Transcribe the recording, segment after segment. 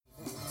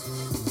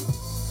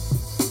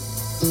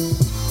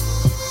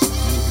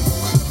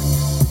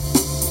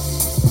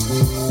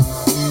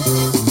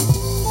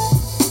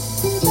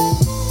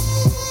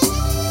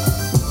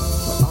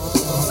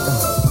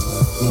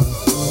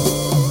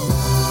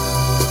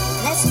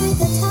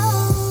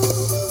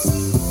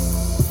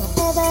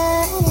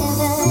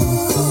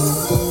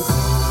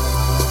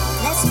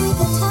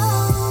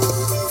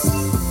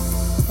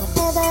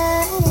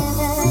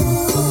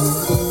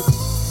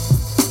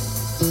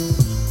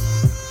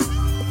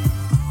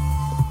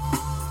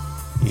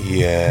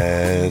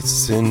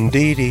Yes,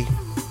 indeedy.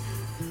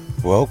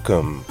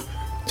 Welcome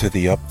to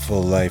the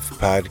Upful Life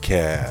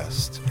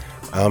podcast.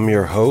 I'm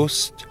your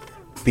host,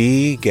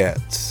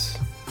 BrkSci,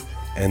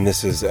 and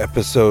this is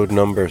episode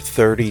number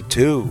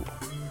 32,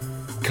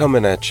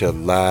 coming at you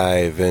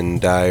live and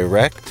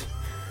direct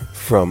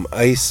from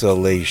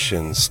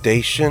Isolation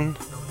Station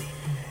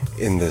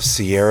in the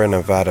Sierra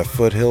Nevada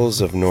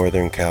foothills of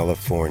Northern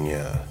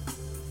California.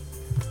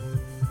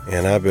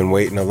 And I've been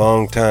waiting a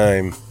long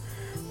time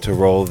to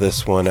roll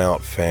this one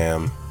out,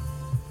 fam.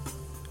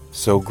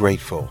 So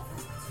grateful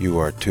you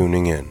are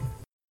tuning in.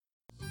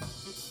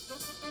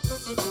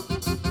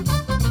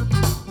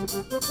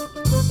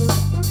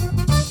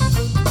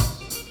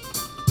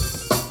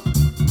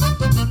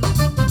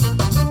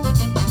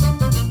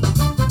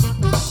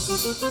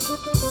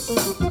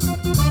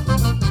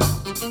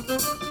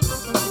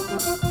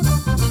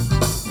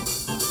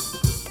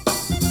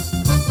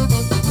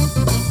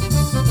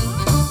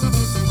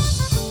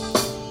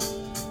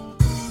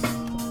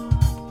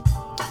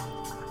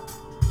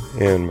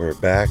 And we're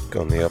back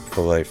on the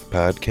Upful Life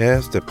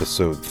podcast,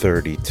 episode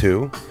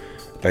 32,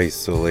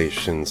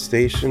 Isolation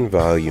Station,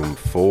 volume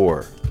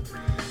 4.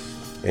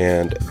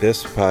 And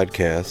this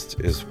podcast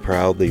is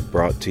proudly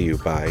brought to you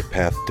by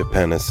Path to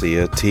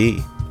Panacea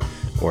Tea,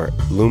 or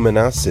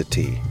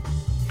Luminosity.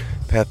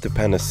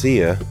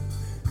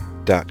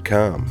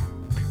 PathToPanacea.com.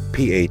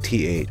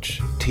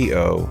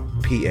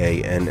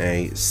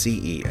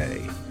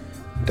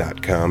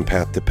 PathToPanacea.com.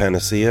 Path to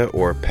Panacea,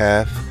 or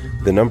Path,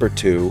 the number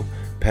 2,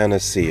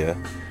 Panacea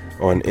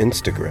on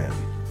Instagram.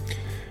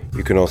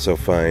 You can also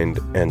find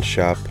and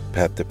shop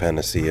Path to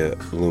Panacea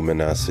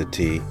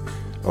Luminosity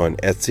on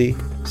Etsy,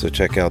 so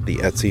check out the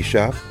Etsy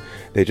shop.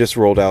 They just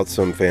rolled out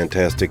some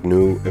fantastic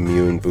new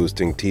immune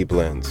boosting tea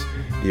blends.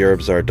 The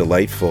herbs are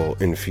delightful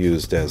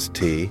infused as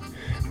tea,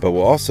 but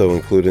will also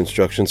include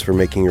instructions for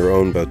making your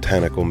own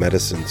botanical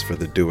medicines for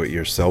the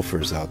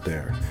do-it-yourselfers out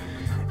there,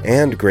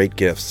 and great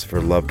gifts for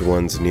loved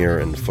ones near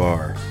and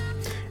far.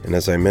 And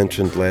as I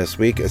mentioned last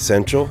week,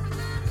 essential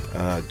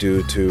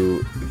due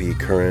to the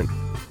current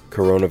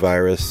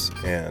coronavirus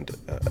and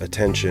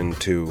attention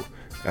to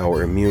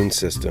our immune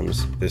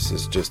systems. This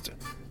is just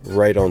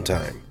right on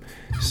time.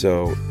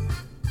 So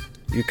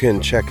you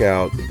can check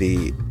out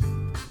the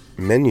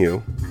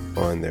menu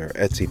on their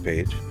Etsy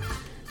page.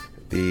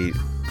 The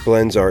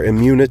blends are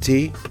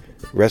Immunity,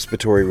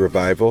 Respiratory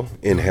Revival,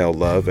 Inhale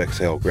Love,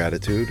 Exhale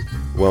Gratitude,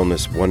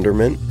 Wellness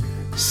Wonderment,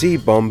 Sea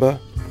Bomba,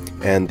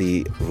 and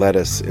the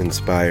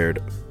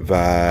lettuce-inspired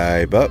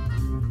Vibe Up.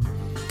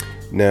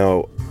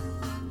 Now,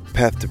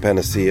 Path to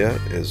Panacea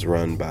is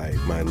run by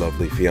my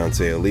lovely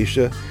fiancée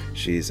Alicia.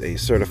 She's a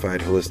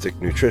certified holistic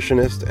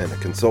nutritionist and a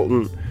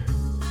consultant,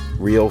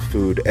 real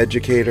food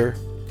educator,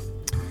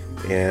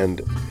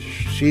 and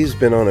she's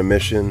been on a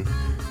mission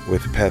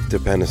with Path to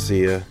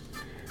Panacea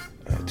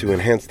to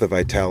enhance the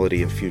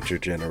vitality of future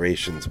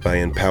generations by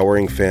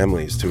empowering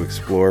families to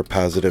explore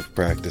positive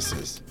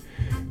practices,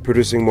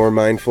 producing more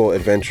mindful,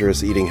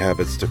 adventurous eating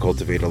habits to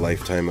cultivate a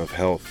lifetime of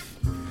health.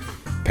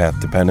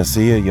 Path to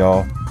Panacea,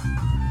 y'all.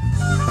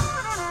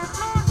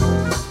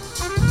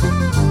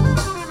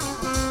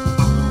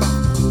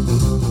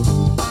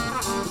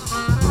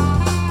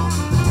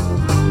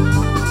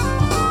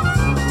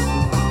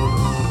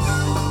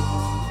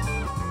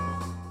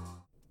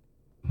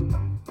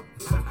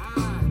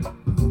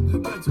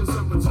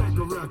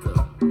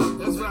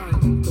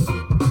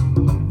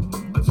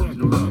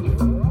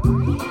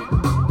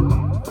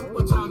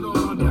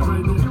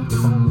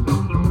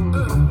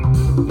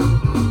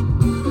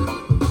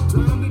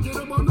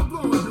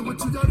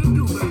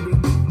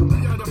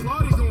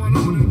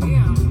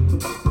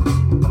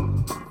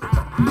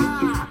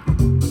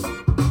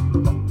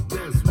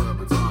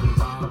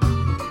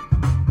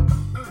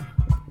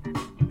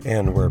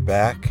 And we're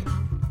back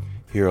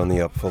here on the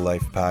Upful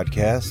Life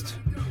podcast,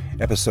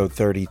 episode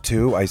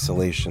 32,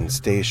 Isolation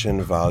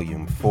Station,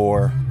 volume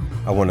 4.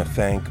 I want to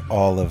thank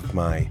all of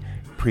my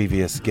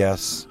previous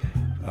guests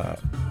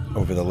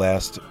over the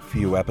last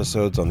few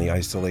episodes on the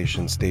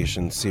Isolation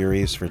Station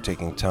series for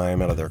taking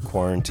time out of their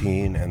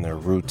quarantine and their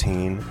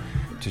routine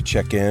to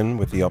check in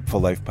with the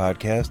Upful Life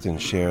podcast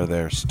and share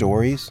their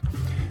stories.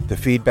 The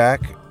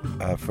feedback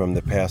from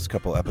the past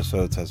couple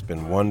episodes has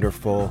been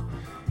wonderful.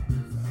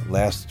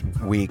 Last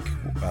week,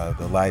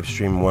 the live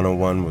stream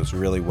 101 was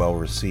really well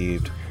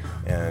received,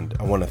 and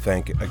I want to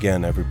thank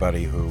again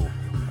everybody who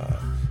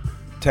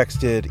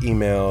texted,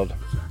 emailed,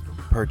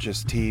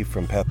 purchased tea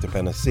from Path to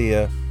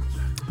Panacea,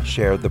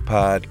 shared the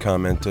pod,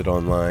 commented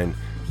online,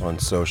 on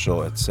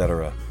social,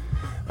 etc.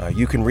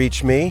 You can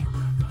reach me,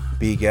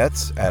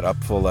 bgetz, at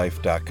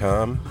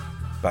upfullife.com,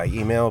 by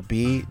email,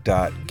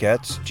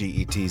 b.getz,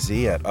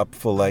 G-E-T-Z, at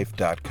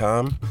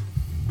upfullife.com.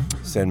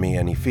 Send me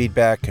any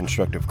feedback,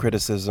 constructive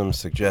criticism,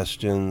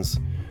 suggestions,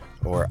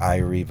 or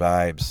Irie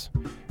vibes.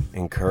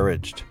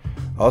 Encouraged.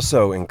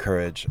 Also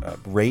encourage,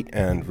 rate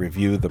and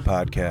review the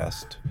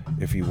podcast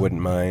if you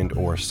wouldn't mind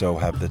or so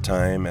have the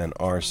time and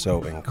are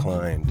so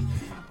inclined.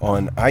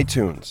 on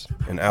iTunes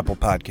and Apple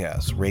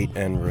Podcasts. Rate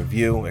and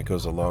review. It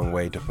goes a long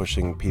way to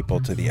pushing people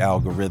to the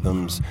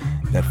algorithms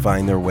that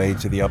find their way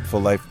to the Up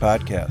Full Life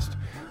podcast.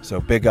 So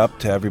big up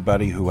to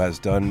everybody who has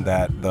done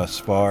that thus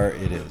far.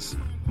 It is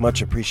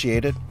much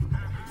appreciated.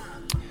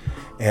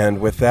 And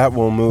with that,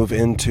 we'll move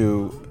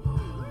into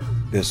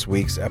this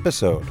week's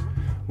episode,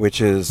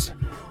 which is,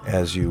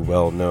 as you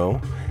well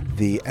know,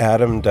 the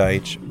Adam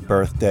Deitch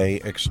birthday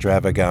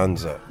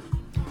extravaganza.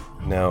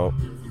 Now,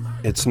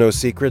 it's no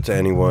secret to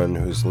anyone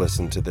who's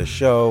listened to this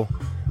show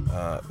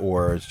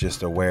or is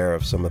just aware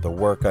of some of the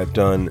work I've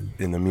done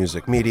in the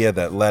music media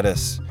that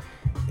Lettuce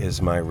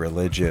is my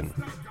religion.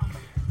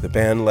 The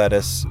band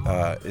Lettuce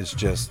is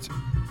just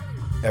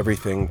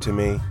everything to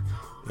me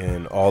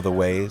in all the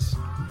ways.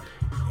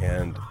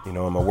 And, you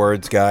know, I'm a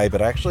words guy,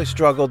 but I actually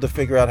struggled to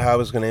figure out how I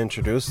was going to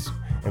introduce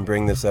and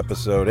bring this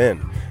episode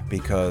in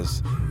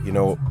because, you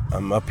know,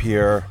 I'm up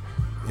here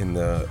in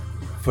the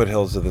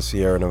foothills of the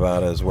Sierra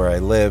Nevadas where I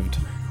lived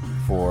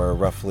for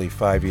roughly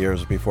 5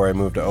 years before I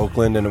moved to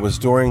Oakland, and it was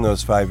during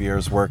those 5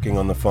 years working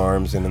on the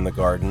farms and in the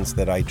gardens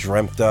that I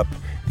dreamt up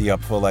the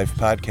Up Full Life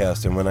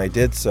podcast. And when I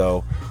did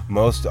so,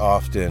 most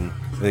often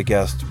the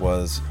guest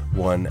was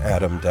one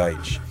Adam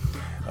Deitch.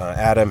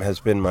 Adam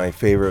has been my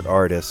favorite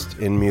artist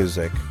in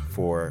music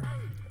for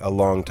a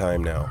long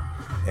time now,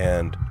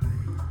 and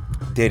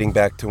dating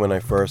back to when I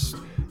first,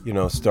 you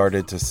know,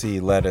 started to see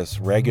Lettuce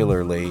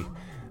regularly,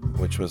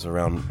 which was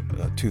around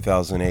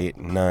 2008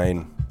 and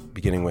 2009,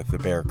 beginning with the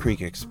Bear Creek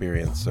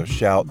experience. So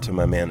shout to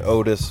my man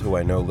Otis, who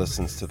I know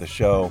listens to the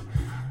show.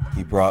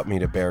 He brought me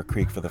to Bear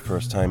Creek for the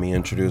first time. He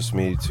introduced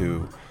me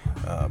to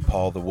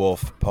Paul the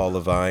Wolf, Paul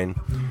Levine,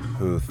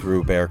 who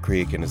threw Bear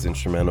Creek and is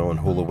instrumental in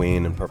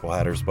Halloween and Purple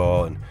Hatter's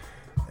Ball,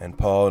 and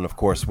Paul, and of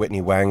course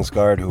Whitney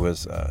Wangsgard, who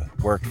was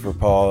worked for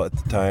Paul at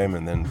the time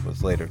and then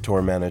was later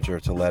tour manager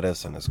to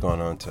Lettuce and has gone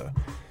on to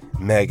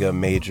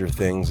major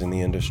things in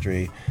the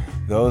industry.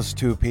 Those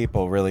two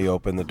people really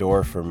opened the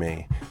door for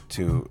me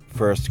to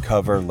first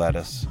cover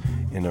Lettuce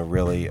in a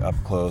really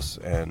up-close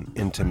and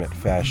intimate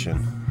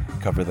fashion,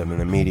 cover them in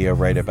the media,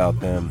 write about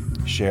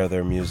them, share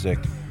their music,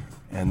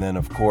 and then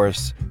of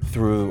course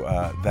through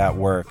that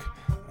work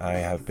I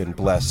have been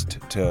blessed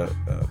to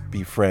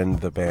befriend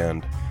the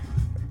band,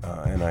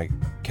 and I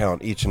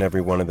count each and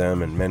every one of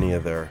them and many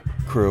of their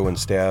crew and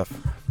staff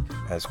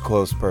as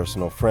close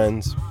personal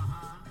friends.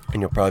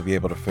 And you'll probably be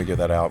able to figure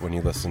that out when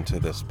you listen to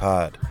this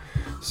pod.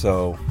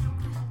 So,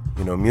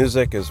 you know,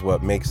 music is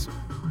what makes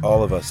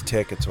all of us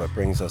tick. It's what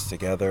brings us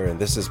together. And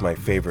this is my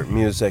favorite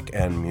music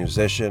and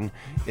musician.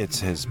 It's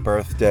his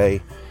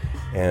birthday.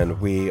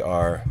 And we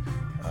are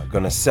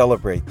going to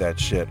celebrate that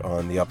shit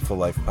on the Up Full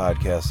Life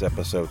podcast,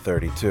 episode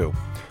 32.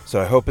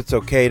 So I hope it's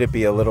okay to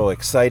be a little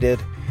excited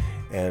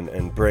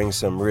and bring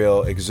some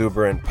real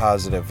exuberant,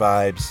 positive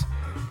vibes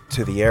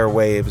to the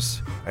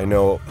airwaves. I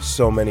know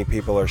so many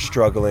people are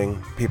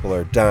struggling, people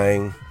are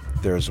dying,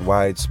 there's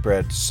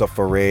widespread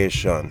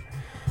sufferation.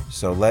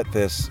 So let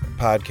this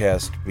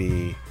podcast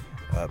be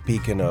a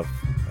beacon of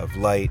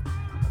light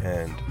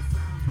and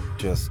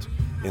just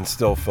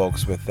instill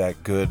folks with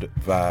that good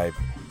vibe,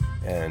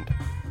 and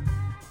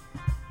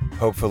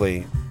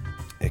hopefully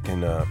it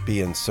can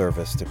be in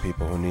service to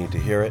people who need to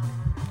hear it.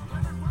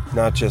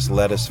 Not just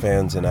Lettuce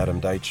fans and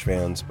Adam Deitch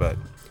fans, but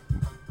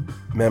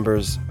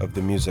members of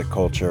the music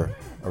culture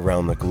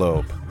around the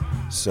globe.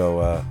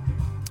 So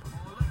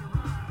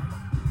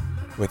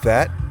with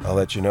that, I'll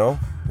let you know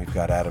we've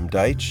got Adam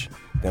Deitch,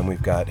 then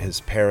we've got his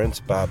parents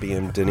Bobby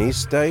and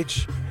Denise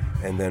Deitch,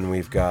 and then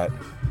we've got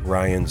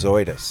Ryan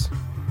ZOIDIS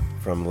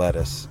from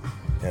Lettuce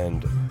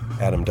and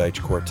Adam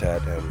Deitch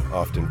Quartet and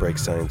often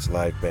BrkSci's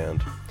live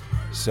band.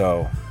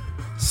 So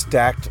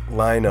stacked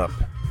lineup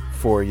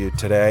for you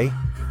today.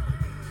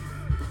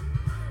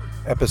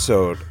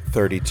 Episode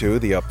 32,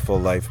 the Up Full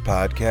Life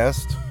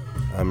podcast.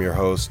 I'm your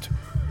host,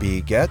 B.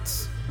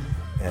 Getz,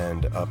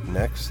 and up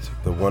next,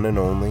 the one and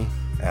only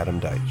Adam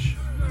Deitch.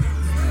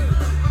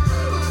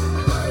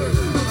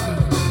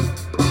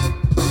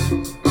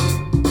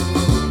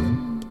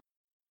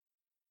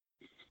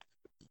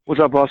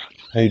 What's up, boss?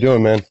 How you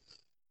doing, man?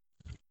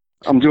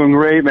 I'm doing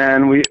great,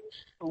 man. We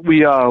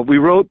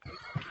wrote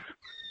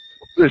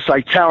this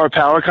like Tower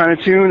Power kind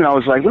of tune, and I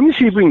was like, let me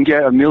see if we can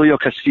get Emilio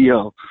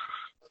Castillo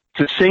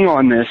to sing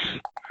on this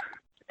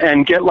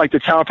and get like the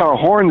Tower Power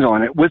horns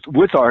on it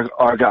with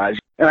our guys.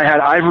 And I had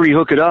Ivory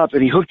hook it up,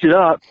 and he hooked it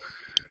up.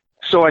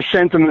 So I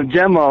sent him the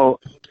demo,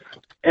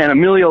 and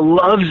Emilio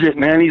loves it,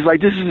 man. He's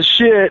like, this is the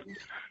shit.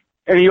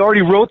 And he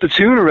already wrote the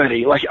tune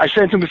already. Like, I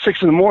sent him at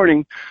 6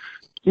 a.m,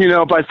 you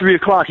know, by 3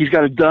 o'clock, he's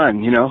got it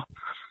done, you know?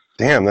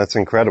 Damn, that's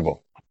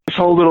incredible. This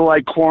whole little,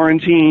 like,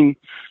 quarantine,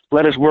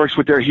 Lettuce works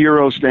with their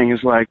heroes thing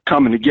is, like,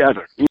 coming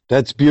together.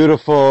 That's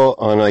beautiful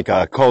on, like,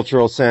 a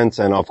cultural sense,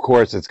 and of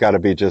course it's got to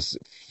be just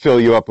fill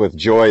you up with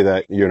joy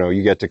that, you know,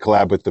 you get to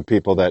collab with the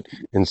people that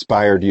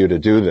inspired you to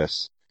do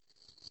this.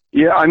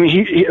 Yeah, I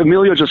mean,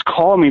 Emilio just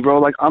called me, bro.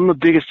 Like, I'm the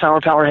biggest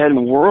Tower Power head in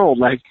the world.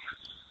 Like,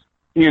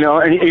 you know,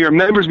 and he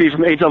remembers me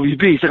from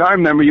AWB. He said, I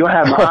remember you. I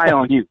have my eye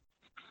on you.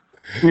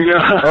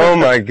 Yeah. Oh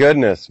my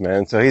goodness,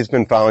 man. So he's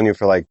been following you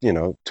for like,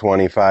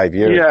 25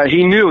 years. Yeah,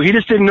 he knew. He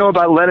just didn't know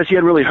about Lettuce. He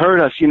hadn't really heard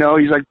us, He's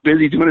like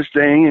busy doing his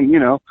thing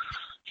and,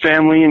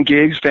 family and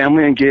gigs.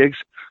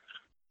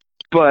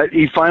 But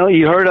he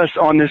heard us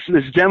on this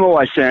demo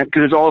I sent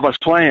because it's all of us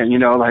playing,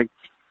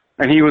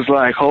 and he was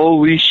like,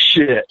 holy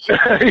shit,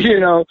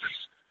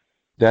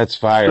 That's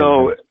fire.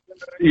 So, man.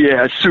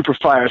 yeah, it's super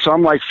fire. So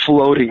I'm like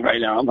floating right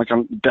now. I'm like,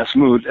 I'm best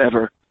mood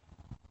ever.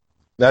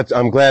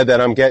 I'm glad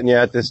that I'm getting you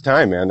at this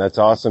time, man. That's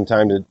awesome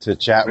time to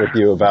chat with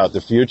you about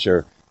the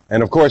future.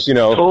 And of course,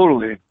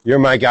 Totally. You're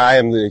my guy.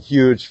 I'm a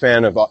huge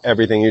fan of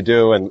everything you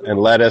do and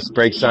Lettuce,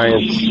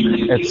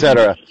 BrkSci,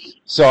 etc.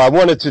 So I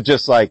wanted to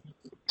just like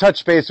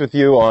touch base with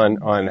you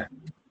on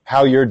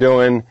how you're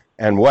doing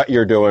and what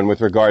you're doing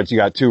with regards. You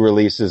got 2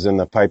 releases in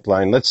the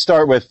pipeline. Let's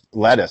start with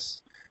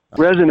Lettuce.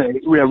 Resonate.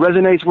 Yeah,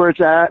 Resonate's where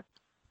it's at.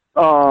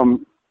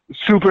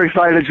 Super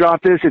excited to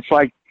drop this. It's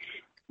like,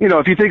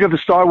 if you think of the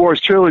Star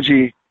Wars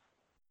trilogy,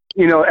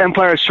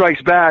 Empire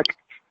Strikes Back,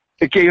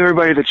 it gave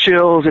everybody the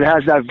chills. It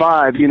has that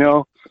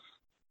vibe,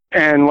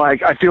 and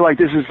like, I feel like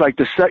this is like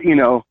it's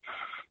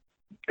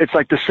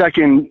like the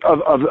second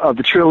of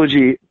the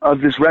trilogy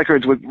of this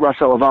records with Russ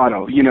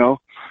Elevato,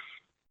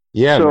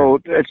 Yeah. So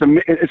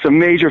it's a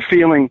major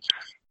feeling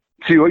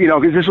to,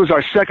 because this was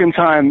our second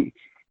time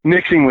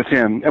mixing with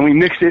him, and we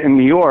mixed it in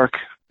New York,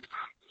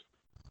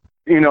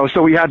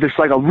 so we had this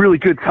like a really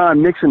good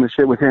time mixing the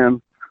shit with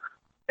him.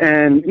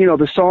 And,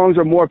 the songs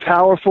are more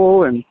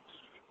powerful, and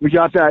we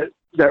got that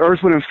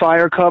Earth, Wind, and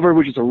Fire cover,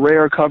 which is a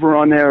rare cover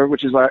on there,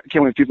 which is like, I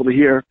can't wait for people to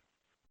hear,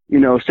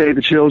 Save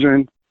the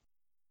Children.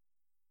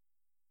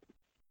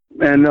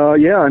 And,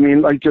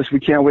 we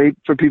can't wait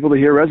for people to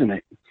hear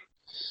Resonate.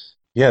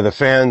 Yeah, the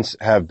fans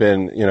have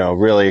been,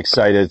 really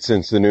excited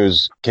since the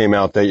news came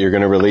out that you're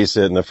going to release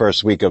it in the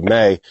first week of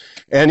May.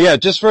 And yeah,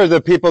 just for the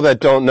people that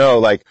don't know,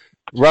 like,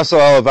 Russell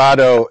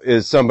Elevato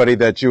is somebody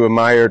that you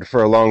admired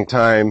for a long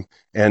time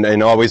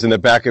and always in the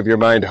back of your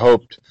mind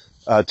hoped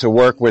to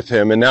work with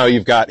him. And now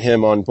you've got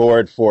him on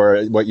board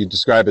for what you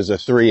describe as a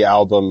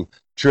 3-album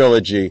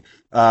trilogy.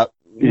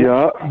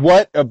 Yeah.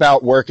 What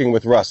about working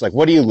with Russ? Like,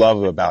 what do you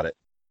love about it?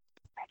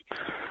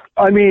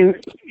 I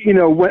mean,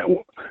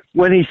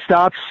 when he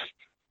stops,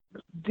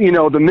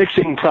 the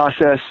mixing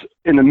process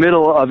in the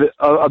middle of it,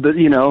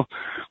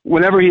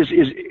 whenever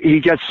he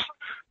gets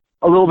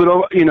a little bit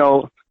over,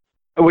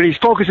 when he's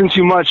focusing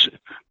too much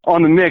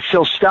on the mix,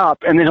 he'll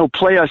stop and then he'll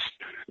play us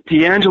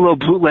D'Angelo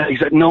bootlegs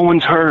that no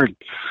one's heard.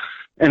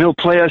 And he'll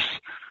play us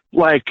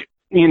like,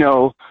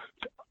 Jimi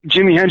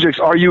Hendrix,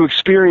 Are You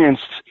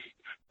Experienced?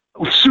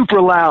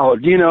 Super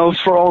loud,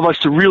 for all of us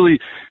to really,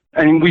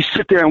 and we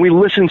sit there and we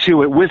listen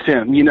to it with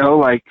him,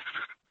 and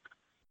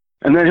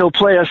then he'll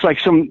play us like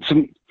some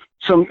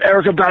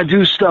Erykah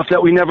Badu stuff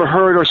that we never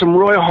heard, or some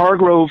Roy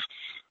Hargrove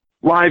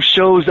live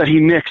shows that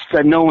he mixed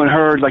that no one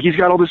heard. Like, he's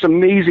got all this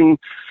amazing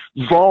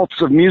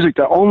vaults of music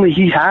that only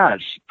he has.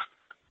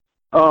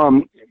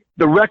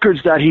 The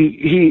records that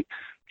he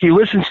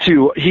listens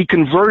to, he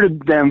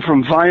converted them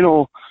from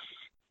vinyl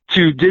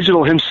to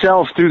digital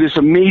himself through this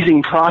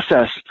amazing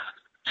process.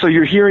 So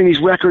you're hearing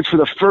these records for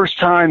the first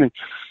time, and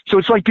so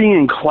it's like being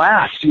in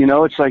class,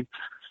 it's like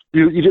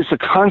you just a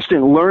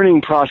constant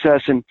learning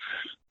process, and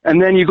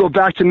then you go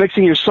back to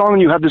mixing your song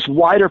and you have this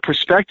wider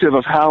perspective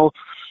of how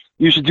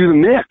you should do the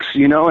mix,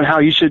 and how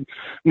you should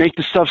make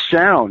the stuff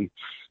sound.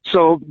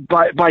 So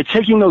by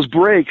taking those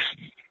breaks,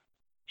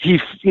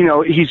 he's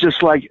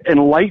just like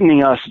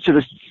enlightening us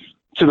to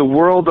the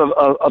world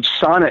of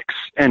sonics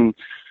and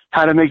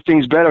how to make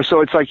things better.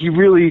 So it's like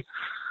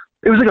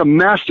it was like a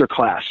master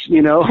class,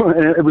 and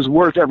it was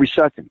worth every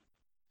second.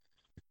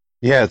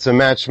 Yeah, it's a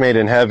match made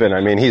in heaven.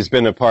 I mean, he's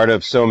been a part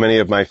of so many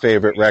of my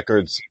favorite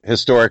records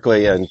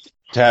historically, and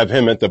to have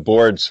him at the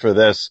boards for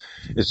this,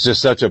 it's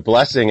just such a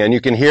blessing. And you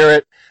can hear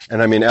it.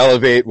 And I mean,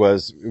 Elevate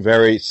was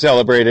very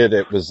celebrated.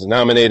 It was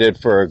nominated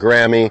for a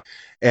Grammy.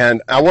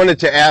 And I wanted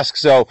to ask,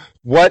 so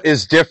what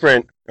is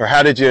different, or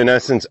how did you, in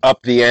essence,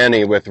 up the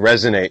ante with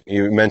Resonate?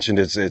 You mentioned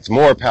it's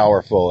more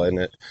powerful.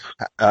 And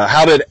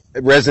how did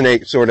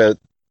Resonate sort of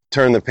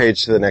turn the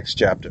page to the next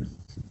chapter?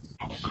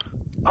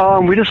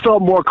 We just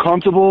felt more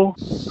comfortable.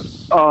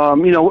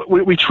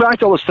 We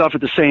tracked all the stuff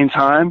at the same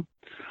time,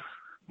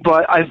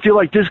 but I feel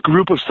like this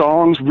group of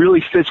songs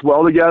really fits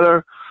well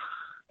together.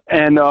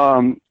 And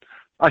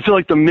I feel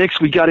like the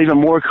mix, we got even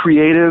more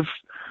creative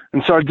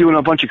and started doing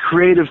a bunch of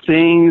creative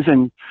things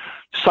and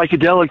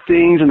psychedelic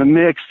things in the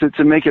mix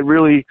to make it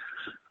really,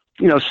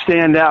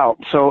 stand out.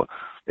 So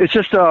it's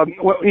just,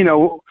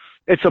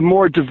 it's a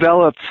more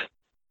developed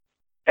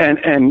and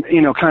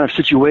kind of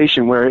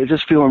situation where it's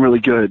just feeling really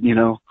good,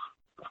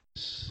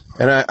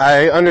 And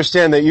I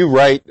understand that you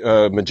write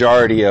a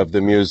majority of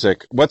the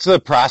music. What's the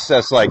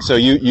process like? So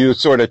you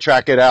sort of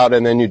track it out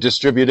and then you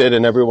distribute it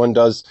and everyone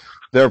does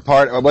their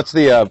part. What's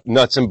the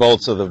nuts and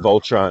bolts of the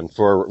Voltron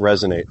for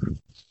Resonate?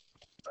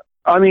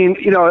 I mean,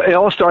 it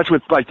all starts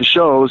with like the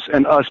shows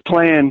and us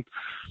playing,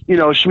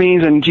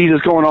 Shmeens and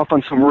Jesus going off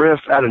on some riff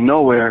out of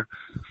nowhere,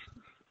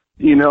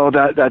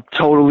 that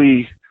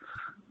totally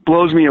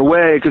blows me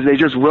away because they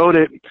just wrote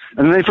it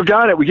and then they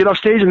forgot it. We get off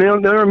stage and they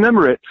don't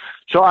remember it.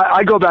 So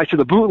I go back to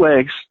the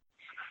bootlegs,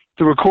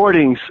 the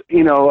recordings,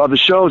 you know, of the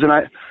shows, and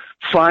I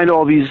find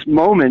all these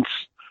moments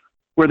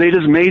where they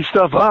just made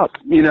stuff up,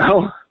 you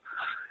know,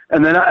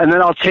 and then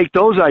I'll take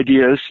those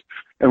ideas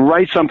and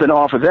write something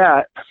off of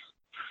that,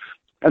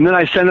 and then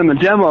I send them a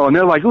demo, and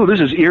they're like, "Oh, this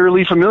is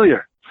eerily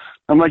familiar."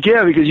 I'm like,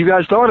 "Yeah, because you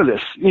guys thought of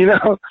this, you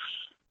know."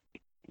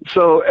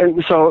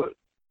 So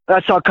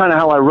that's how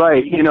I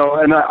write, you know,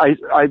 and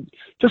I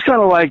just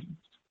kind of like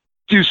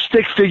do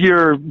stick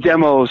figure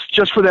demos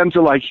just for them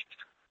to, like,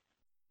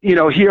 you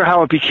know, hear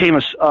how it became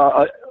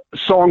a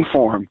song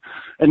form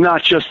and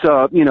not just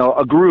you know,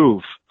 a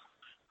groove.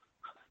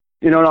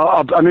 You know, and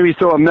I'll maybe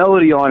throw a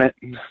melody on it,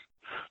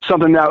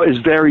 something that is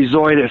very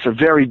ZOIDIS or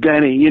very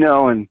Benny, you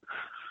know, and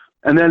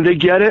then they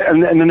get it,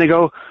 and then they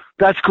go,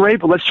 "That's great,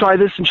 but let's try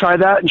this and try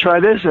that and try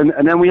this,"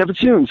 and then we have a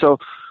tune. So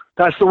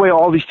that's the way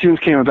all these tunes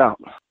came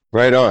about.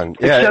 Right on.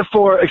 Yeah. Except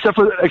for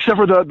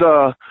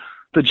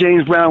the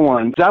James Brown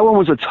one. That one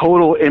was a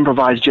total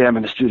improvised jam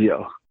in the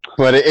studio.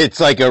 But it's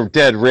like a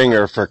dead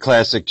ringer for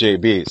classic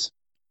JBs.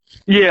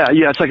 Yeah,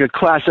 it's like a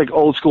classic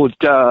old school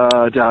da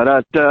da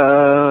da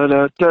da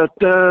da da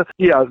da.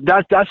 Yeah,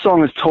 that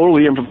song is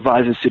totally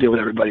improvised in the studio with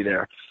everybody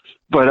there.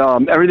 But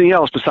everything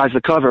else besides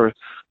the cover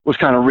was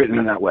kind of written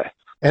in that way.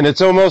 And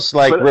it's almost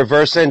like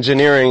reverse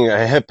engineering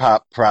a hip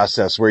hop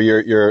process where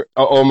you're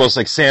almost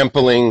like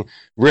sampling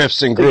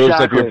riffs and grooves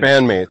of your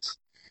bandmates.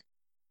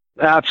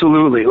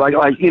 Absolutely. Like,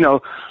 you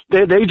know,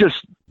 they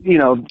just, you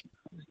know,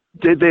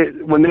 they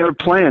when they were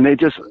playing, they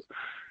just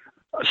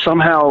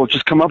somehow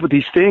just come up with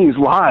these things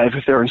live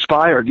if they're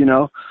inspired, you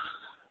know.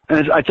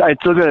 And I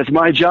took it as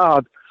my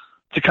job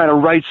to kind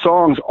of write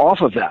songs off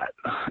of that,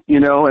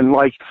 you know, and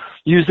like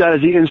use that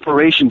as the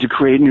inspiration to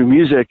create new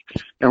music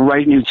and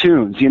write new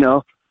tunes, you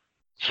know.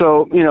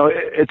 So, you know,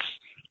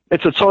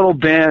 it's a total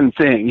band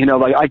thing, you know,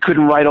 like I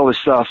couldn't write all this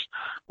stuff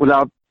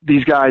without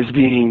these guys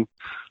being,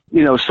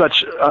 you know,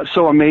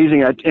 so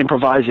amazing at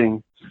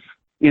improvising,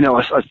 you know,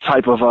 a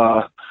type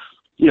of,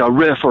 you know,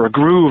 riff or a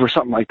groove or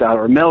something like that,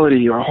 or a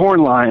melody or a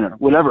horn line or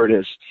whatever it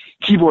is,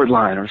 keyboard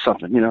line or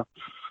something, you know.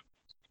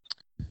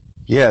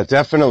 Yeah,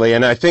 definitely.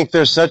 And I think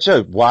there's such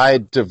a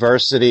wide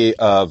diversity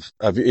of,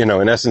 you know,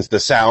 in essence, the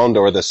sound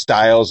or the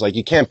styles. Like,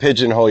 you can't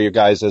pigeonhole you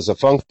guys as a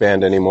funk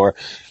band anymore.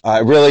 I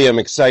really am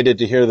excited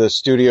to hear the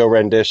studio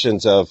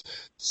renditions of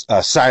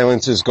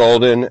Silence is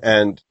Golden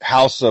and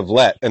House of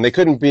Let. And they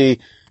couldn't be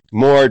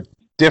more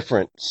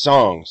different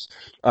songs.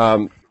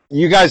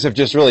 You guys have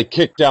just really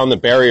kicked down the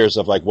barriers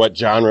of like what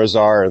genres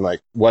are and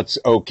like what's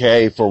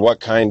okay for what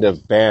kind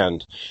of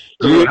band.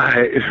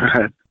 Right.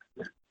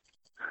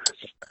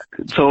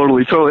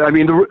 Totally. I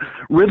mean, the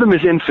rhythm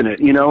is infinite,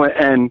 you know,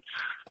 and,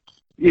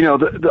 you know,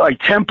 the like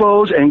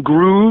tempos and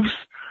grooves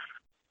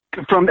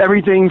from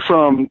everything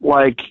from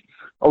like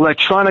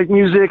electronic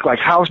music, like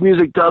house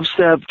music,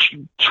 dubstep,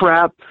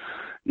 trap,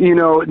 you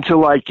know, to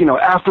like, you know,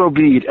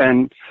 Afrobeat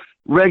and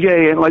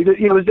reggae, and like,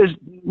 you know, there's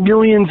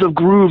millions of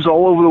grooves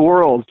all over the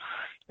world.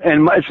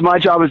 And it's my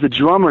job as a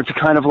drummer to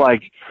kind of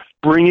like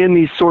bring in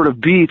these sort of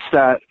beats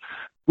that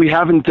we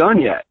haven't done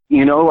yet,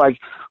 you know, like,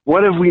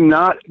 what have we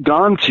not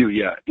gone to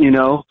yet, you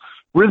know,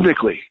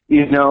 rhythmically,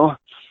 you know?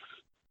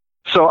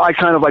 So I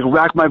kind of like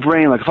rack my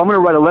brain, like if I'm going to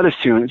write a Lettuce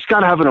tune, it's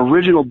got to have an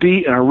original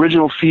beat, an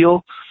original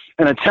feel,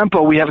 and a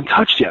tempo we haven't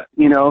touched yet,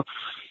 you know?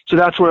 So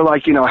that's where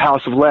like, you know,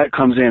 House of Let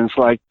comes in. It's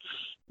like,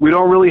 we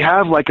don't really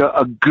have like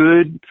a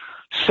good,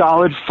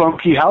 solid,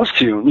 funky house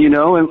tune, you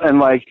know? And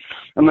like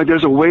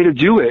there's a way to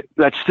do it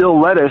that's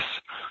still Lettuce,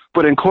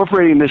 but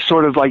incorporating this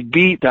sort of like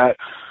beat that,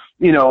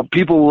 you know,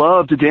 people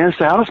love to dance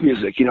to house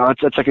music, you know,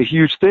 that's like a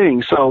huge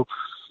thing. So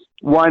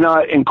why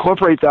not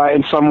incorporate that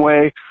in some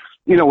way,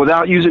 you know,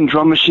 without using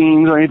drum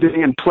machines or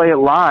anything, and play it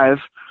live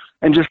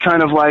and just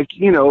kind of like,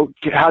 you know,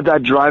 have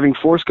that driving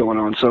force going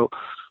on. So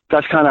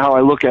that's kind of how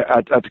I look at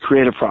the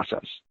creative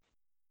process.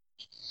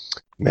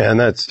 Man,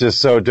 that's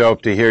just so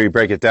dope to hear you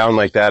break it down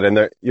like that.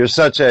 And you're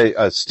such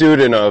a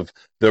student of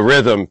the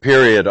rhythm,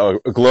 period,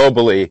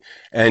 globally,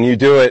 and you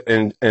do it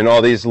in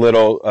all these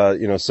little,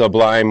 you know,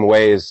 sublime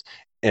ways.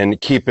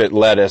 And keep it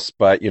Lettuce,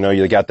 but, you know,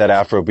 you got that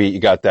Afrobeat, you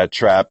got that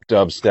trap,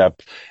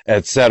 dubstep,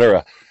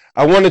 etc.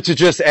 I wanted to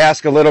just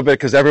ask a little bit,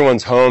 because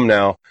everyone's home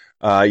now,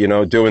 you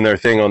know, doing their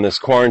thing on this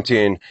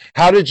quarantine.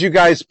 How did you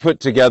guys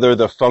put together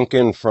the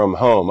Funkin' from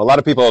Home? A lot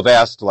of people have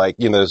asked, like,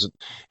 you know,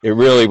 it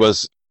really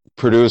was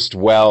produced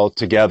well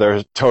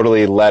together,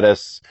 totally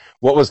Lettuce.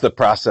 What was the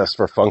process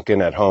for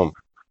Funkin' at Home?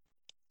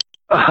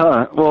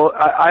 Well,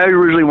 I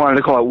originally wanted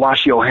to call it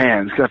Wash Your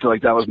Hands, because I feel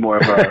like that was more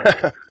of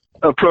a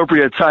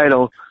appropriate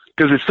title.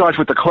 Because it starts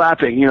with the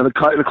clapping, you know, the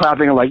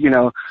clapping, like, you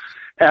know,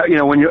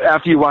 when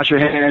after you wash your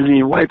hands and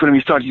you're wiping them,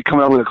 you come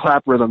out with a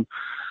clap rhythm.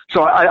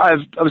 So I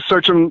was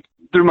searching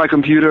through my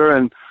computer,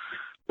 and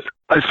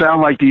I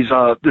found like these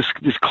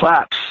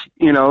claps,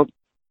 you know,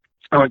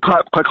 I went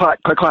clap, clap,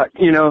 clap, clap, clap,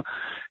 you know,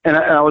 and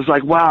I was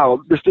like,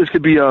 wow, this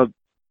could be a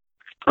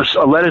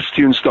Lettuce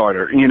tune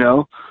starter, you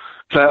know.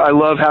 So I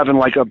love having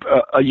like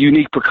a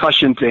unique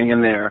percussion thing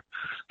in there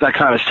that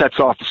kind of sets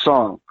off the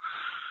song.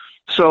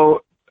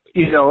 So,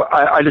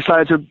 I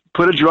decided to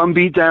put a drum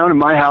beat down in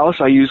my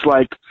house. I used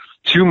like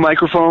 2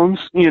 microphones,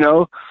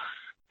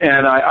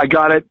 and I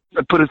got it,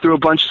 I put it through a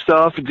bunch of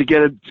stuff to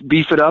get it,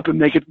 beef it up and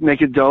make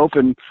it dope,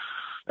 and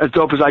as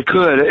dope as I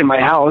could in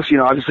my house.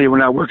 Obviously we're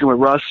not working with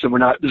Russ, and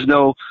there's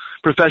no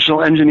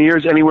professional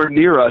engineers anywhere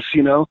near us,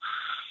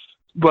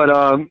 but,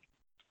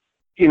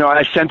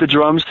 I sent the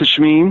drums to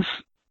Schmeens,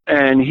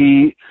 and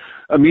he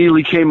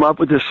immediately came up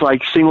with this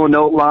like single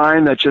note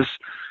line that just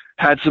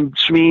had some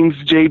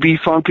Schmeens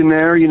JB funk in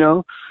there,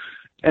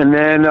 and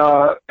then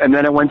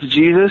it went to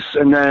Jesus,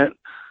 and then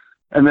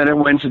it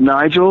went to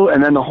Nigel,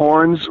 and then the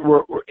horns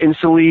were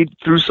instantly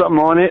threw something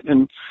on it,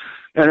 and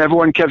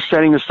everyone kept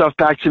sending the stuff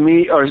back to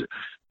me, or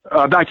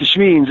back to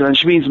Schmeens, and then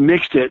Schmeens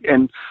mixed it.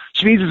 And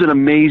Schmeens is an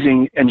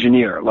amazing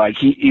engineer. Like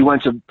he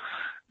went to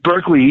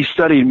Berkeley, he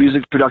studied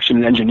music production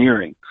and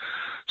engineering.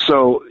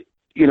 So,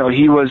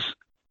 he was,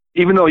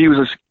 even though he was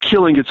a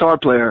killing guitar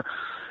player,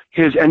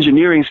 his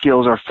engineering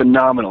skills are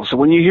phenomenal. So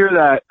when you hear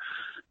that,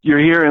 you're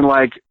hearing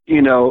like,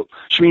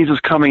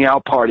 Schmeens' coming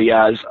out party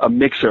as a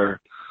mixer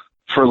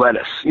for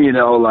Lettuce, so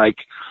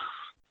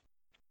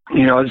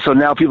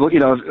now people,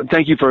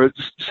 thank you for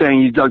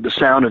saying you dug the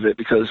sound of it,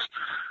 because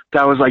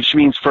that was like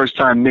Schmeens' first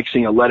time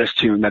mixing a Lettuce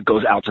tune that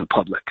goes out to the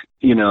public,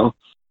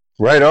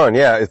 Right on.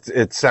 Yeah.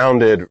 It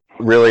sounded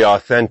really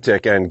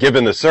authentic, and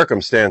given the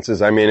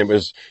circumstances, I mean,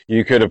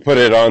 you could have put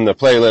it on the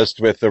playlist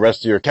with the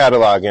rest of your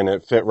catalog and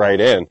it fit right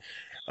in.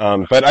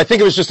 But I think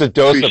it was just a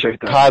dose of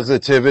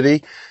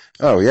positivity.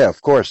 Oh yeah,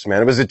 of course,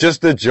 man. Was it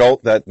just the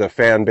jolt that the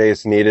fan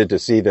base needed to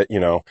see that,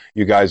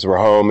 you guys were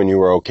home and you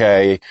were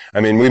okay? I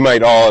mean, we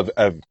might all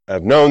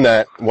have known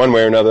that one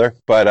way or another,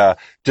 but,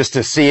 just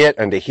to see it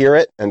and to hear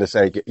it and to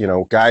say,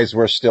 guys,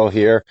 we're still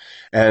here,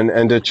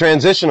 and to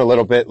transition a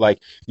little bit, like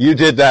you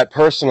did that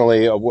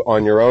personally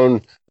on your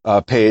own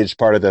page,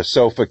 part of the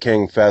Sofa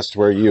King Fest,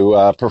 where you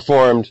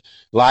performed,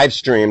 live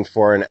streamed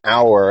for an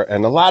hour,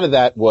 and a lot of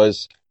that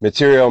was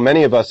material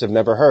many of us have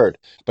never heard.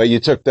 But you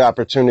took the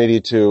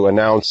opportunity to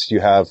announce you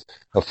have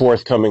a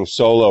forthcoming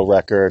solo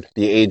record,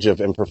 The Age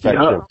of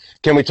Imperfection. Yeah.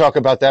 Can we talk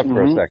about that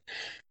for a sec?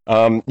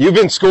 You've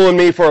been schooling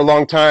me for a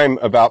long time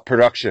about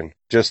production,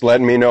 just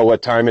letting me know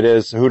what time it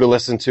is, who to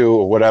listen to,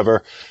 or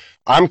whatever.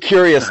 I'm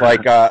curious,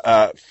 like,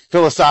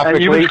 philosophically.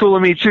 And you've been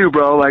schooling me too,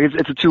 bro. Like,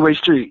 it's a two-way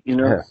street,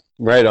 Yeah.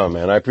 Right on,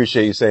 man. I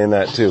appreciate you saying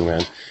that too,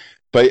 man.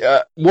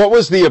 But what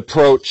was the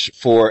approach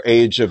for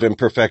Age of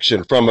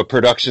Imperfection from a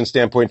production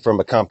standpoint, from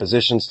a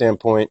composition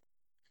standpoint?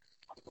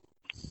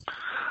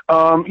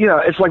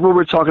 It's like what we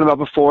were talking about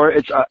before.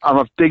 I'm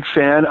a big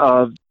fan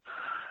of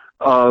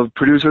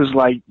producers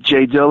like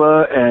Jay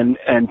Dilla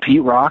and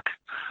Pete Rock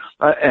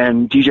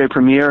and DJ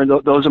Premier.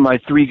 Those are my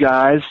 3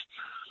 guys.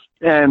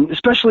 And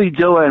especially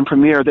Dilla and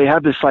Premier, they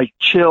have this like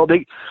chill.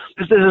 There's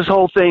this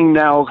whole thing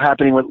now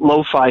happening with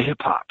lo-fi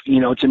hip hop.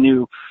 It's a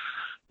new,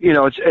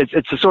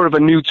 it's a sort of a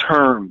new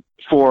term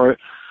for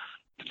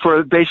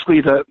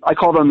basically I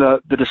call them the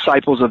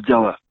disciples of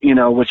Dilla.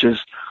 Which is,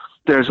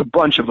 there's a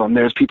bunch of them.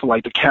 There's people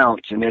like the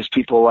Count, and there's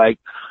people like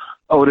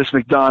Otis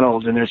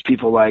McDonald, and there's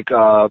people like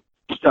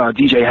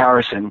DJ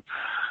Harrison,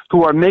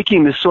 who are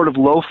making this sort of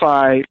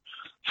lo-fi,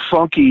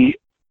 funky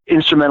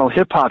instrumental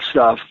hip hop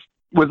stuff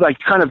with like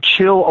kind of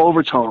chill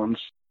overtones,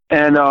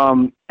 and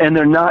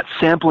they're not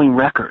sampling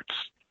records.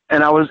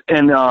 And I've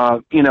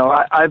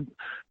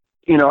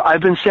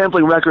been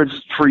sampling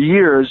records for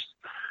years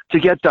to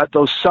get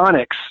those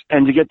sonics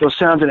and to get those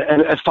sounds, and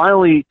it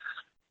finally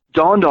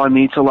dawned on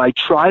me to like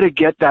try to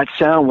get that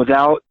sound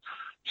without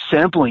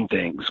sampling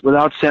things,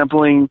 without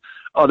sampling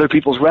other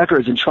people's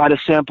records, and try to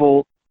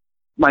sample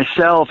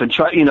myself and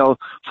try,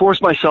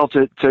 force myself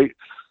to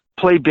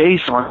play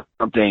bass on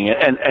something,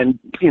 and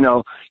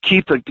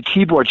keep the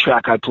keyboard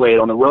track I played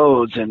on the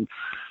roads, and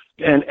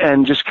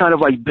just kind of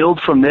like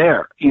build from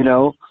there.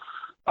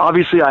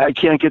 Obviously I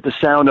can't get the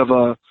sound of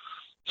a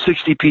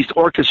 60-piece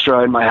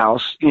orchestra in my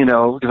house,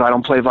 because I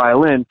don't play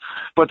violin,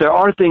 but there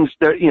are things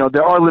there,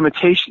 there are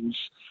limitations,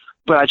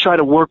 but I try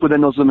to work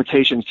within those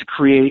limitations to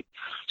create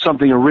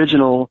something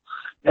original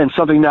and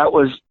something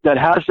that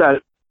has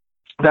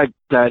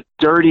that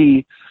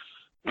dirty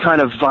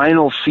kind of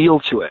vinyl feel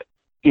to it.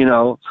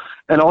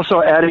 And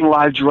also adding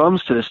live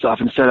drums to this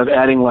stuff instead of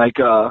adding like,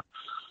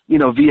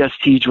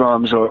 VST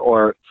drums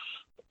or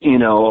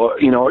even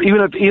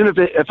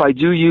if I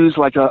do use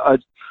like a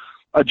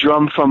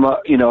drum from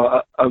a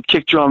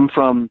kick drum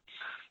from,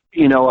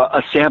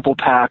 a sample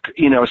pack,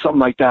 something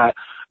like that,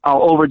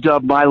 I'll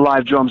overdub my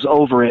live drums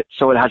over it.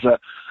 So it has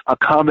a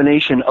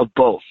combination of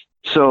both.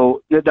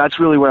 So that's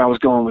really where I was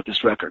going with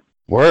this record.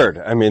 Word.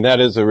 I mean, that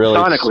is a really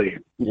sonically,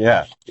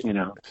 yeah,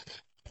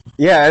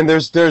 yeah. And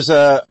there's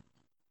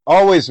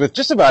always with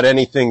just about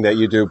anything that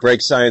you do,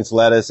 BrkSci,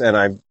 Lettuce, and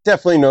I've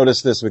definitely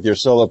noticed this with your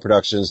solo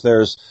productions,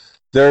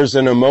 there's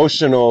an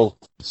emotional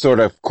sort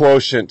of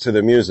quotient to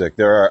the music.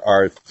 There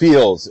are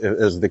feels,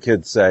 as the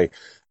kids say,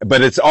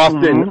 but it's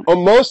often,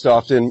 most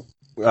often,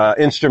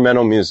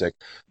 instrumental music.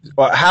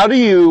 How do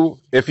you,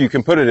 if you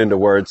can put it into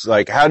words,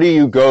 like how do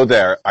you go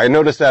there? I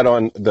noticed that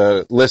on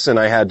the listen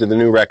I had to the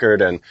new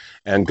record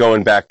and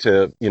going back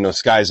to,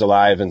 Skies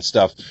Alive and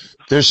stuff.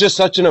 There's just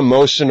such an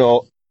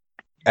emotional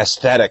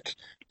aesthetic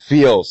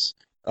feels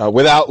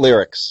without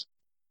lyrics.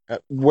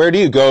 Where do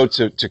you go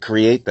to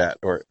create that?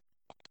 Or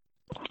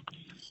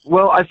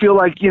Well, I feel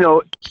like,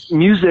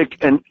 music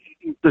and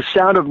the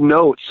sound of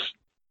notes,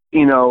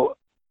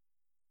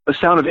 the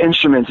sound of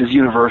instruments is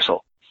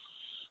universal.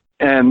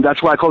 And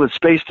that's why I called it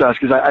space dust,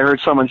 because I heard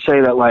someone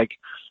say that, like,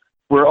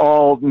 we're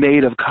all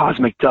made of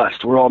cosmic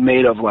dust. We're all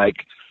made of,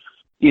 like,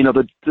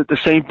 the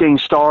same thing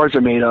stars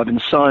are made of,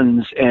 and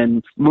suns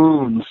and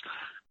moons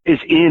is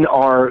in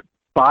our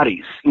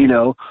bodies,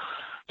 So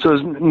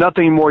there's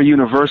nothing more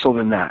universal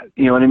than that.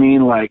 You know what I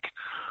mean? Like,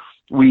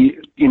 we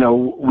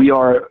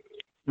are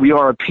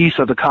a piece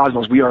of the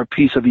cosmos. We are a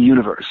piece of the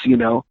universe,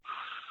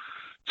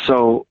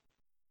 So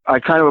I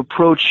kind of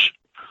approach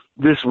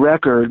this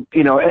record,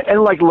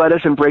 and like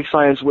Lettuce and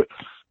BrkSci,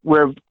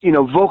 where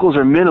vocals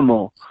are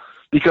minimal,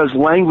 because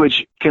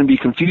language can be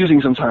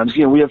confusing sometimes.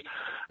 We have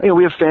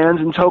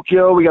fans in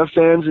Tokyo, we got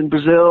fans in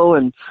Brazil,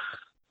 and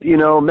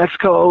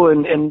Mexico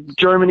and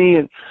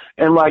Germany,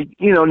 and like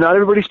not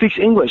everybody speaks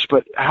English,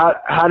 but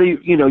how do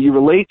you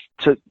relate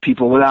to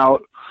people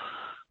without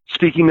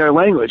speaking their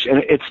language? And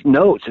it's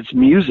notes, it's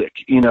music,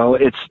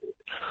 it's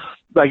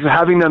like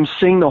having them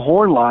sing the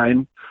horn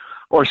line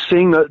or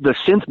sing the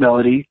synth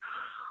melody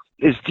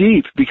is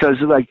deep, because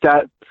like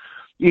that,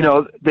 they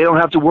don't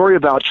have to worry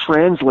about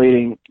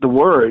translating the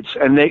words,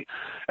 and they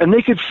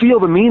could feel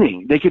the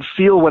meaning. They could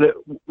feel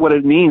what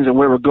it means and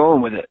where we're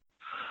going with it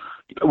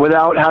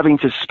without having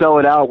to spell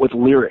it out with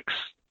lyrics.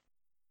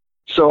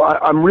 So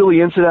I'm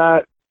really into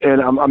that,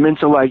 and I'm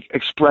into like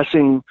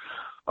expressing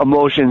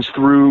emotions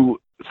through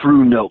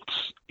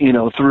notes,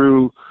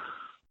 through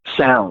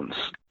sounds,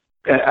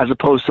 as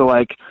opposed to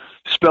like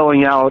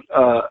spelling out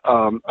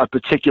a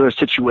particular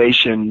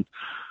situation,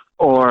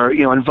 or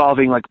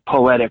involving like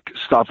poetic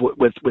stuff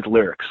with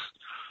lyrics.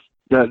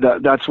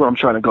 That's where I'm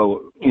trying to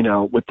go,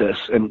 with this.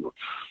 And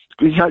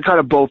kind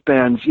of both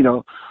bands,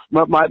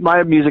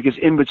 my music is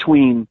in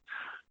between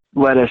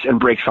Lettuce and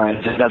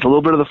BrkSci. It has a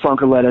little bit of the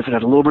funk of Lettuce. It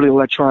has a little bit of the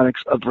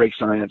electronics of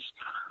BrkSci.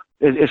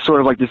 It's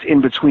sort of like this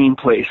in between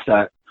place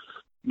that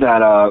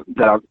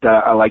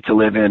I like to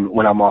live in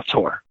when I'm off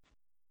tour.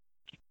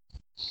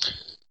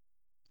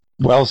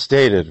 Well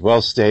stated.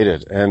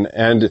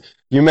 And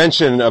you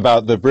mentioned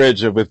about the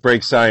bridge with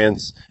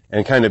BrkSci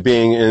and kind of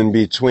being in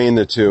between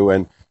the two,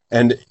 and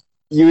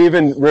you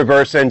even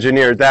reverse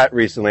engineered that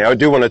recently. I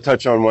do want to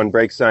touch on one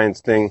BrkSci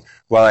thing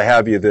while I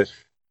have you.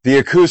 The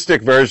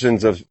acoustic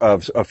versions of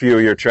a few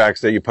of your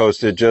tracks that you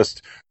posted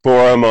just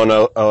for them on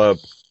a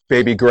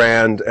baby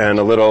grand and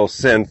a little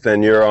synth,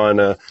 and you're on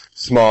a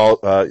small,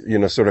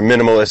 sort of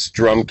minimalist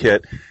drum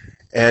kit.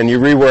 And you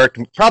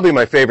reworked probably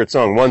my favorite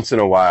song, Once in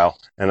a While.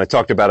 And I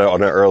talked about it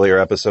on an earlier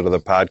episode of the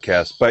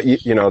podcast. But,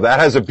 that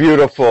has a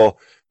beautiful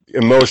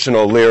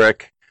emotional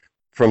lyric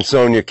from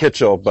Sonia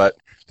Kitchell, but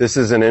this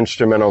is an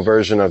instrumental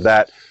version of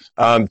that.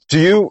 Do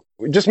you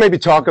just maybe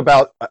talk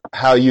about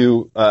how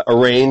you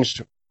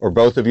arranged, or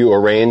both of you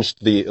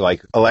arranged the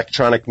like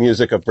electronic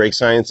music of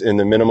BrkSci in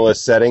the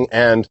minimalist setting?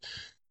 And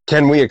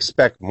can we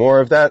expect more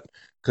of that?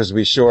 Because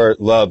we sure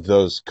love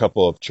those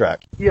couple of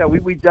tracks. Yeah,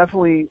 we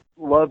definitely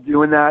love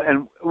doing that,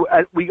 and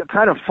we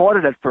kind of fought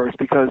it at first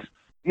because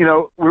we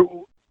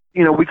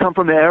come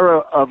from the era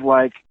of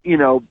like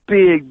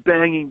big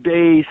banging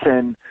bass,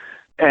 and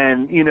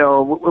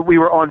we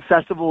were on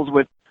festivals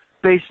with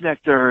Bass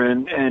Nectar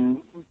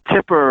and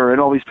Tipper and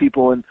all these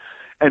people,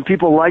 and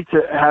people like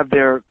to have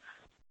their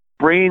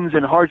brains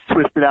and hearts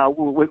twisted out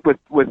with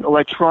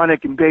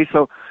electronic and bass.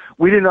 So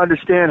we didn't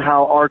understand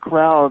how our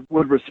crowd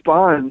would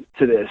respond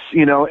to this,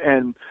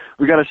 and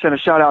we got to send a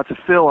shout out to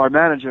Phil, our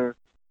manager,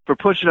 for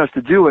pushing us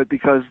to do it,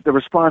 because the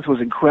response was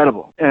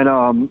incredible.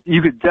 And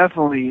you could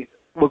definitely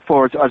look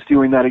forward to us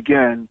doing that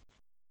again.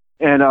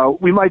 And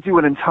we might do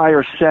an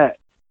entire set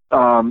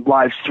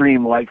live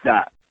stream like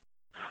that,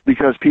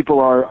 because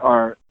people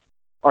are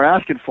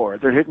asking for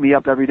it. They're hitting me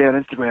up every day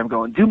on Instagram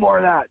going, do more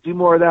of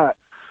that.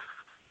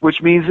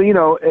 Which means,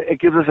 it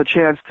gives us a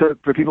chance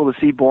for people to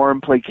see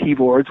Borm play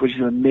keyboards, which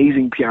is an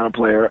amazing piano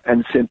player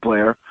and synth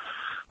player,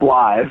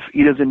 live.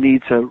 He doesn't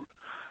need to,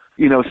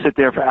 sit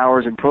there for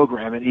hours and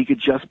program it. He could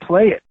just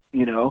play it,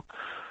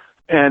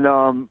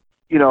 And,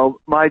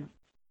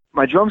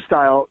 my drum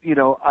style,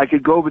 I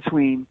could go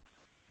between,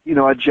 a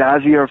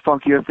jazzier,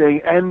 funkier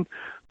thing and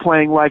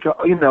playing like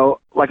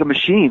a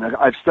machine.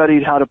 I've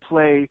studied how to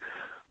play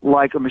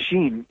like a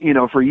machine,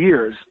 for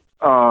years.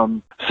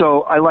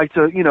 So I like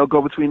to,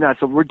 go between that.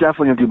 So we're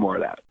definitely going to do more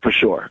of that, for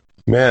sure.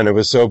 Man, it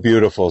was so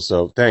beautiful.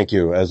 So thank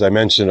you. As I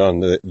mentioned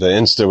on the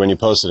Insta when you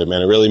posted it,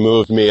 man, it really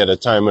moved me at a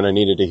time when I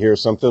needed to hear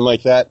something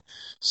like that.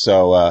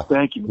 So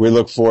thank you. We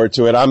look forward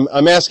to it.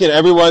 I'm asking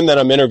everyone that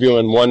I'm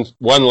interviewing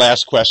one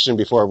last question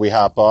before we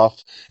hop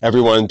off,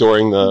 everyone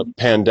during the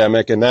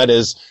pandemic, and that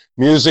is,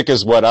 music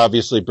is what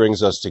obviously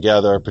brings us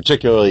together,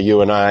 particularly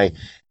you and I.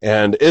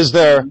 And is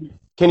there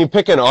can you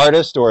pick an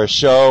artist or a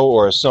show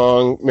or a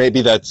song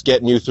maybe that's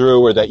getting you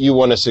through, or that you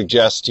want to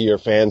suggest to your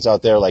fans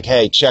out there, like,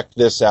 hey, check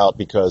this out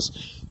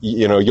because,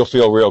 you know, you'll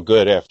feel real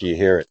good after you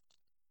hear it?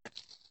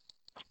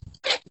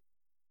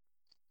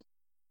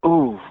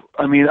 Ooh,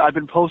 I mean, I've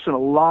been posting a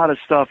lot of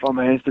stuff on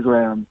my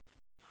Instagram.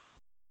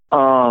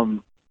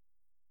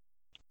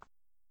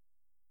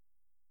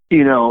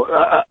 You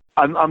know,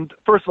 I'm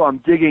first of all, I'm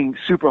digging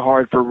super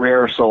hard for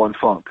rare soul and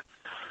funk,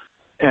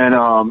 and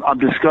I'm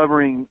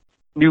discovering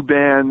new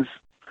bands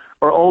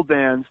or old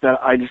bands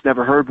that I just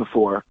never heard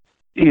before.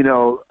 You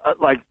know,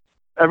 like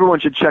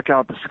everyone should check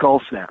out the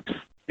Skull Snaps.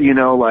 You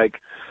know,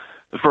 like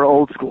for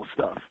old school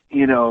stuff.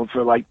 You know,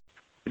 for like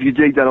if you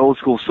dig that old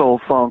school soul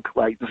funk,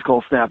 like the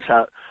Skull Snaps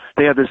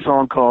they have this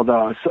song called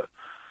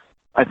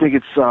I think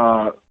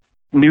it's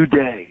New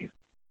Day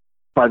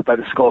by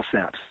the Skull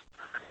Snaps.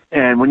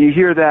 And when you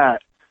hear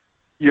that,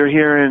 you're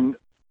hearing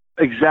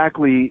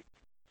exactly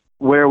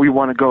where we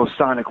want to go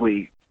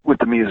sonically with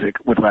the music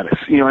with Lettuce.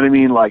 You know what I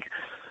mean? Like,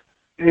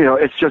 you know,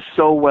 it's just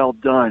so well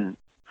done,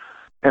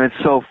 and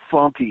it's so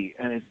funky,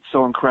 and it's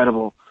so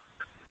incredible.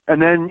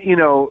 And then, you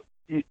know,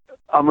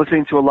 I'm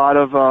listening to a lot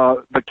of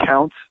The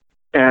Count,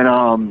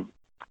 and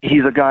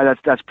he's a guy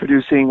that's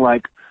producing,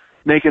 like,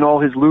 making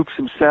all his loops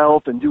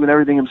himself and doing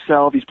everything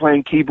himself. He's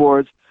playing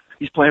keyboards,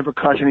 he's playing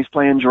percussion, he's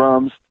playing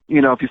drums.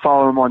 You know, if you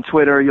follow him on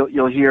Twitter,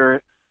 you'll hear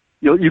it.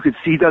 You could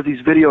see he does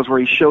these videos where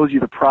he shows you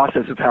the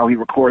process of how he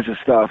records his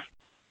stuff,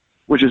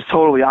 which is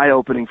totally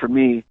eye-opening for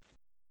me,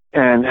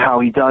 and how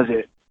he does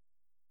it.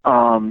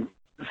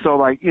 So,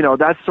 like, you know,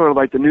 that's sort of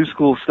like the new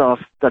school stuff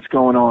that's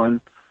going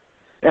on.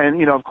 And,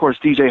 you know, of course,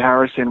 DJ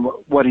Harrison,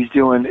 what he's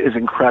doing is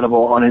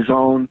incredible on his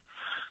own,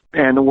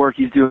 and the work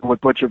he's doing with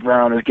Butcher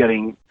Brown is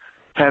getting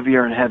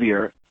heavier and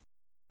heavier,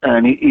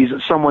 and he's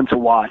someone to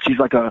watch. He's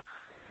like a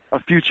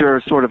future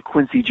sort of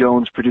Quincy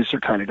Jones producer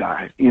kind of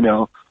guy, you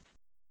know.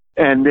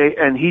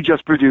 And he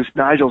just produced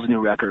Nigel's new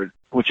record,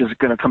 which is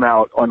going to come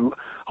out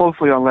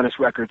hopefully on Lettuce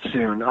Records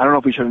soon. I don't know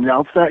if we should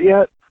announce that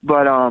yet,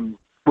 but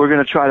we're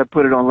going to try to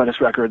put it on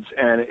Lettuce Records,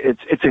 and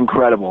it's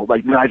incredible.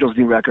 Like, Nigel's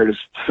new record is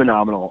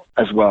phenomenal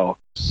as well.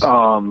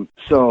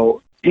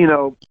 So, you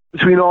know,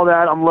 between all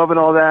that, I'm loving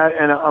all that,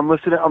 and I'm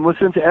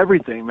listening to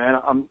everything, man.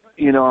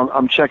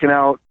 I'm checking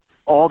out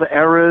all the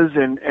eras,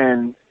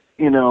 and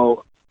you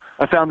know,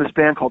 I found this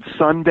band called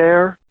Sun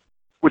Bear,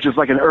 which is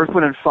like an Earth,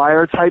 Wind &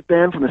 Fire type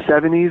band from the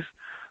 70s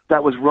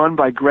that was run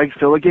by Greg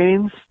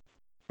Philliganes,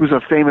 who's a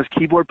famous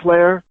keyboard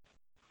player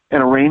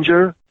and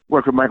arranger,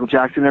 worked with Michael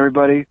Jackson and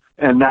everybody.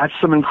 And that's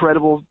some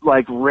incredible,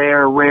 like,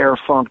 rare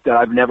funk that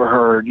I've never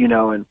heard, you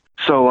know. And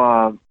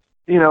so,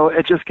 you know,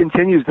 it just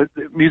continues. The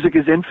music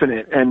is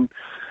infinite. And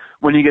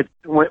when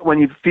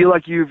you feel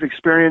like you've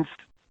experienced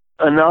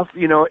enough,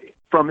 you know,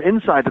 from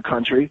inside the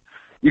country,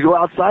 you go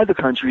outside the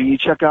country, you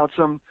check out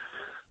some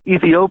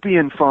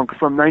Ethiopian funk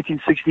from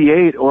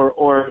 1968,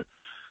 or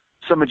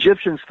some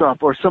Egyptian stuff,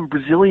 or some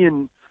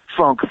Brazilian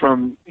funk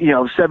from, you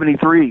know,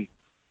 73,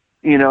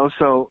 you know.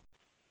 So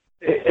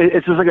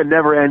it's just like a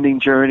never-ending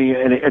journey,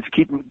 and it's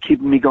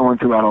keeping me going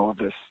throughout all of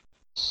this.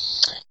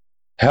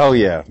 Hell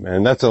yeah,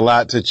 man. That's a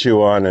lot to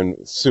chew on,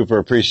 and super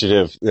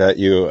appreciative that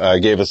you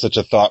gave us such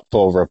a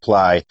thoughtful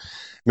reply.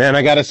 Man,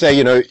 I gotta say,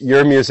 you know,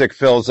 your music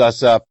fills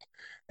us up,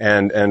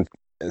 and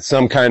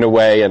some kind of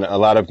way, and a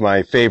lot of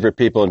my favorite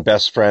people and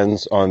best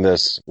friends on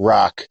this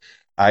rock,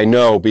 I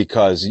know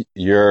because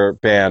your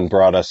band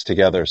brought us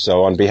together.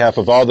 So on behalf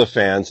of all the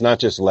fans, not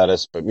just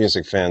Lettuce, but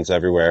music fans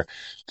everywhere,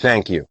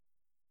 thank you.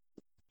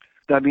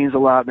 That means a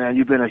lot, man.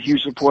 You've been a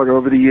huge supporter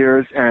over the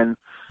years, and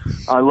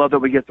I love that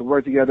we get to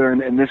work together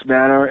in this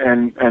manner.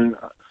 And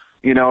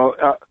you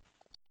know,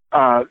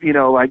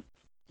 like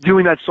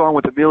doing that song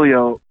with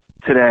Emilio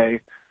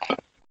today,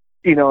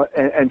 you know,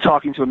 and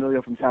talking to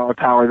Emilio from Tower of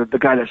Power, the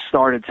guy that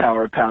started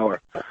Tower of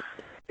Power.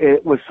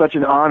 It was such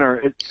an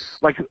honor.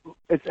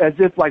 It's as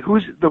if, like,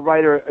 who's the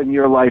writer in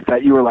your life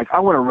that you were like, I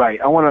want to write?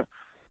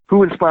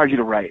 Who inspired you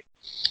to write?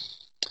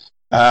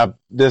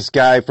 This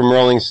guy from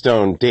Rolling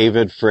Stone,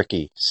 David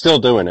Fricke. Still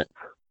doing it,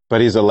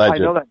 but he's a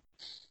legend.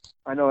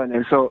 I know that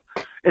name. So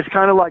it's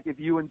kind of like if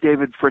you and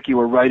David Fricke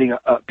were writing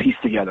a piece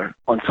together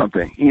on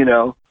something, you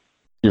know?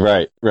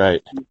 Right.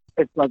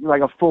 It's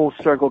like a full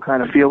circle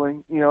kind of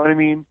feeling, you know what I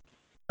mean?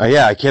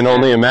 Yeah, I can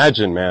only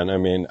imagine, man. I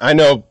mean, I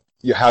know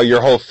how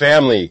your whole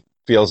family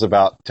feels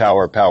about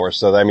Tower of Power,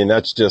 so I mean,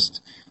 that's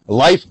just a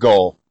life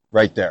goal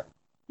right there.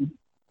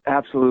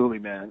 Absolutely,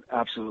 man.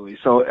 Absolutely.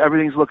 So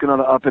everything's looking on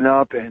the up and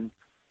up, and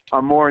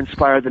I'm more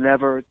inspired than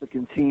ever to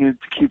continue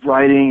to keep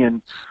writing.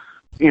 And,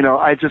 you know,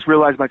 I just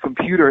realized my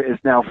computer is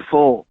now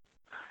full,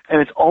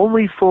 and it's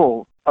only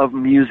full of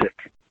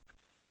music.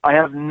 I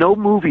have no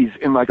movies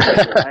in my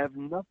computer. I have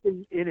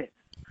nothing in it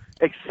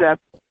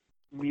except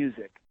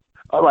music.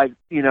 Like,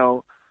 you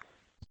know,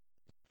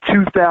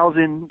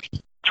 2,000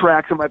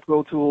 tracks on my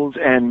Pro Tools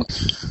and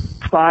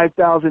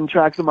 5,000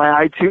 tracks on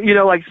my iTunes. You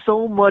know, like,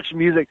 so much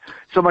music.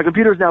 So my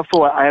computer's now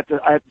full. I have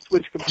to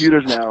switch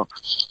computers now.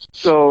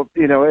 So,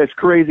 you know, it's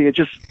crazy. It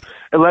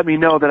let me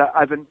know that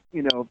I've been,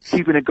 you know,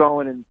 keeping it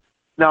going, and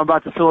now I'm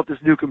about to fill up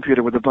this new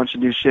computer with a bunch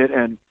of new shit,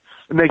 and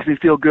it makes me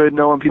feel good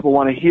knowing people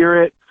want to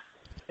hear it,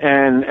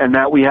 and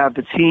that we have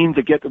the team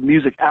to get the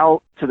music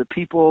out to the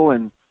people,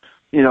 and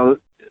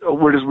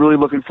we're just really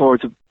looking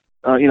forward to,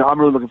 I'm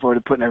really looking forward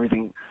to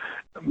putting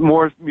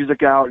more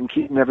music out and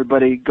keeping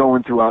everybody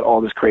going throughout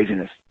all this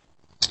craziness.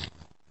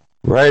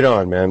 Right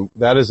on, man.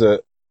 That is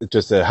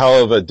just a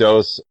hell of a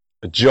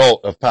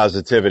jolt of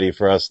positivity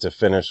for us to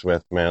finish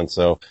with, man.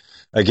 So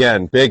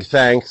again, big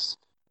thanks.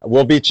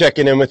 We'll be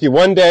checking in with you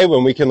one day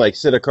when we can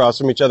sit across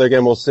from each other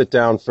again. We'll sit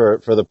down for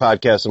the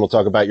podcast and we'll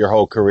talk about your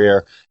whole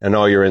career and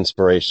all your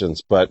inspirations.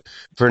 But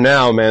for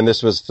now, man,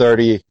 this was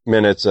 30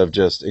 minutes of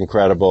just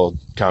incredible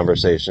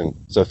conversation.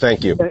 So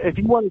thank you. If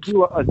you want to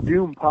do a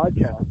Zoom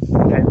podcast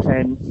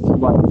and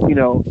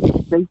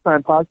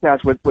FaceTime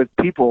podcast with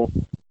people,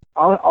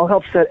 I'll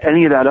help set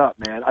any of that up,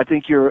 man. I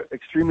think you're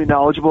extremely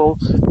knowledgeable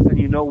and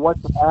you know what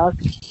to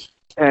ask.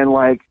 And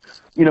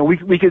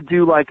we could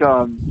do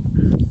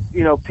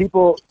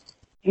people,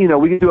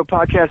 we could do a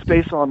podcast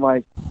based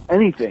on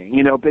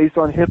anything, based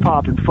on hip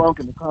hop and funk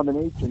and the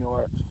combination,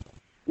 or,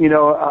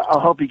 I'll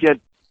help you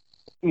get,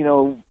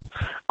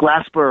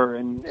 Glasper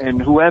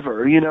and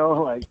whoever,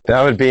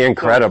 That would be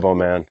incredible,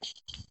 man.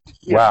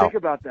 Yeah, wow. Think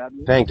about that.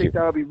 Thank you. I think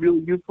that would be really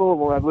useful.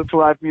 We'll have Live to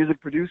Live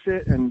Music produce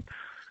it, and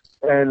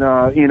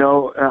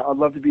I'd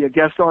love to be a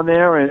guest on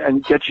there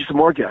and get you some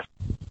more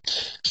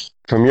guests.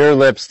 From your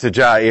lips to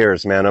jaw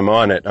ears, man, I'm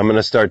on it. I'm going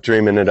to start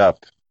dreaming it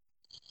up.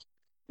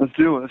 Let's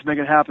do it. Let's make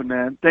it happen,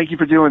 man. Thank you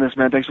for doing this,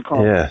 man. Thanks for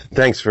calling. Yeah,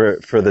 thanks for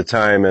the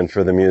time and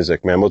for the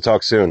music, man. We'll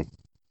talk soon.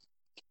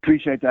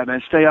 Appreciate that,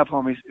 man. Stay up,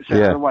 homies. Say hi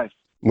to your wife.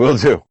 Will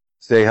do.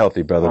 Stay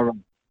healthy, brother. All right.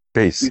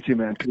 Peace. You too,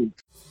 man. Peace.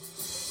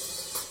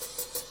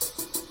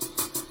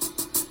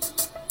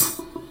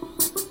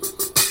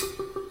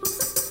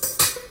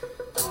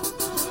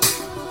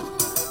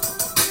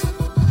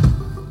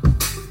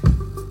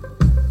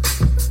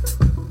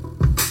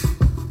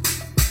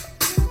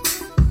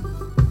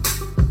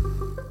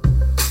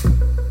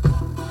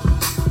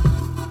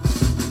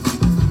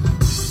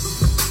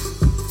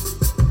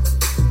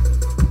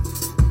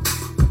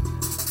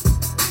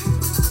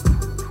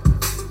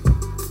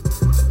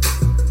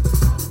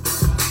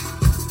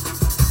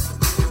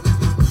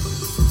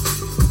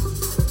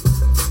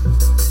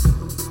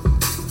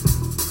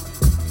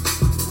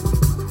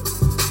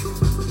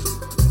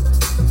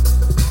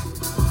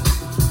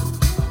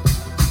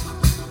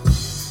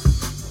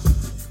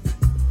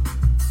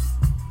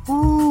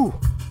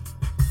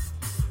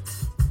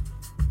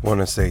 I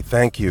want to say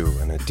thank you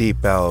and a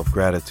deep bow of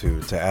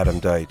gratitude to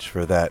Adam Deitch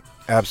for that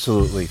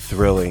absolutely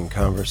thrilling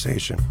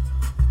conversation.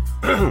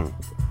 I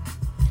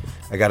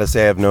gotta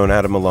say, I've known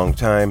Adam a long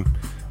time.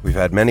 We've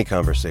had many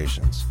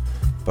conversations,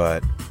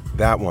 but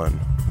that one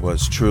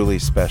was truly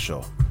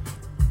special.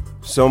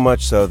 So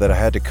much so that I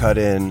had to cut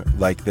in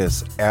like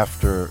this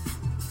after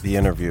the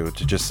interview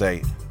to just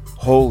say,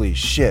 holy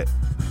shit.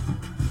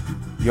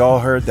 Y'all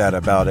heard that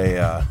about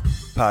a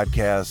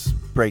podcast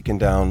breaking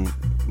down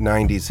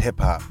 90s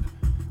hip-hop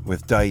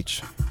with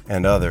Deitch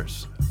and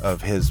others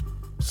of his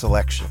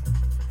selection.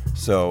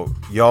 So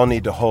y'all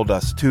need to hold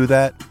us to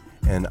that,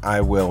 and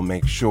I will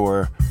make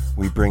sure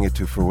we bring it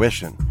to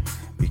fruition,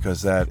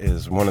 because that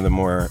is one of the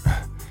more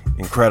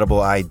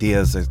incredible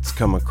ideas that's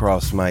come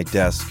across my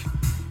desk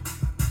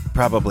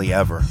probably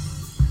ever.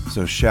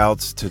 So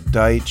shouts to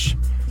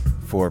Deitch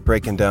for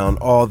breaking down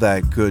all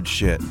that good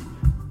shit.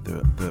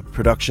 The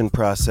production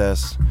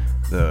process,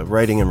 the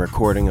writing and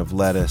recording of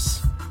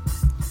Lettuce,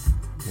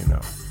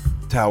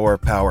 Tower,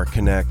 Power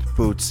Connect,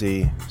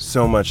 Bootsy,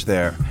 so much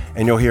there.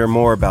 And you'll hear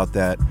more about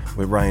that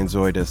with Ryan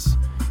ZOIDIS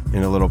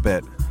in a little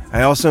bit.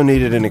 I also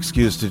needed an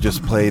excuse to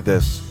just play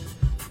this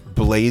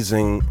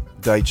blazing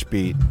Deitch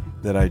beat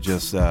that I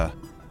just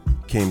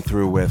came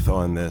through with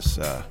on this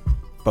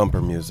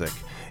bumper music.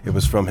 It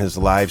was from his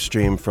live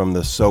stream from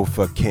the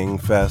Sofa King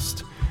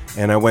Fest,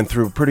 and I went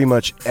through pretty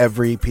much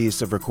every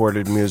piece of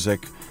recorded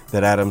music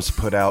that Adam's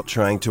put out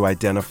trying to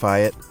identify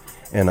it,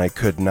 and I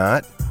could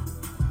not.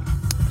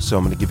 So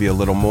I'm going to give you a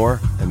little more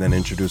and then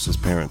introduce his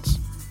parents.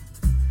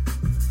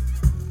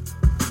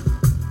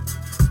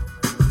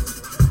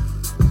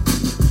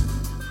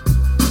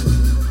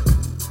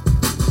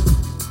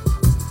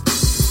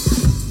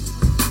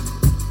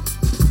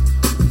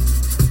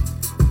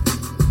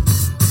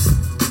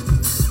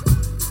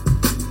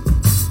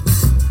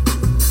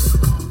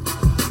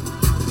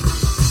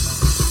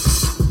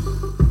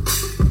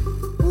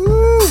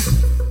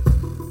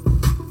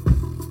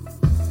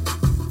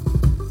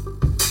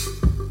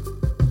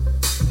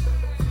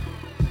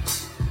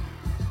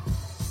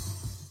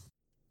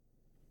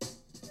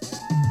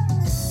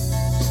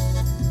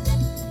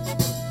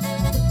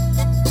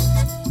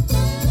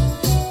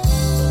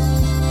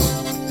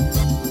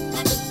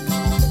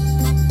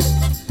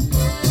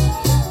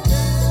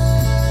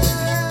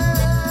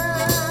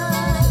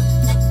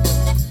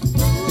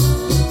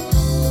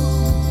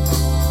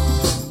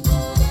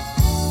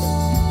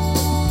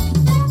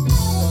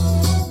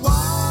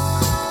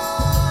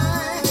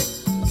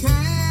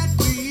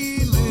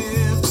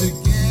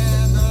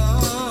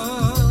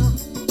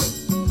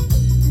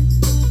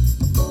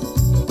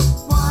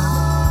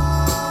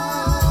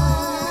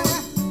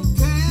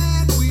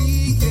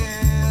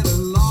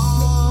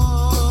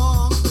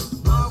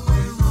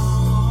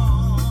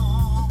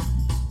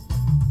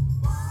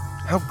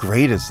 How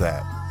great is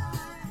that?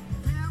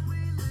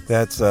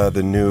 That's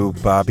the new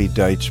Bobby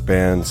Deitch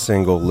Band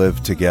single,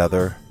 Live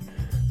Together,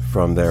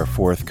 from their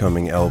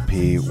forthcoming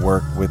LP,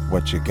 Work With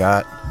What You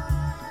Got.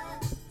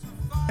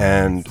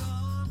 And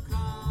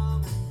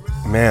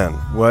man,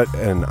 what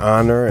an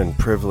honor and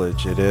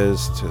privilege it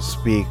is to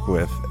speak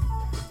with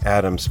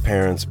Adam's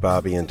parents,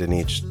 Bobby and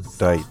Deitch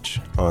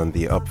Deitch, on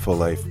the Up for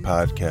Life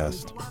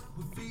podcast.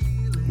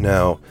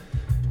 Now,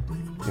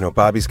 you know,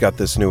 Bobby's got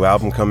this new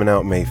album coming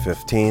out May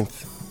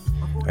 15th.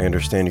 I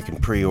understand you can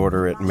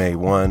pre-order it May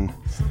 1.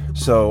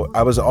 So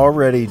I was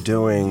already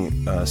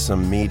doing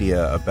some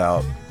media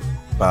about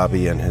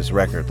Bobby and his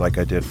record, like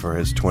I did for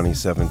his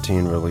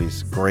 2017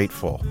 release,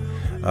 Grateful.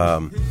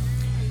 And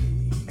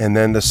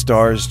then the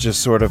stars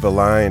just sort of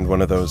aligned.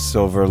 One of those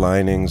silver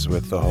linings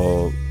with the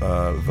whole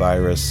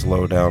virus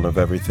slowdown of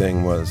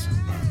everything was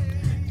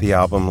the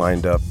album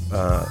lined up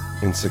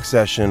in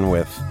succession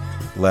with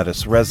Let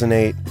Us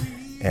Resonate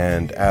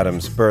and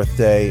Adam's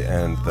birthday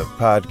and the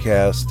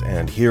podcast,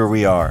 and here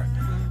we are.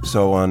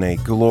 So on a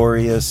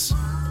glorious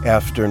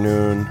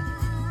afternoon,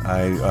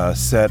 I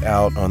set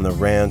out on the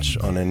ranch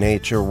on a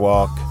nature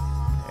walk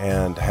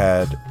and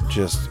had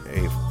just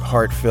a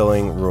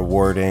heart-filling,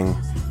 rewarding,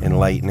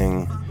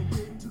 enlightening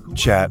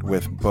chat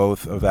with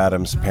both of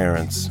Adam's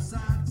parents.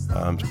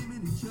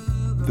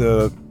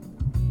 The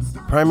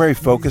primary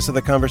focus of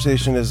the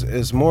conversation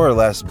is more or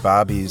less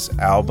Bobby's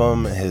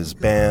album, his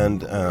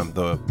band,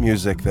 the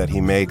music that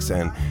he makes,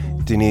 and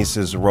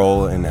Denise's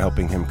role in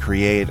helping him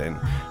create. And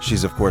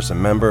she's, of course, a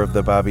member of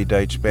the Bobby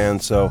Deitch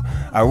Band. So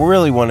I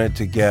really wanted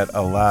to get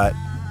a lot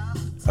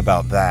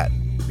about that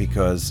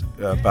because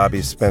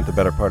Bobby spent the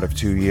better part of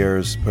 2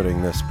 years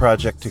putting this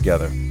project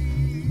together.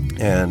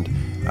 And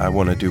I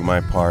want to do my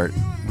part,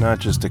 not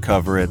just to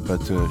cover it,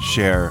 but to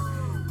share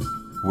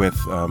with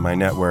my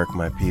network,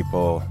 my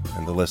people,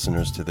 and the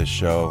listeners to this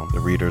show, the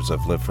readers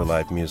of Live for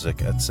Live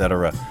Music,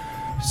 etc.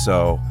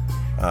 So,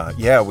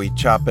 we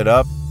chop it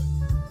up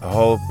a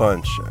whole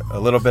bunch. A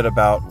little bit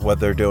about what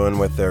they're doing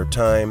with their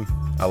time,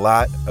 a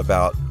lot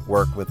about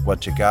Work With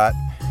What You Got,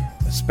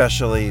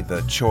 especially the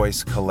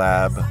Choice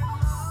collab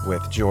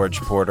with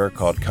George Porter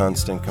called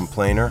Constant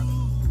Complainer.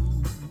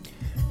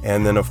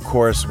 And then, of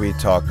course, we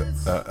talk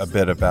a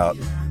bit about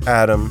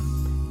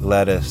Adam,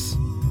 Lettuce,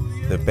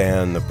 the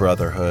band, the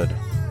brotherhood,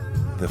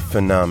 the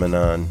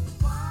phenomenon,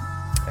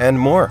 and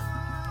more.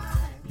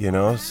 You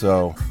know,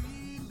 so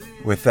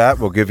with that,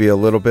 we'll give you a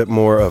little bit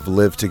more of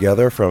Live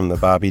Together from the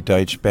Bobby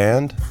Deitch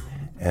Band,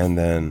 and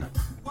then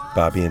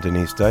Bobby and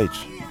Denise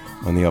Deitch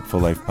on the Up for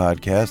Life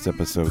podcast,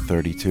 episode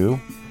 32,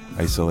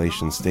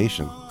 Isolation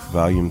Station,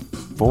 volume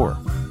 4.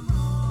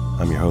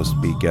 I'm your host,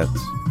 B. Getz.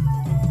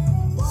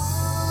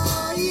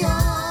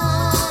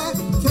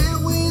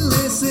 Can we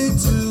listen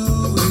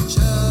to each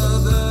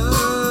other?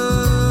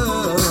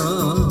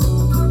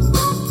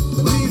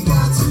 We've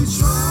got to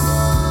try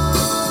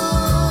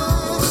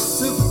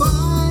to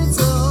find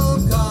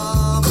some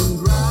common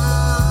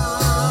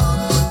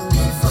ground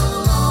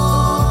before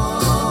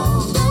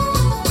long.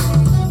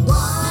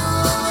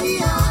 Why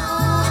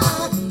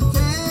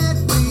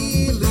can't we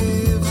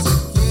live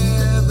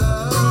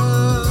together?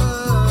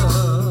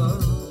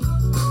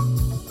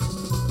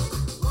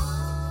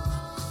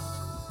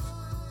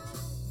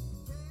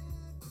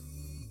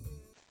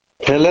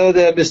 Hello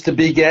there, Mr.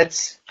 B.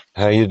 Getz.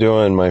 How you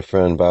doing, my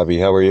friend Bobby?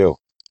 How are you?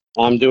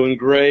 I'm doing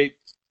great.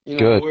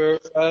 Good. We're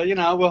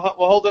we're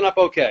holding up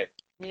okay.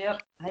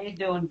 Yep. How you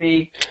doing,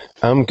 B?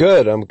 I'm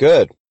good.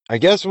 I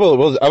guess I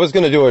was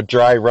going to do a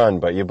dry run,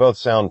 but you both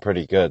sound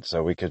pretty good,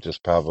 so we could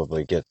just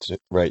probably get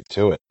right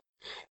to it.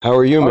 How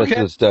are you, Okay.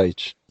 Mrs.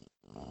 Deitch?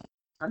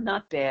 I'm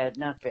not bad,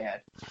 not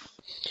bad.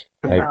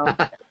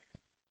 I-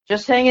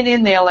 Just hanging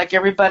in there like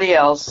everybody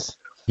else.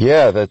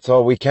 Yeah, that's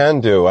all we can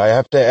do. I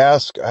have to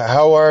ask,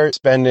 how are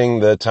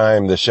spending the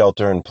time, the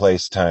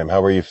shelter-in-place time?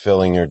 How are you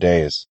filling your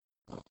days?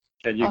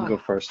 And you can go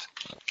first.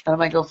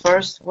 Am I go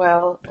first?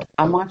 Well,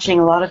 I'm watching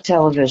a lot of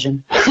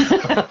television.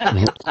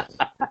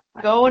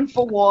 Going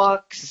for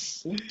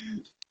walks,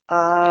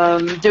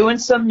 doing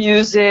some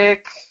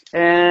music,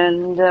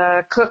 and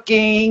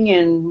cooking,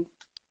 and,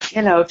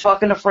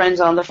 talking to friends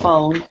on the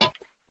phone.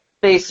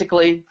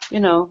 Basically,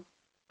 the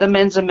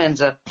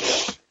menza.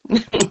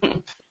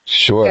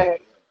 Sure. Okay.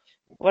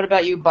 What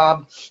about you,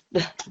 Bob?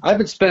 I've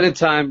been spending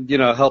time,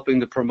 helping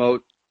to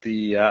promote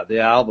the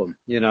album,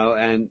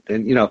 and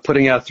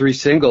putting out 3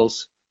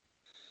 singles.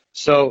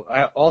 So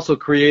I also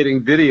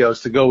creating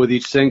videos to go with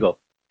each single.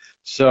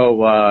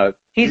 So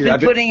He's been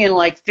putting in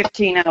like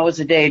 15 hours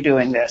a day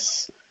doing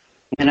this,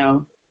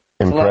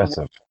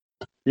 Impressive.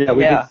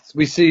 Yeah,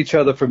 we see each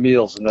other for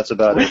meals, and that's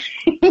about it.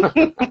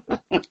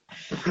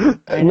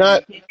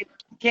 Not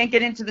Can't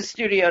get into the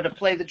studio to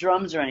play the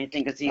drums or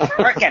anything because he's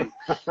working.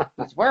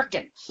 He's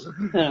working.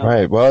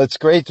 right. Well, it's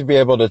great to be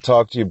able to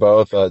talk to you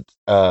both for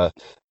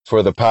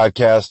the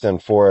podcast and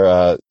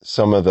for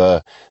some of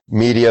the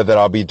media that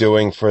I'll be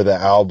doing for the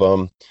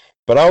album.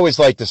 But I always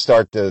like to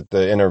start the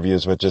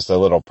interviews with just a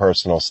little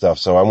personal stuff.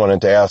 So I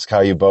wanted to ask how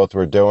you both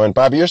were doing.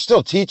 Bobby, you're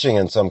still teaching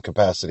in some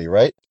capacity,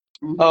 right?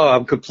 Oh,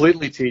 I'm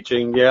completely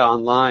teaching,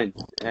 online,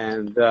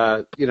 and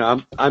I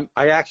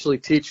actually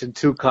teach in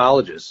 2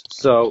 colleges.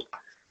 So,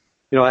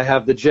 I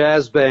have the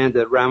jazz band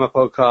at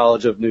Ramapo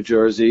College of New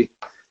Jersey,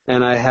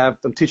 and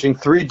I'm teaching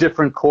 3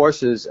 different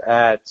courses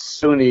at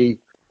SUNY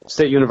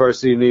State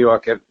University of New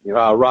York at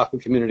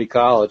Rockland Community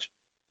College.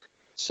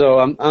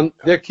 So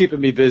they're keeping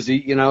me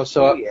busy,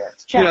 So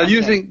It's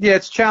challenging.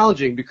 it's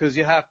challenging because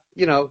you have,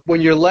 when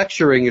you're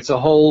lecturing, it's a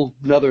whole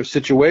another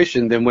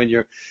situation than when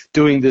you're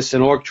doing this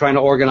and trying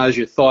to organize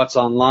your thoughts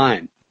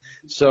online.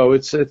 So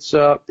it's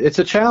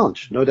a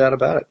challenge, no doubt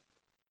about it.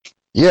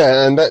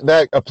 Yeah, and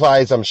that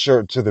applies, I'm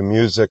sure, to the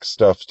music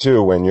stuff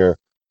too. When you're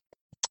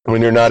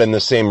not in the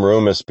same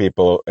room as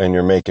people and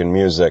you're making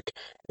music,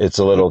 it's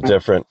a little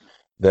different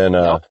than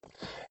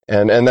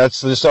and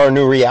that's just our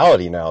new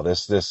reality now.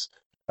 This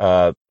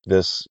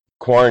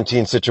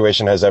quarantine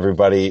situation has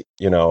everybody,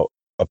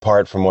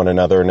 apart from one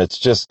another, and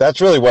that's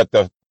really what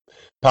the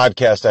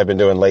podcast I've been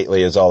doing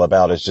lately is all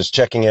about, is just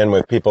checking in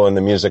with people in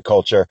the music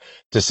culture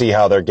to see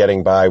how they're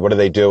getting by, what are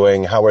they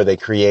doing, how are they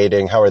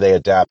creating, how are they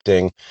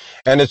adapting.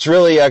 And it's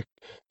really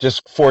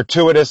just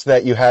fortuitous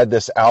that you had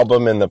this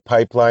album in the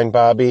pipeline,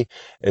 Bobby.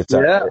 It's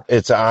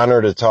an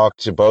honor to talk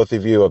to both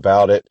of you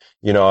about it.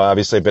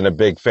 Obviously been a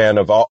big fan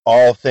of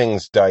all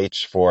things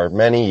Deitch for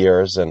many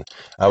years. And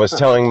I was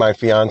telling my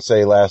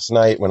fiance last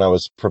night when I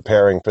was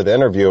preparing for the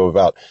interview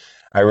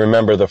I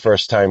remember the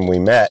first time we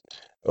met,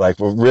 like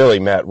we really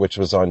met, which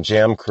was on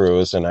Jam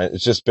Cruise. And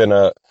it's just been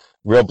a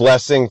real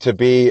blessing to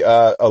be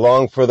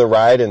along for the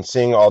ride and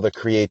seeing all the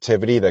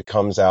creativity that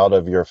comes out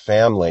of your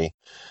family.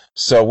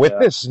 So with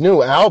this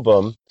new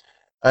album,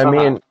 I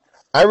mean,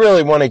 I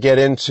really want to get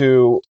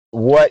into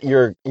what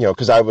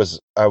because I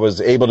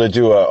was able to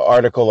do an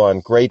article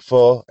on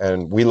Grateful,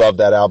 and we love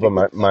that album.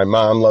 My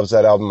mom loves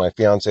that album. My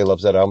fiance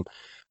loves that album.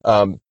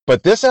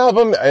 But this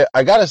album,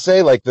 I gotta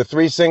say, like the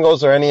 3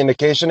 singles are any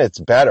indication, it's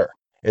better.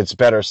 It's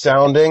better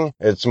sounding.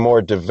 It's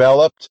more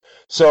developed.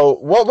 So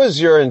what was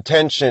your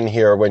intention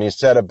here when you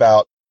set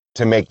about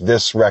to make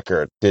this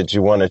record? Did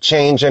you want to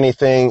change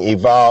anything,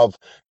 evolve,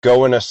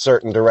 go in a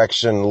certain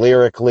direction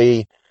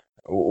lyrically?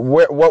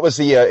 What was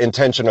the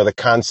intention or the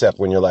concept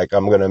when you're like,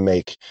 I'm going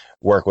to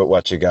work with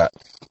what you got?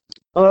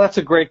 Oh, that's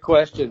a great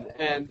question.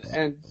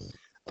 And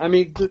I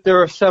mean,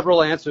 there are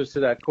several answers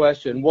to that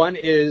question. One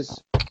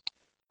is,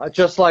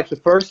 just like the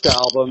first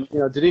album,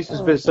 Denise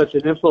has been such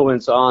an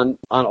influence on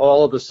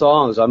all of the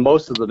songs, on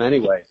most of them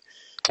anyway.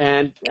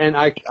 And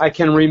I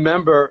can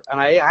remember, and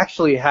I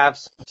actually have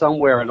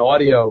somewhere an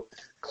audio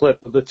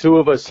clip of the 2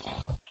 of us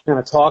kind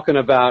of talking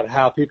about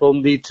how people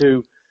need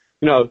to,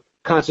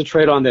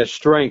 concentrate on their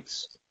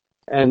strengths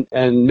and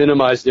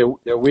minimize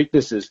their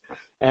weaknesses.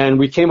 And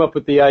we came up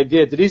with the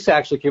idea, Denise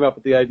actually came up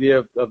with the idea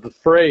of the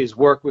phrase,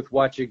 work with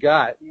what you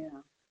got. Yeah.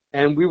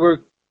 And we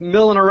were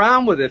milling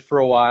around with it for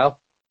a while.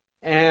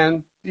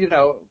 And,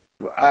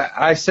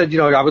 I said,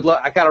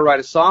 I got to write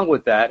a song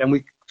with that. And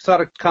we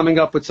started coming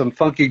up with some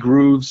funky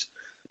grooves,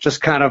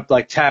 just kind of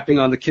like tapping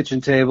on the kitchen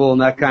table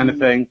and that kind of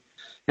thing.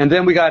 And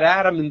then we got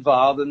Adam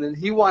involved, and then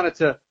he wanted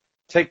to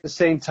take the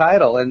same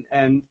title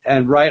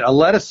and write a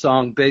lettuce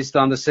song based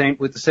on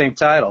with the same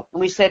title. And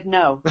we said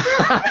no.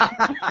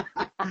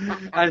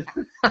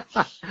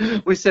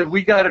 We said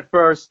we got it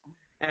first.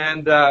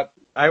 And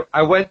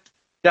I went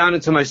down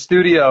into my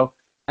studio,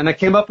 and I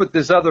came up with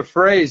this other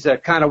phrase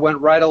that kind of went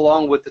right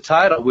along with the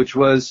title, which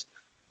was,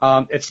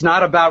 it's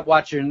not about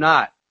what you're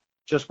not,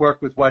 just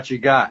work with what you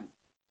got.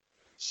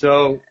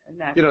 So, and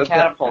that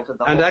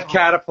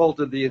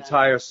catapulted the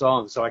entire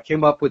song. So I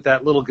came up with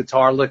that little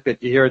guitar lick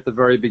that you hear at the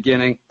very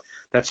beginning.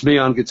 That's me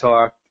on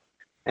guitar.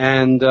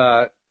 And,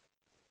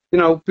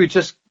 we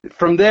just,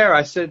 from there,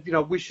 I said,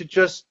 we should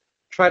just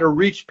try to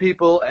reach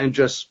people and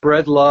just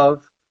spread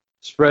love,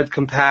 spread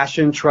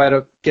compassion, try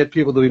to get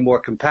people to be more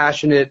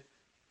compassionate,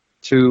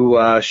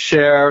 to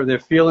share their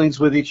feelings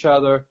with each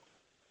other,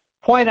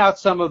 point out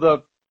some of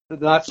the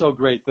not so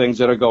great things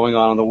that are going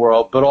on in the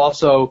world, but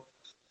also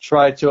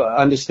try to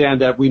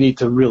understand that we need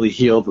to really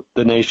heal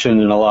the nation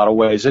in a lot of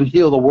ways and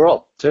heal the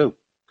world too.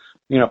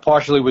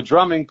 Partially with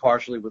drumming,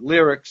 partially with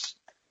lyrics,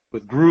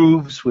 with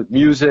grooves, with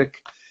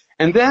music.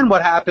 And then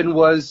what happened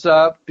was,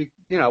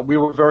 we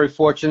were very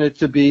fortunate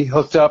to be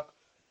hooked up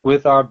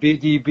with our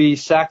BDB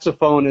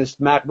saxophonist,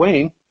 Matt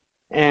Wayne,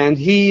 and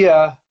he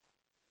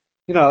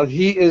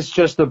is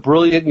just a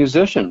brilliant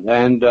musician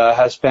and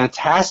has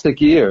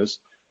fantastic ears,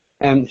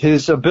 and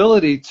his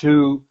ability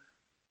to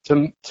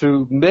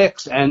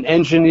mix and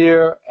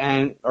engineer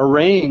and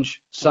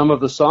arrange some of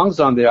the songs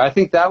on there. I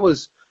think that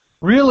was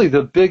really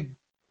the big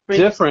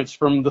difference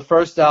from the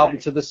first album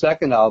to the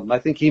second album. I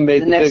think he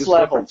made the next biggest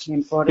level.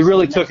 difference. He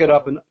really took it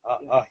up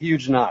a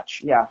huge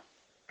notch. Yeah.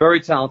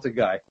 Very talented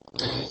guy.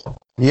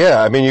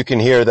 Yeah, I mean, you can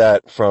hear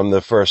that from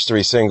the first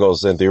 3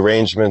 singles, and the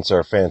arrangements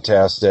are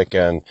fantastic,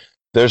 and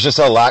there's just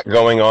a lot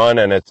going on,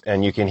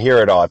 and you can hear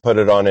it all. I put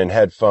it on in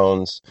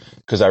headphones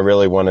because I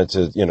really wanted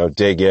to,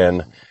 dig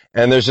in.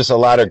 And there's just a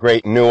lot of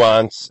great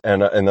nuance,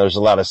 and there's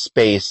a lot of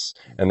space,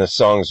 and the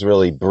songs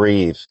really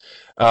breathe.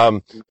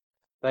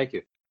 Thank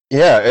you.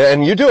 Yeah,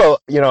 and you do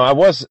I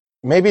was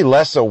maybe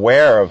less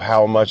aware of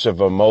how much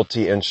of a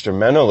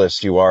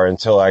multi-instrumentalist you are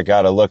until I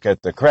got to look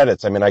at the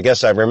credits. I mean, I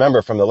guess I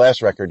remember from the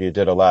last record you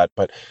did a lot,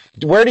 but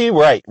where do you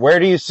write? Where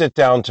do you sit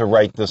down to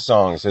write the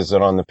songs? Is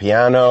it on the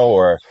piano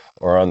or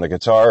on the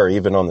guitar or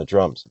even on the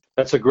drums?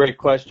 That's a great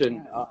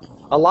question.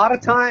 A lot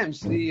of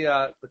times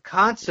the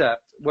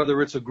concept,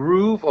 whether it's a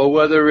groove or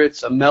whether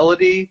it's a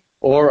melody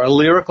or a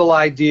lyrical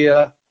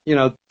idea, you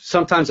know,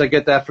 sometimes I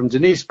get that from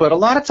Denise, but a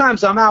lot of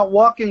times I'm out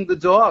walking the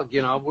dog,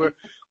 you know, we're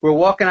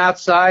walking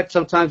outside.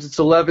 Sometimes it's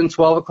 11,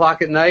 12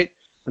 o'clock at night,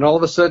 and all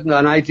of a sudden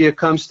an idea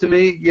comes to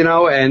me, you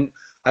know, and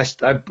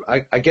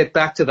I get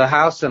back to the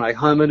house and I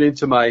hum it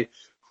into my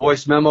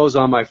voice memos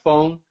on my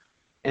phone,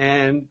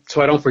 and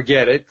so I don't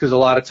forget it, because a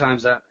lot of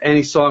times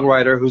any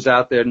songwriter who's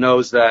out there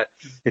knows that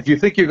if you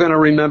think you're going to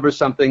remember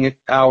something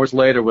hours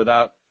later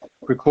without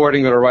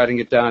recording it or writing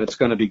it down, it's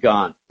going to be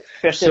gone.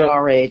 Especially at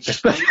our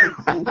age.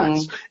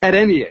 At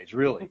any age,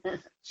 really.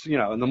 So, you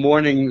know, in the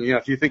morning, you know,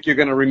 if you think you're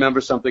going to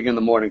remember something in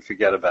the morning,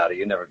 forget about it.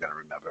 You're never going to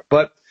remember.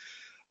 But,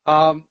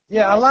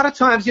 yeah, a lot of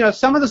times, you know,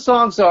 some of the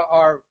songs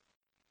are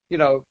you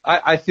know,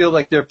 I feel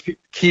like they're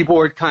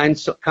keyboard kind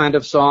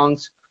of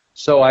songs.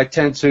 So I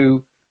tend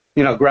to,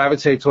 you know,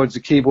 gravitate towards the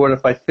keyboard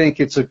if I think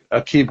it's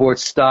a keyboard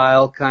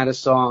style kind of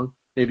song,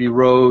 maybe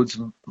Rhodes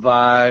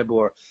vibe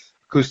or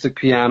acoustic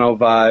piano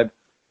vibe.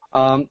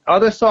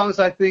 Other songs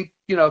I think,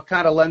 you know,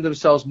 kind of lend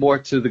themselves more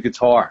to the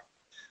guitar.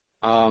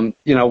 You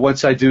know,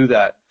 once I do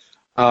that,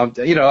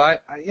 you know,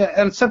 yeah,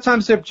 and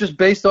sometimes they're just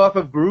based off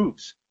of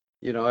grooves.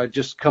 You know, I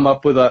just come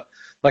up with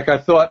like I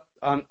thought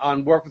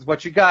on Work With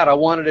What You Got, I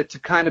wanted it to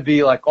kind of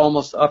be like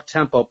almost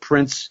up-tempo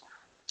Prince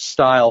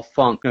style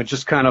funk, you know,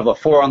 just kind of a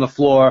four on the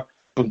floor,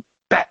 boom,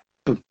 bat,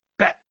 boom,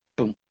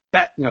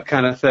 bat, you know,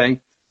 kind of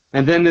thing.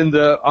 And then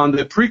on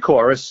the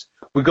pre-chorus,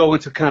 we go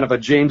into kind of a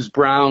James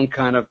Brown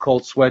kind of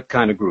Cold Sweat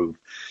kind of groove.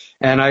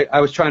 And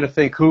I was trying to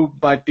think who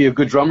might be a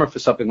good drummer for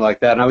something like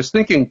that. And I was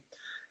thinking,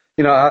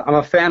 you know, I'm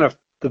a fan of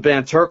the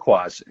band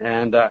Turquoise,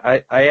 and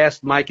I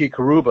asked Mikey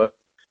Karuba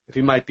if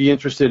he might be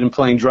interested in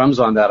playing drums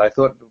on that. I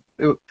thought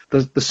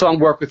the song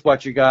Work With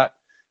What You Got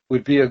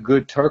would be a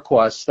good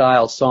Turquoise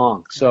style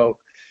song. So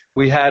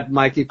we had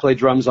Mikey play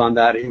drums on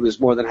that. He was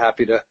more than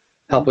happy to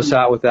help us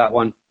out with that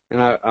one,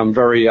 and I'm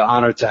very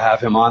honored to have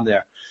him on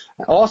there.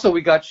 Also,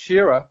 we got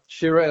Shira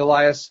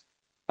Elias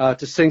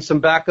to sing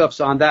some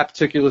backups on that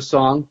particular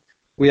song.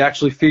 We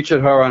actually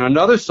featured her on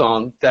another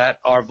song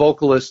that our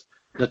vocalist,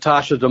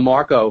 Natasha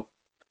DeMarco,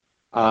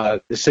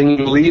 is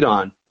singing lead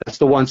on. That's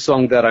the one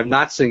song that I'm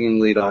not singing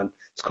lead on.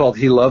 It's called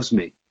He Loves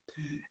Me.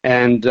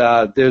 And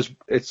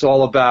it's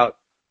all about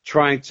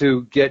trying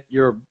to get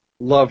your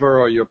lover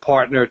or your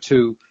partner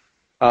to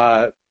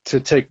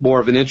take more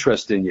of an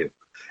interest in you.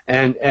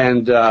 And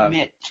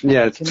commit.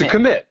 Yeah,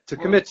 to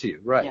commit to you,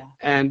 right. Yeah.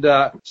 And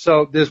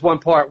so there's one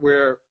part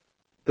where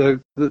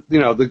the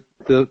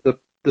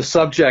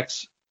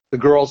subject's, the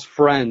girl's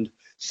friend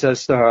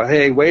says to her,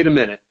 hey, wait a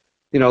minute,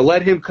 you know,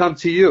 let him come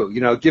to you, you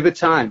know, give it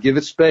time, give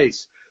it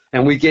space.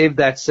 And we gave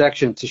that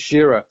section to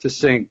Shira to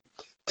sing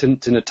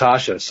to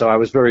Natasha. So I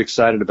was very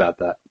excited about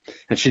that.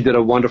 And she did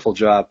a wonderful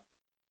job.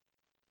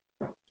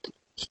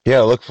 Yeah,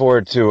 I look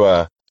forward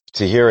to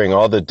hearing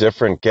all the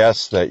different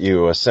guests that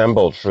you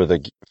assembled for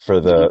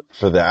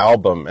the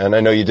album. And I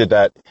know you did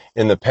that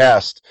in the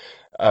past.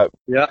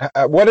 Yeah.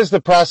 What is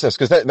the process?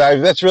 Because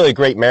that's really a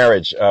great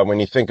marriage when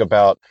you think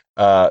about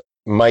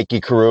Mikey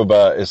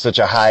Karuba is such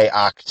a high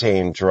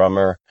octane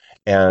drummer,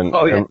 and,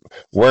 and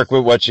Work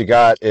With What You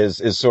Got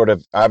is sort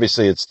of,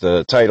 obviously it's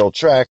the title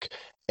track,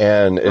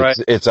 and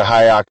it's a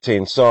high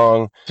octane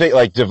song.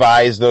 Like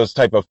devise those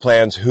type of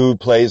plans, who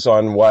plays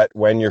on what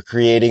when you're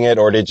creating it,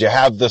 or did you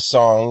have the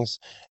songs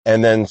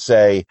and then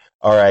say,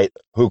 all right,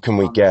 who can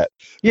we get?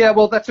 Yeah,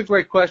 well, that's a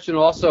great question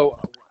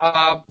also.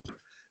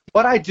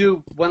 What I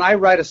do when I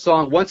write a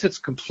song, once it's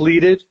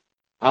completed,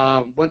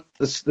 when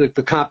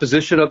the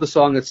composition of the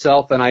song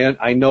itself, and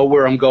I know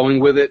where I'm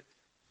going with it,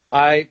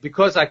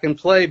 because I can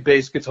play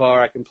bass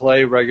guitar, I can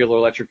play regular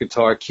electric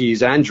guitar,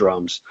 keys, and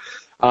drums,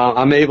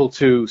 I'm able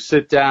to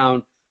sit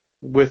down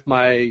with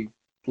my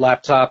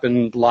laptop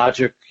and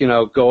Logic, you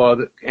know, go out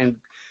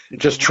and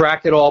just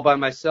track it all by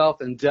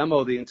myself and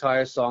demo the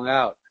entire song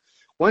out.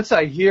 Once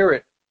I hear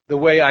it the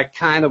way I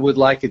kind of would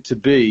like it to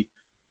be,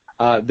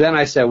 then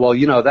I say, well,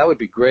 you know, that would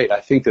be great.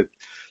 I think that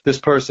this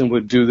person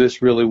would do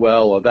this really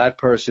well, or that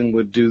person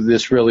would do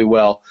this really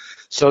well.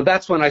 So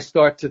that's when I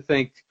start to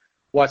think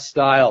what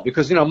style,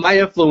 because, you know, my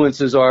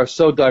influences are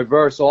so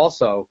diverse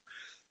also,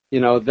 you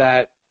know,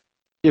 that,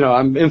 you know,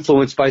 I'm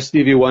influenced by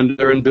Stevie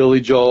Wonder and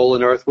Billy Joel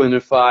and Earth, Wind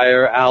and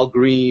Fire, Al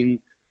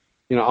Green,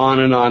 you know, on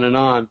and on and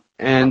on.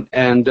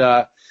 And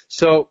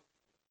so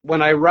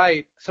when I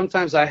write,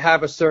 sometimes I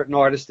have a certain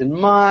artist in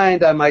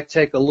mind. I might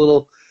take a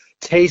little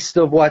taste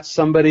of what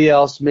somebody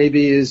else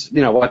maybe is,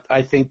 you know, what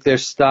I think their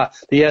style,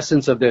 the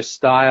essence of their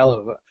style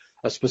of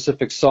a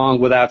specific song,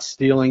 without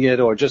stealing it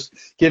or just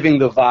giving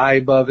the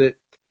vibe of it.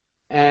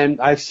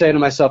 And I say to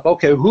myself,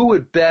 okay, who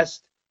would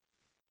best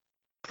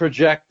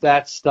project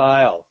that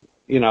style?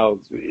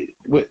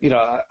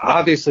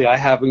 obviously I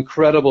have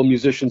incredible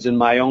musicians in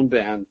my own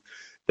band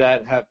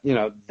that have,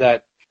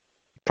 that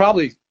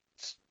probably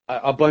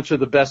a bunch of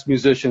the best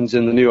musicians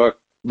in the New York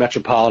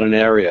metropolitan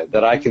area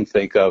that I can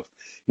think of,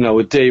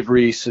 with Dave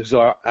Reese, who's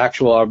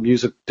our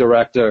music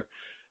director,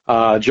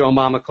 Joe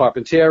Mama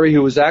Carpentieri,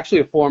 who was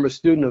actually a former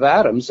student of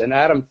Adam's, and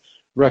Adam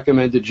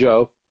recommended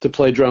Joe to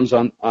play drums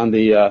on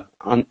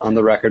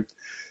the record.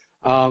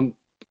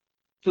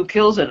 Who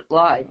kills it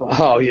live.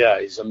 Oh, yeah,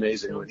 he's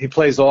amazing. He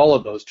plays all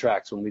of those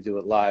tracks when we do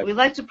it live. We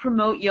like to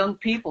promote young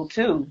people,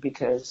 too,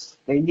 because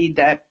they need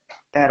that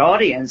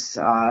audience.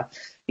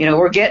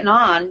 We're getting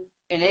on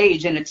in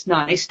age, and it's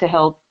nice to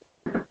help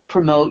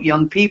promote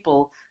young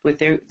people with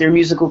their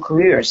musical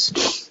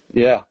careers.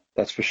 Yeah,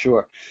 that's for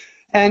sure.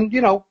 And,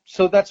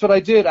 so that's what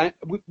I did.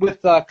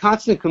 With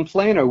Constant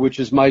Complainer, which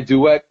is my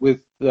duet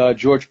with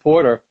George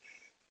Porter,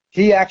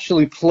 he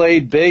actually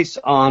played bass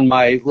on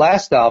my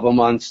last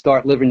album on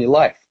Start Living Your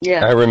Life.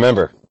 Yeah. I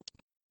remember.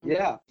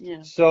 Yeah.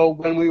 So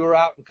when we were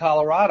out in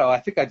Colorado, I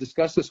think I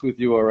discussed this with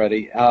you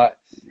already,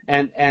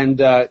 and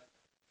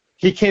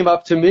he came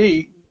up to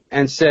me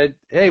and said,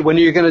 "Hey, when are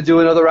you going to do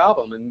another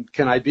album, and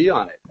can I be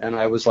on it?" And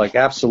I was like,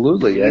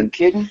 "Absolutely." Are you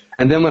kidding?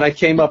 And then when I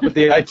came up with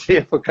the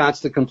idea for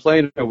Constant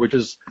Complainer, which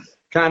is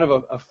kind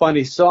of a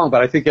funny song,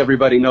 but I think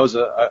everybody knows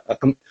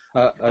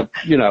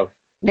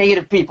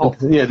Negative people.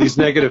 Yeah, these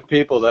negative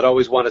people that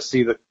always want to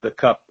see the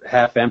cup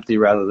half empty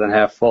rather than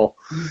half full.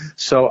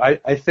 So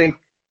I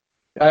think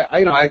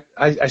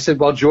I said,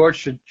 well,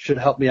 George should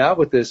help me out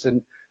with this.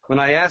 And when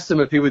I asked him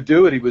if he would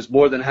do it, he was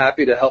more than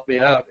happy to help me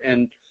out.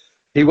 And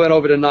he went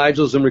over to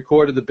Nigel's and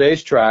recorded the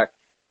bass track,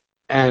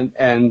 and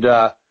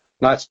not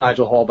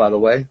Nigel Hall, by the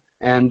way.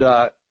 And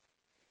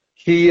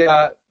he,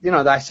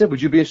 I said,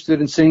 would you be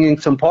interested in singing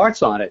some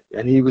parts on it?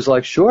 And he was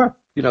like, sure.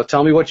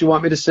 Tell me what you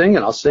want me to sing,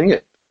 and I'll sing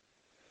it.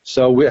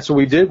 So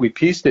we did. We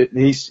pieced it.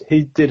 And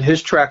he did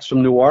his tracks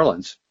from New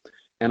Orleans,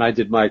 and I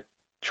did my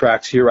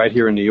tracks right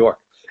here in New York.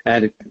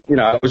 And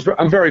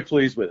I'm very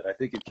pleased with it. I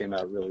think it came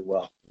out really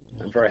well.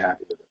 I'm very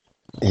happy with it.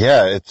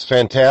 Yeah, it's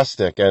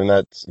fantastic, and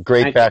that's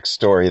great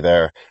backstory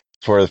there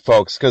for the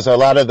folks, because a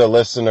lot of the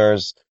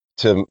listeners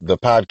to the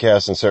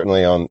podcast, and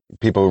certainly on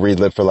people who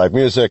read Live for Live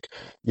Music,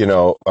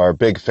 are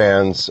big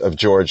fans of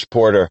George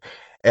Porter.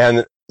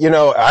 And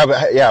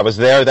I was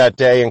there that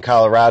day in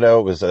Colorado.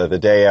 It was the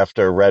day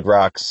after Red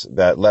Rocks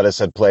that Lettuce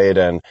had played,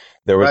 and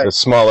there was a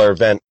smaller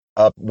event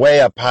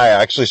way up high.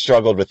 I actually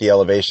struggled with the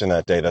elevation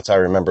that day. That's how I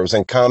remember. It was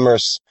in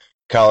Commerce,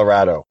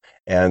 Colorado.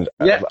 And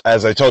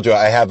as I told you,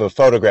 I have a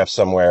photograph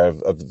somewhere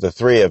of the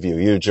three of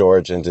you,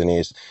 George, and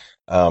Denise,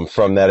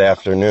 from that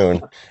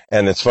afternoon.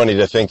 And it's funny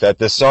to think that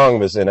this song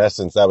was, in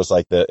essence, that was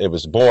it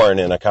was born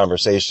in a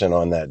conversation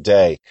on that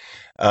day.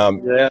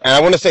 And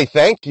I want to say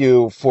thank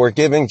you for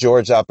giving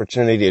George the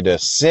opportunity to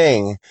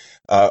sing.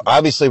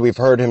 Obviously, we've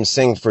heard him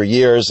sing for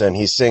years, and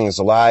he sings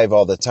live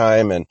all the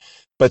time.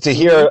 But to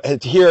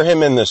hear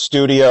him in the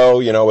studio,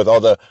 with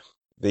all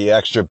the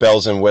extra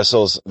bells and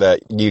whistles that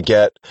you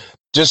get,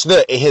 just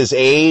his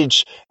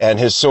age and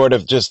his sort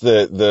of just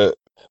the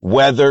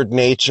weathered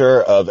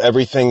nature of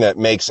everything that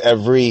makes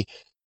every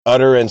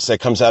utterance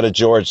that comes out of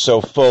George so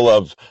full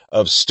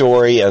of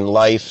story and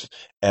life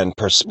and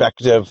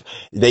perspective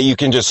that you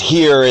can just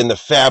hear in the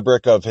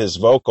fabric of his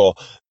vocal.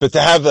 But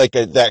to have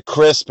that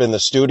crisp in the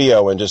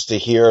studio and just to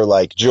hear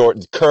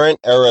current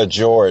era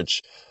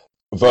George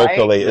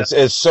vocally,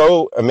 it's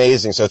so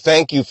amazing. So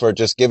thank you for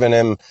just giving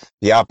him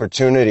the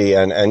opportunity,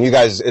 and you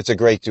guys, it's a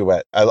great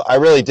duet. I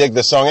really dig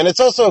the song, and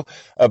it's also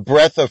a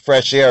breath of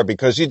fresh air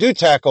because you do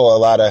tackle a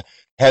lot of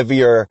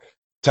heavier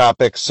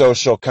topics,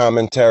 social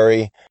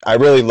commentary. I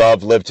really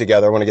love Live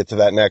Together. I want to get to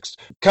that next.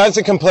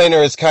 Constant Complainer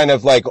is kind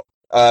of like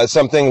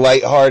something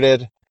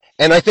lighthearted,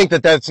 and I think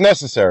that that's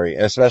necessary,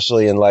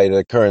 especially in light of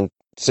the current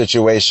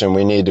situation.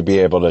 We need to be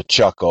able to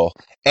chuckle,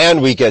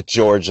 and we get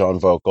George on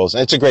vocals.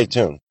 It's a great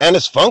tune, and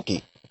it's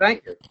funky.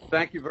 Thank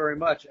you very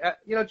much.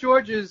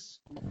 George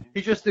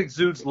he just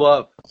exudes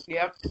love.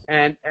 Yep.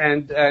 And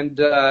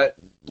I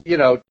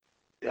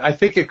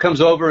think it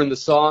comes over in the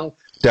song.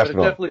 Definitely.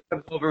 But it definitely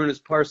comes over in his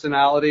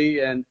personality,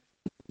 and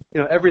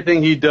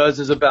everything he does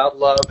is about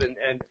love,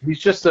 and he's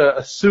just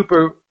a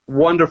super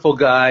wonderful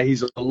guy.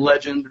 He's a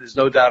legend. There's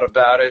no doubt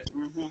about it.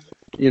 Mm-hmm.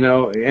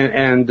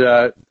 And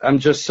I'm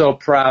just so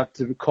proud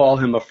to call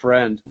him a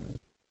friend.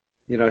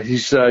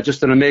 He's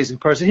just an amazing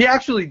person. He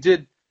actually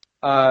did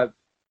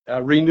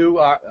renew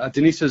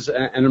Denise's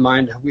and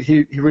mine.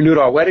 He renewed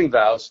our wedding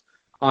vows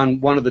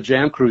on one of the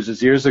jam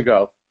cruises years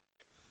ago,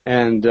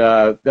 and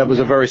that was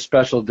a very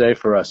special day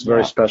for us.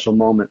 Very special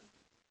moment.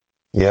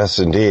 Yes,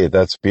 indeed.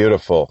 That's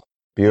beautiful.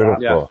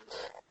 Beautiful. Yeah.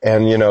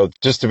 And,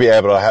 just to be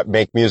able to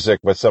make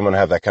music with someone,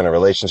 have that kind of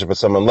relationship with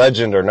someone,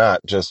 legend or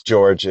not, just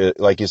George,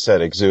 like you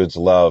said, exudes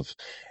love.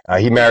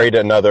 He married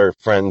another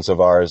friends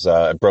of ours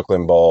at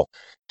Brooklyn Bowl,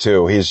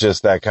 too. He's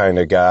just that kind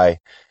of guy.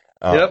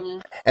 Yep.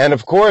 And,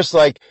 of course,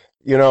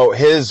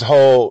 his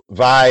whole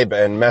vibe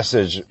and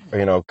message,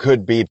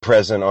 could be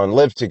present on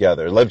Live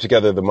Together. Live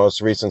Together, the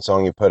most recent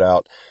song you put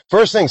out.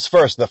 First things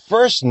first, the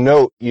first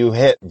note you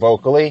hit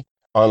vocally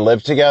on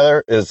Live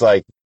Together is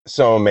like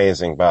so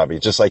amazing, Bobby.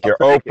 Just like your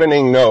Thank you.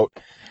 opening note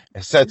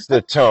sets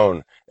the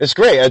tone. It's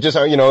great. I just,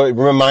 you know, it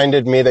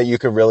reminded me that you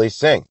could really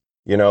sing,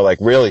 you know, like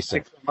really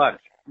sing. Thanks so much.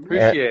 And,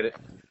 Appreciate it.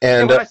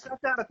 and When I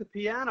sat down at the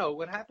piano,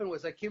 what happened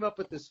was I came up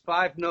with this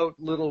 5-note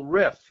little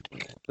riff,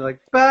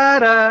 like ba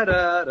da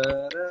da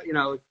da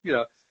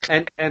da,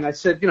 and I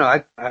said,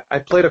 I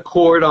played a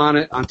chord on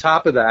it on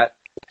top of that,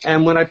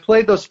 and when I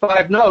played those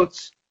 5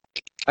 notes,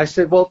 I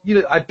said, well,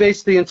 I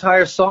based the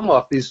entire song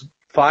off these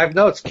 5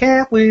 notes.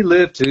 Can't we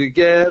live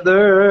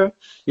together?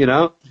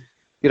 Yeah,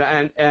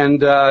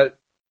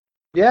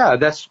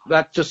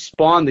 that just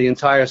spawned the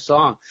entire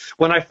song.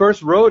 When I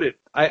first wrote it,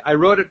 I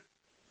wrote it.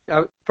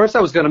 First,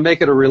 I was going to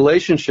make it a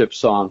relationship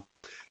song,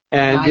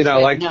 and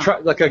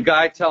like a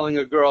guy telling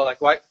a girl,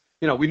 like, why,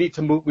 we need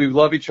to move. We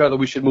love each other.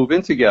 We should move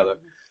in together.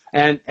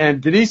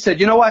 And Denise said,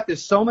 you know what?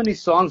 There's so many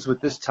songs with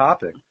this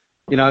topic.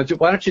 Why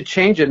don't you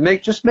change it?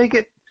 Make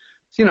it,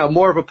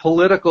 more of a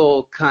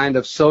political kind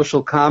of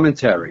social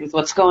commentary With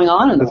what's going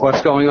on in the world.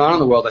 what's going on in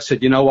the world. I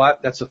said, you know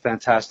what? That's a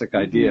fantastic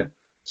idea.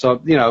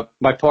 So,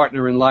 my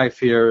partner in life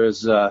here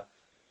is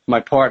my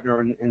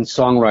partner in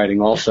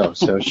songwriting also.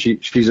 So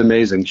she's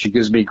amazing. She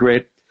gives me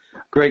great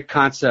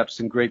concepts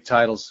and great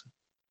titles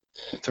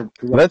to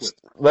work with.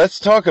 Let's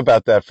talk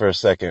about that for a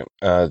second,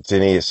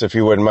 Denise, if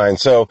you wouldn't mind.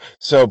 So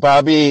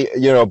Bobby,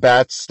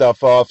 bats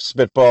stuff off,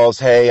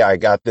 spitballs. Hey, I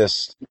got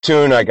this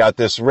tune. I got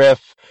this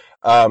riff.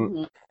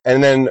 And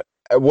then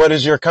what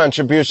is your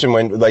contribution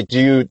when, like,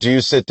 do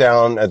you sit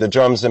down at the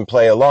drums and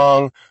play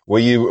along? Will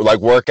you like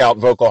work out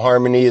vocal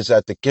harmonies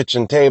at the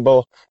kitchen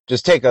table?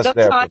 Just take us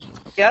there.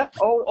 Yeah,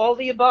 all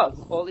the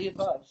above, all the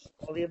above,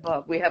 all the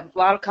above. We have a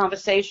lot of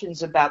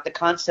conversations about the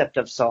concept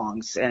of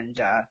songs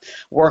and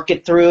work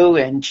it through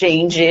and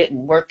change it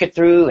and work it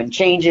through and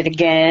change it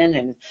again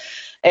and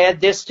add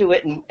this to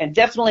it. And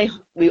definitely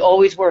we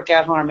always work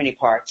out harmony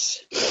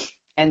parts.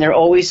 And they're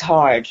always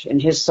hard in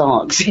his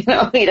songs. He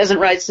doesn't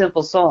write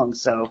simple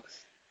songs, so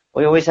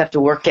we always have to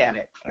work at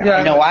it. Yeah,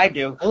 I know I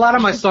do. A lot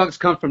of my songs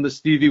come from the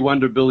Stevie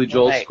Wonder, Billy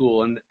Joel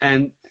school,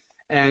 and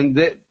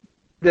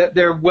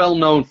they're well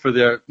known for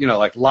their,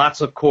 like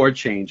lots of chord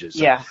changes.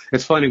 Yeah.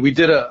 It's funny. We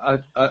did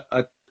a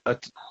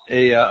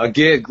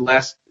gig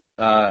last,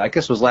 I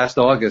guess it was last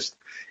August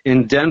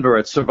in Denver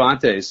at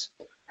Cervantes,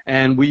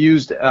 and we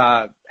used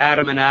Adam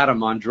and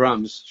Adam on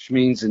drums,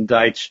 Schmeens and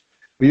Deitch.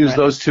 We used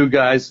those two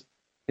guys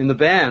in the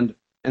band,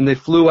 and they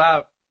flew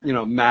out,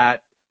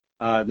 Matt,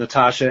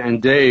 Natasha,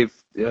 and Dave.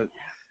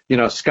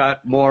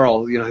 Scott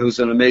Morrill, who's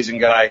an amazing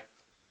guy,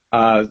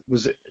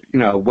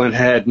 went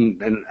ahead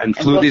and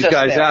flew these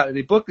guys out, and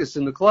he booked us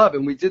in the club,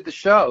 and we did the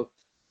show,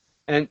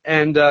 and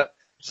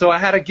so I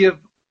had to give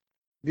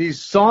these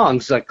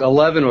songs, like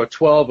 11 or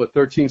 12 or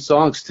 13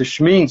 songs to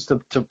Schmeens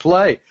to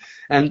play,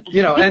 and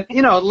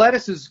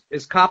Lettuce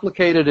is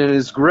complicated and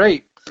is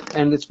great,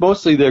 and it's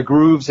mostly their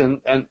grooves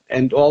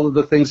and all of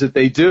the things that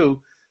they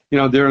do.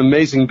 They're an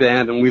amazing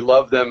band, and we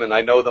love them, and I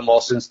know them all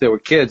since they were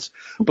kids.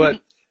 But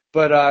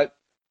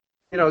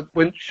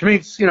when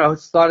Schmeens,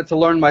 started to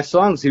learn my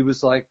songs, he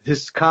was like,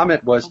 his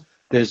comment was,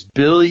 "There's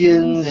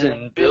billions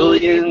and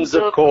billions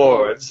of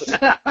chords."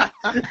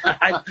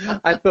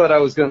 I thought I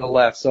was going to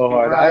laugh so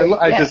hard.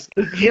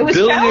 It was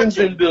billions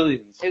and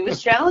billions. It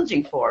was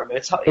challenging for him.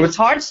 It's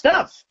hard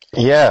stuff.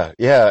 Yeah,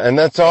 and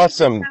that's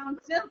awesome. It sounds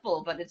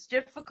simple, but it's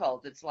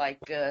difficult. It's like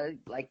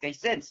they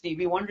said,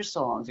 Stevie Wonder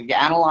songs. If you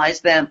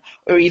analyze them,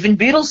 or even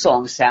Beatles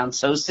songs sound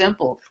so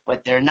simple,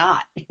 but they're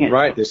not.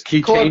 Right, there's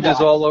key changes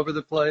all over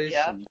the place.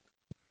 Yeah. And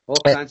all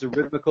kinds of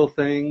rhythmical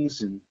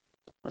things.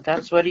 But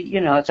that's what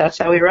that's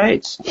how he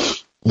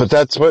writes. But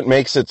that's what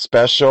makes it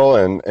special,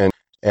 and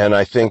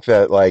I think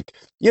that, like,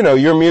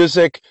 your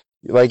music,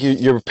 like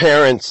your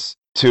parents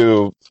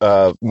to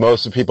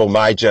most of the people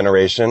my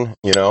generation,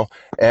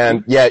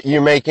 and yet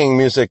you're making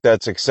music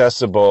that's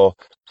accessible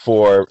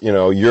for,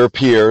 your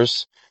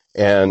peers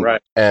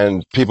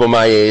and people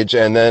my age,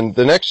 and then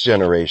the next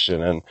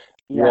generation. And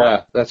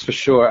yeah, that's for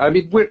sure. I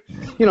mean,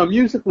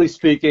 musically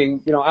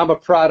speaking, I'm a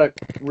product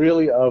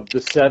really of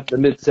the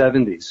mid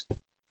 70s.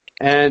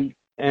 And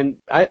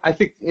I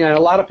think, a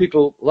lot of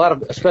people,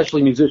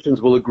 especially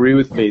musicians, will agree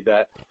with me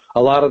that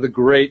a lot of the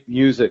great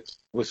music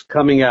was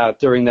coming out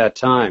during that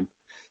time.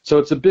 So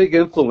it's a big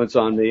influence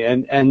on me,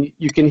 and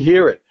you can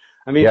hear it.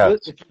 I mean,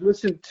 if you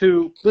listen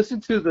to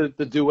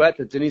the duet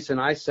that Denise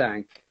and I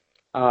sang,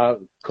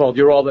 called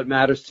 "You're All That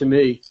Matters to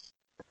Me,"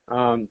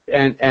 and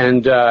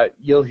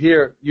you'll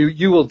hear,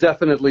 you will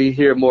definitely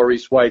hear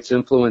Maurice White's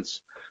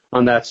influence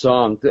on that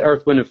song. The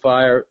Earth, Wind and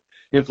Fire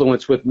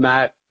influence with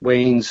Matt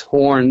Wayne's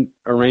horn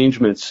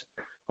arrangements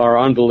are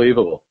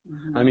unbelievable.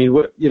 Mm-hmm. I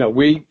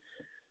mean,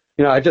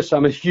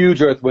 I'm a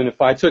huge Earth, Wind and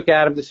Fire. I took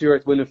Adam to see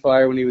Earth, Wind and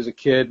Fire when he was a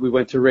kid. We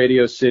went to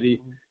Radio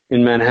City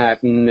in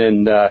Manhattan,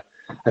 and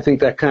I think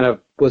that kind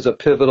of was a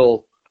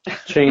pivotal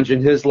change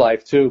in his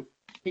life too.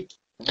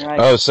 Right.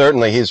 Oh,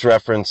 certainly. He's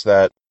referenced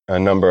that a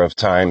number of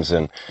times.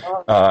 And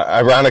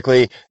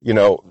ironically,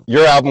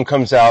 your album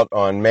comes out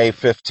on May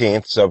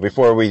 15th. So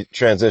before we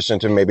transition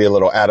to maybe a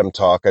little Adam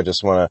talk, I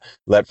just want to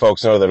let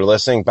folks know that are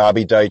listening,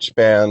 Bobby Deitch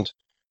Band,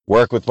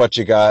 work with what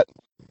you got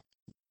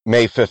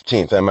May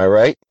 15th. Am I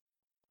right?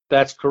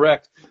 That's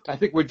correct. I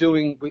think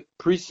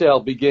pre-sale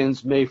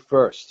begins May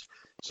 1st.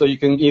 So you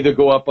can either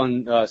go up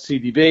on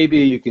CD Baby,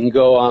 you can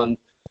go on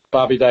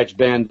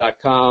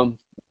BobbyDeitchBand.com,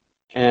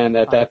 and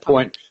at that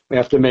point,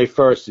 after May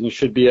 1st, and you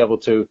should be able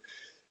to,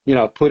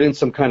 put in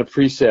some kind of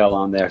pre-sale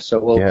on there.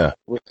 So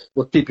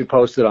we'll keep you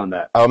posted on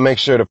that. I'll make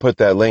sure to put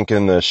that link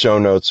in the show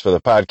notes for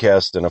the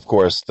podcast, and of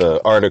course,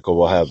 the article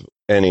will have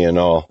any and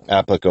all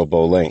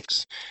applicable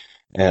links.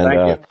 And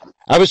Thank you.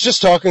 I was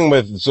just talking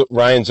with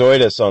Ryan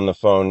ZOIDIS on the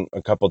phone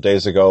a couple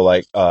days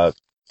ago,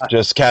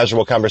 just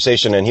casual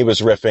conversation, and he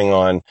was riffing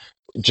on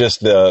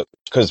just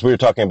because we were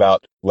talking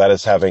about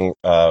Lettuce having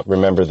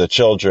Remember the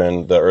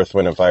Children, the Earth,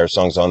 Wind, and Fire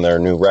songs on their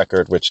new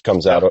record, which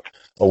comes out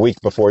a week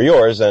before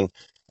yours. And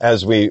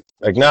as we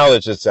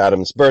acknowledge, it's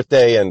Adam's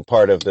birthday, and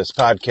part of this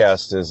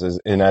podcast is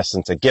in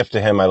essence a gift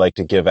to him. I like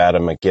to give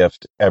Adam a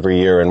gift every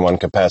year in one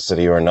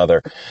capacity or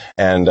another.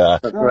 And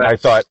I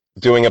thought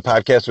doing a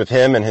podcast with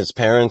him and his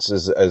parents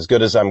is as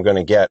good as I'm going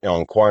to get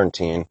on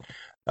quarantine.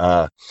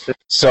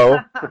 So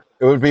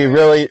it would be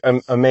really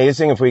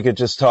amazing if we could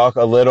just talk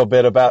a little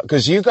bit about,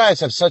 because you guys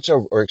have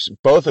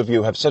both of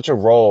you have such a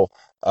role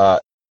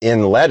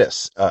in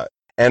Lettuce.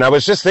 And I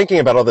was just thinking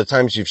about all the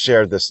times you've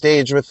shared the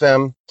stage with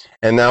them,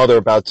 and now they're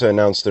about to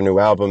announce their new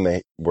album.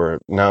 They were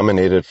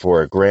nominated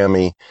for a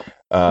Grammy.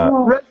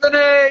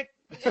 Resonate!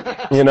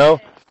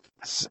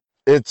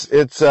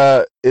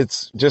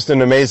 It's just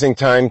an amazing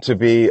time to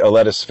be a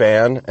Lettuce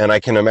fan, and I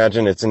can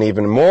imagine it's an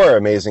even more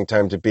amazing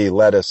time to be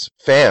Lettuce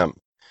fam.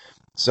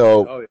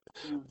 So,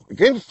 we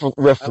can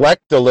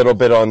reflect a little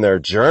bit on their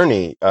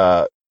journey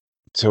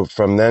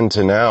from then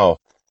to now,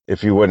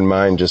 if you wouldn't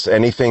mind, just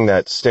anything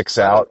that sticks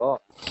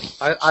out.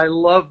 I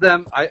love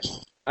them.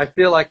 I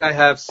feel like I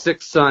have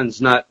 6 sons,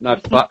 not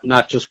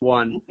just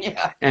one.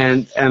 Yeah.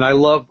 And I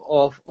love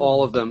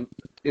all of them.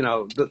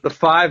 The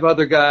 5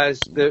 other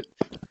guys, they're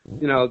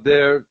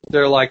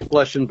like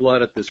flesh and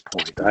blood at this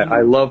point.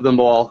 I love them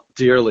all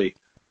dearly.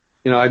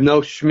 I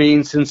know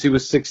Shmeen since he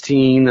was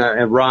 16,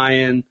 and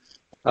Ryan,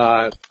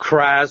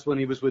 Kraz when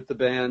he was with the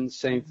band,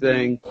 same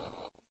thing.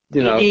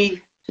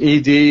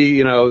 ED,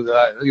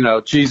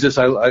 Jesus,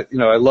 I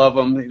love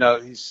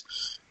him.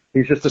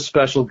 He's just a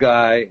special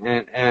guy,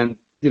 and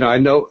I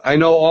know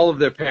all of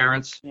their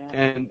parents,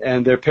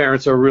 and their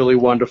parents are really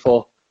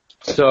wonderful.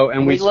 So,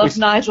 and we love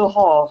Nigel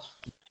Hall.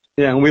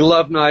 Yeah, and we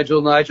love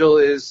Nigel. Nigel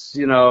is,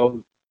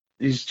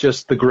 he's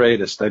just the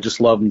greatest. I just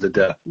love him to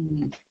death.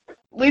 Mm-hmm.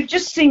 We've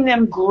just seen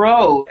them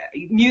grow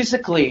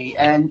musically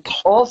and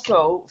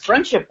also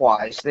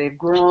friendship-wise. They've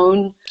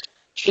grown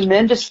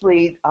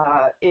tremendously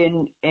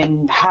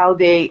in how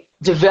they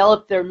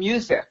develop their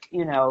music.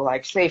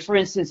 Like say, for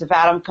instance, if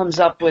Adam comes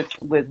up with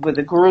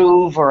a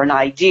groove or an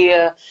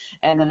idea,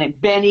 and then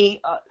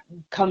Benny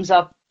comes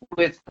up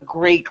with a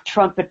great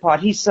trumpet part.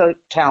 He's so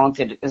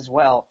talented as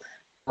well.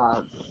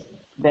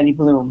 Benny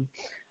Bloom,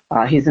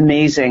 he's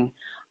amazing.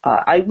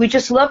 We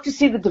just love to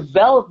see the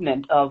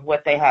development of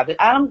what they have.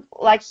 Adam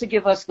likes to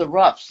give us the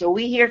rough, so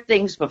we hear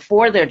things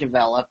before they're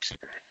developed,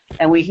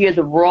 and we hear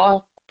the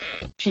raw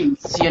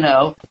piece,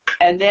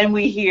 and then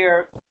we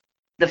hear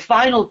the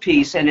final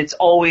piece, and it's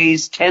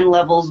always 10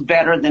 levels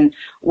better than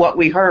what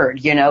we heard.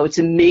 It's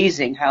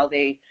amazing how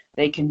they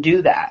can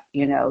do that.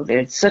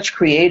 They're such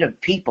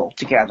creative people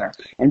together,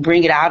 and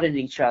bring it out in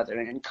each other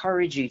and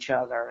encourage each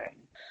other. And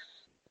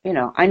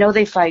I know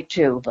they fight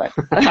too, but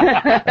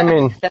I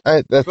mean,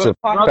 that's a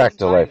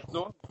fact of life.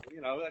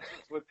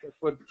 That's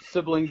what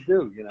siblings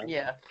do.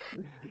 Yeah.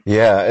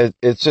 Yeah,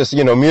 it's just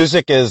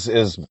music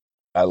is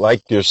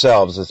like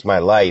yourselves, it's my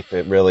life.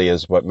 It really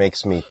is what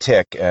makes me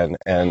tick, and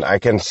I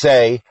can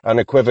say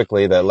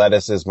unequivocally that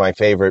Lettuce is my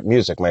favorite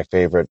music, my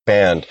favorite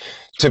band.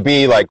 To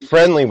be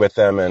friendly with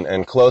them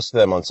and close to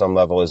them on some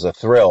level is a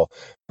thrill.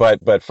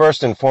 But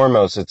first and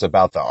foremost, it's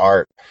about the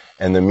art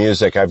and the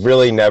music. I've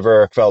really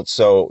never felt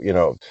so,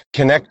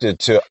 connected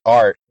to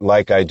art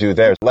like I do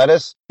there.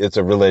 Lettuce, it's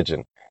a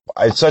religion.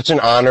 It's such an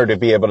honor to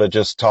be able to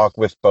just talk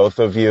with both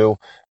of you,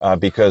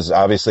 because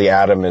obviously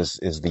Adam is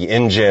the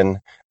engine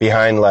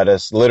behind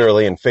Lettuce,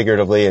 literally and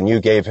figuratively, and you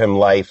gave him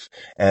life,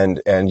 and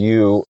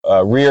you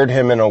reared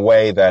him in a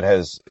way that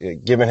has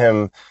given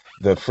him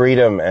the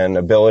freedom and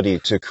ability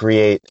to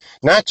create,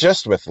 not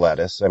just with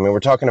Lettuce. I mean, we're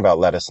talking about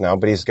Lettuce now,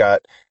 but he's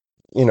got,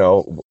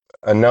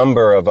 a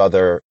number of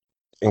other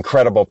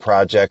incredible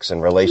projects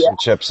and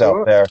relationships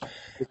out there.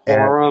 The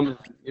forum,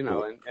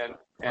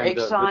 and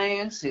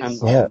Science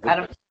is yeah.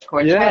 Adam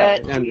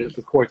Quartet. Yeah, and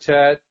the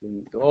quartet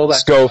and all that.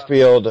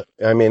 Schofield.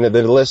 I mean,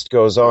 the list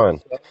goes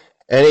on.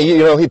 And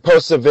he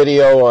posts a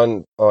video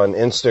on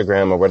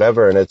Instagram or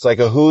whatever, and it's like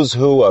a who's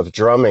who of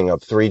drumming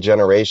of 3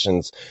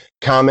 generations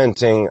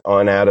commenting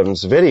on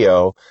Adam's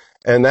video.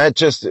 And that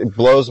just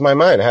blows my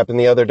mind. It happened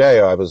the other day.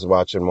 I was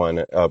watching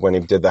one when he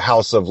did the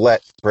House of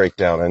Let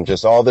breakdown, and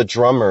just all the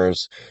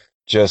drummers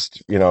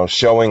just,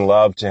 showing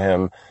love to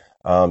him.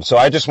 So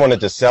I just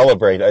wanted to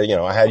celebrate.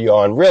 I had you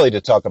on really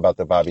to talk about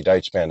the Bobby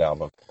Deitch Band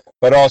album,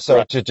 but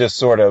also to just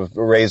sort of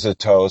raise a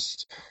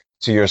toast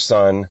to your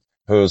son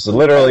who's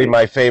literally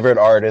my favorite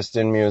artist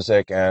in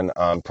music, and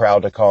I'm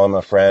proud to call him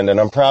a friend, and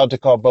I'm proud to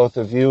call both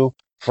of you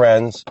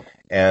friends,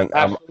 and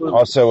Absolutely. I'm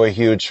also a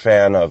huge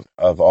fan of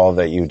all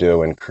that you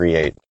do and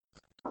create.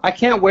 I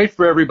can't wait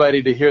for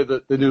everybody to hear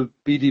the new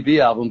BDB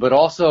album, but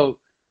also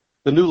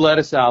the new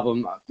Lettuce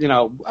album. You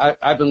know,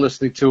 I've been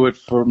listening to it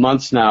for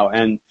months now,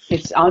 and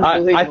It's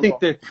unbelievable. I think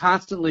they're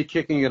constantly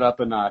kicking it up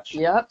a notch.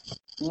 Yep.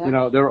 You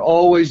know, they're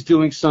always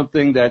doing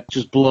something that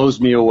just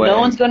blows me away. No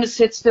one's going to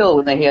sit still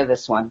when they hear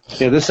this one.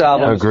 Yeah, this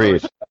album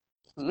Agreed.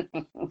 is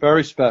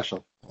very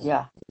special.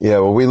 Yeah. Yeah,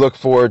 well, we look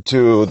forward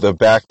to the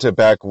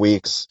back-to-back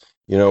weeks.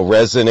 You know,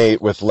 Resonate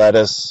with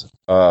Lettuce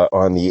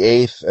on the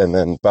 8th, and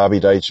then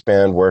Bobby Deitch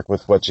Band, Work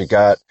With What You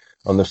Got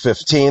on the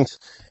 15th.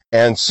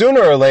 And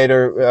sooner or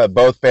later,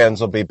 both bands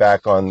will be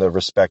back on the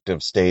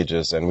respective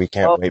stages, and we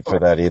can't wait for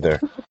that either.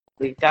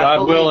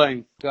 God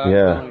willing. God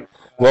willing.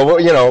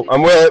 Well, you know,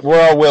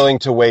 we're all willing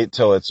to wait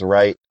till it's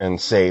right and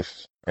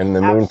safe. In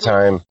the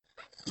meantime,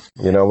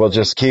 you know, we'll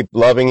just keep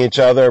loving each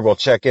other. We'll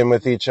check in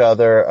with each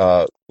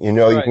other. You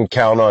know, you can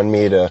count on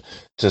me to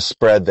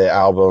spread the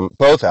album,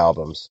 both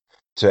albums,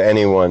 to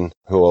anyone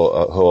who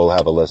will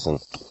have a listen.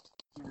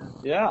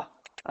 Yeah.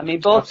 I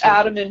mean, both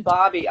Adam and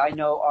Bobby, I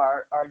know,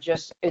 are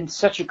just in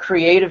such a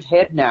creative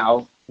head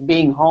now,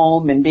 being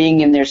home and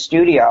being in their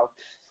studio.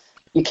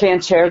 You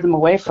can't tear them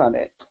away from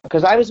it.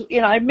 Because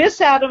I miss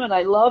Adam and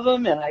I love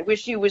him and I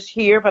wish he was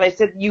here, but I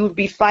said you would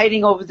be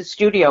fighting over the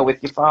studio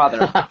with your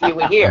father if you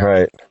were here.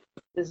 Right.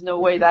 There's no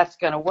way that's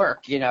going to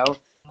work, you know.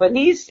 But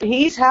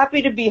he's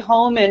happy to be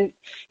home, and,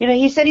 you know,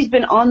 he said he's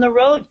been on the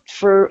road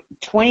for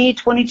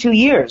 22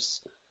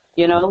 years,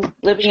 you know,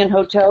 living in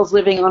hotels,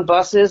 living on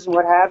buses and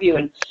what have you.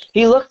 And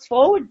he looks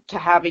forward to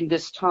having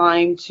this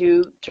time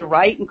to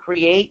write and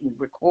create and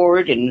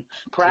record and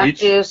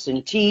practice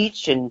and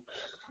teach, and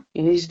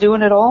he's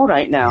doing it all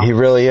right now. He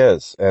really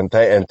is, and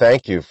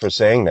thank you for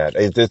saying that.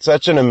 It's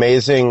such an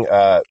amazing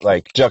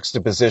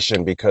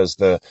juxtaposition, because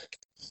the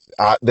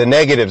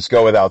negatives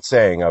go without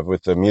saying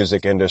with the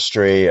music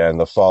industry and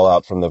the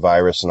fallout from the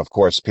virus, and of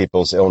course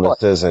people's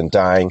illnesses and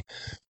dying.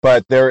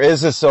 But there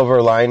is a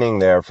silver lining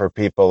there for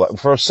people,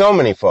 for so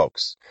many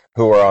folks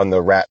who are on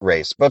the rat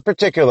race, but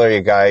particularly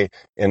a guy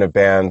in a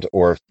band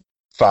or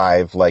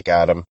five like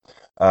Adam.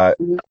 The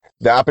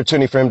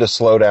opportunity for him to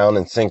slow down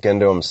and sink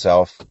into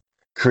himself,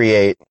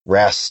 create,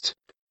 rest,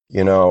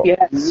 you know.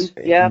 Yes.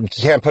 Yeah. You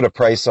can't put a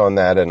price on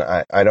that, and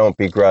I don't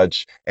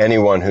begrudge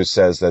anyone who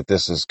says that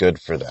this is good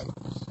for them.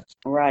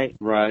 Right.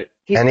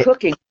 He's And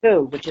cooking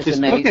too, which is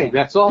amazing. Cooking,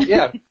 that's all.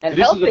 Yeah. And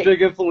this healthy. is a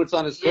big influence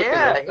on his cooking.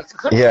 Yeah, he's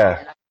cooking.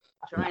 Yeah.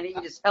 Trying to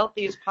eat as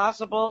healthy as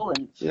possible,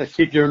 and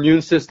Keep your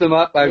immune system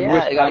up.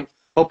 I'm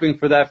hoping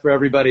for that for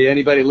everybody,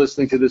 anybody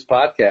listening to this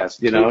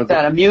podcast, you know. keep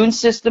that immune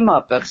system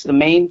up. That's the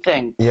main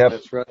thing. Yep.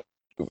 That's right.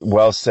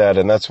 Well said,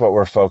 and that's what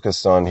we're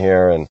focused on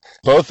here. And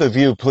both of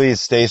you, please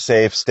stay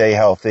safe, stay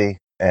healthy.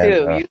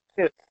 And, You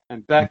too.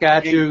 And back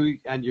at you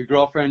and your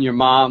girlfriend, your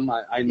mom.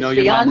 I know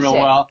your mom real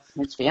Fiancé. well.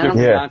 It's Your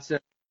fiancé.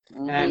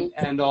 fiancé.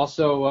 And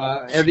also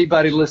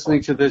everybody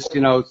listening to this,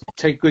 you know,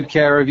 take good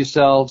care of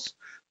yourselves.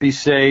 Be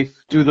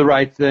safe. Do the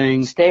right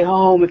thing. Stay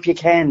home if you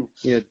can.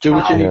 Yeah, do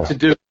what you need to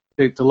do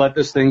to let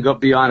this thing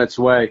be on its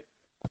way,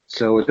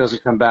 so it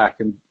doesn't come back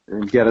and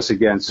get us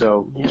again.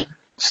 So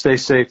stay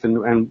safe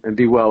and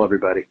be well,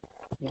 everybody.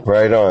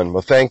 Right on.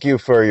 Well, thank you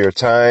for your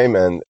time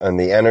and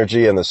the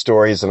energy and the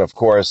stories and, of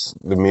course,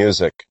 the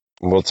music.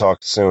 We'll talk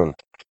soon.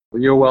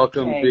 Well, you're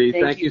welcome, Okay,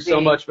 B. Thank you so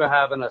B. much for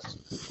having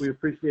us. We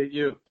appreciate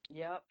you.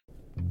 Yep.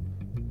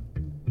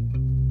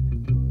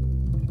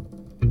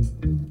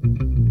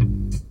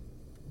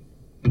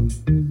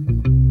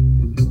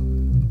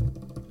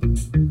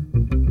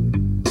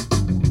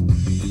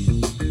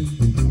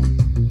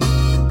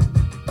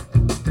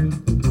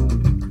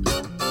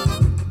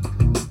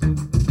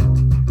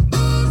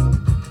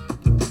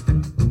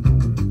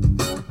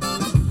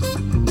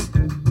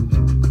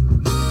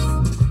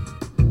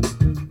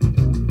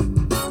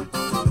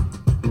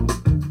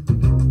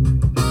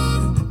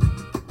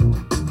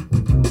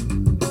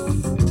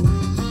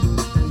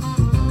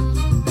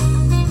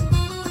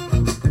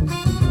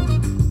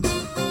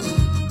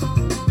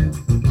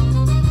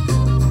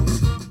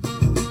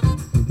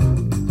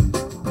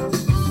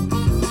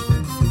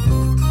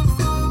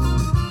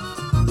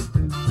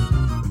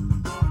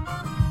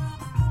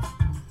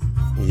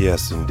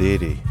 Yes,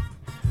 indeedy.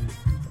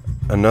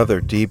 Another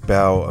deep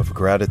bow of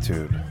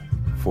gratitude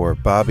for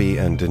Bobby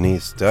and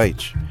Denise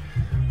Deitch.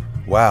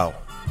 Wow,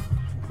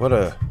 what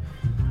a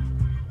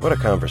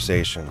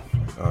conversation.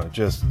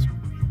 Just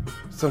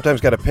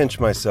sometimes got to pinch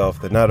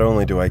myself that not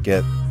only do I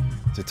get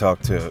to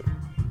talk to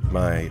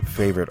my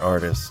favorite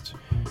artist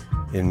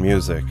in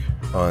music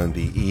on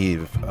the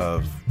eve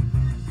of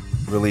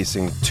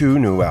releasing 2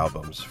 new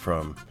albums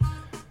from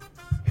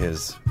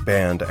his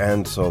band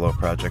and solo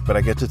project, but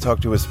I get to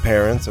talk to his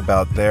parents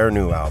about their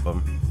new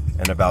album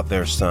and about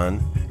their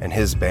son and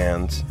his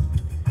bands.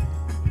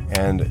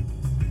 And,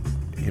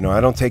 you know, I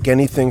don't take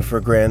anything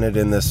for granted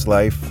in this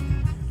life,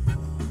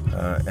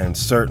 and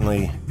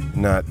certainly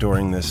not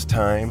during this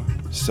time.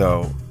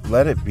 So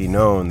let it be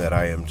known that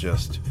I am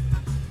just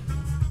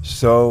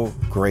so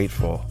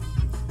grateful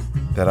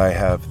that I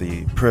have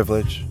the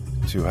privilege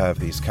to have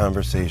these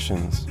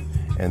conversations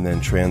and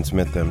then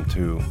transmit them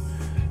to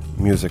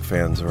music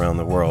fans around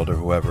the world or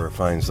whoever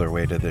finds their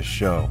way to this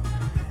show.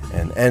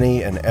 And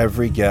any and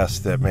every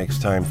guest that makes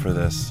time for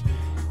this,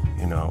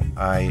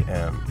 I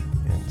am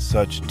in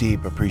such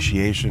deep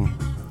appreciation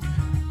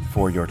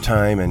for your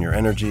time and your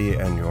energy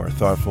and your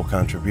thoughtful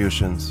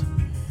contributions.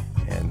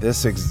 And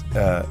this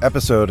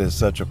episode is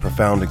such a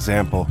profound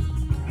example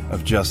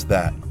of just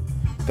that.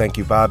 Thank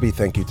you, Bobby.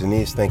 Thank you,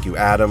 Denise. Thank you,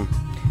 Adam.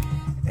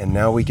 And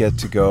now we get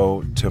to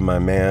go to my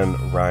man,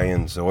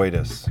 Ryan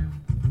ZOIDIS.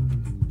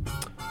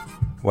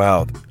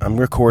 Wow, I'm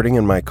recording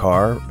in my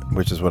car,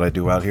 which is what I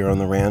do out here on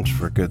the ranch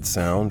for good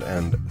sound,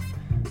 and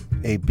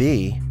a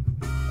bee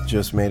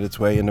just made its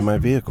way into my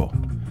vehicle.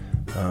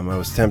 I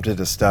was tempted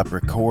to stop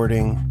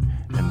recording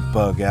and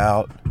bug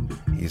out.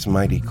 He's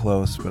mighty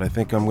close, but I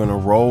think I'm going to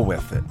roll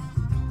with it.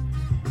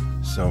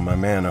 So, my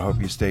man, I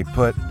hope you stay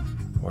put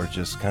or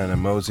just kind of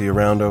mosey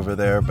around over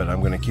there, but I'm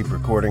going to keep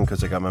recording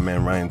because I got my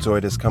man Ryan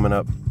ZOIDIS coming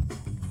up.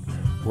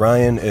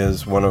 Ryan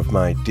is one of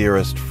my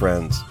dearest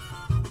friends,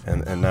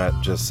 and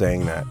not just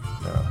saying that.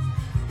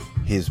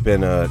 He's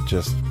been a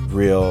just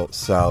real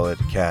solid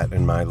cat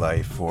in my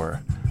life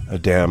for a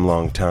damn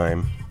long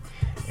time,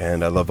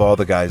 and I love all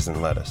the guys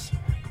in Lettuce.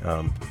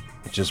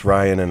 Just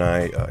Ryan and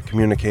I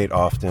communicate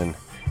often,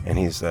 and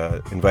he's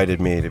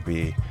invited me to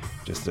be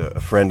just a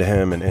friend to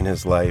him and in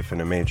his life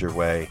in a major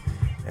way,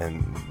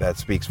 and that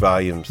speaks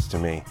volumes to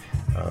me.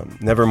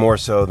 Never more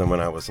so than when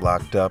I was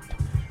locked up,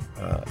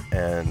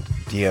 and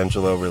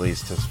D'Angelo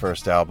released his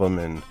first album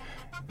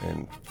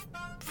in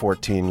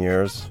 14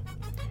 years,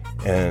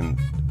 and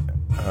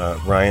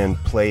Ryan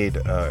played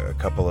a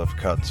couple of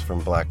cuts from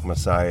Black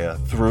Messiah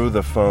through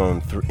the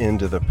phone,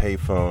 into the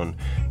payphone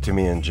to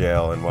me in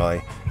jail, and while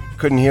I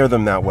couldn't hear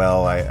them that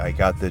well, I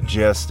got the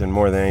gist, and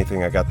more than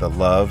anything, I got the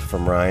love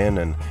from Ryan,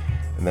 and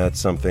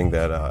that's something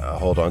that I'll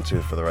hold on to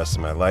for the rest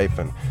of my life.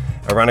 And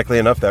ironically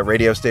enough, that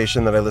radio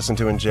station that I listened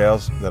to in jail,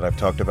 that I've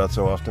talked about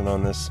so often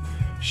on this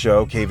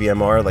show,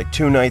 KVMR, like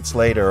 2 nights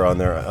later on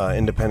their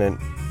independent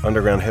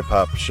underground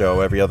hip-hop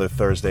show every other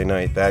Thursday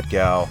night, that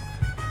gal,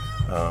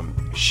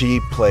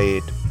 she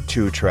played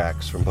 2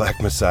 tracks from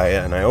Black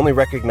Messiah, and I only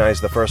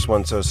recognized the first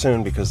one so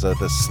soon because of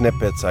the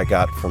snippets I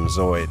got from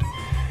Zoid.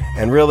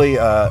 And really,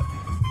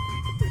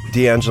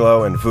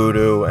 D'Angelo and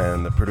Voodoo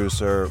and the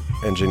producer,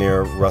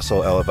 engineer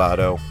Russell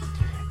Elevado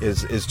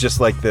is just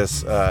like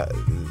this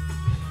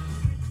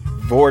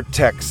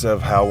vortex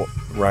of how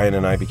Ryan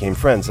and I became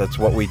friends. That's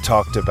what we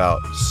talked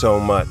about so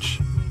much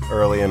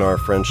early in our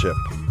friendship.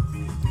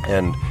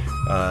 And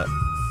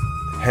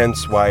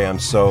hence why I'm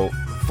so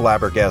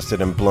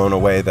flabbergasted and blown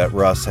away that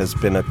Russ has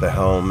been at the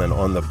helm and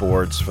on the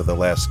boards for the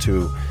last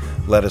 2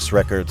 Lettuce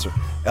records,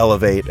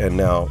 Elevate and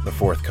now the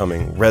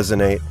forthcoming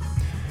Resonate.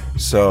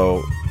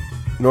 So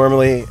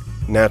normally,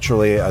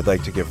 naturally, I'd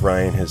like to give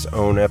Ryan his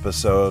own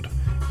episode,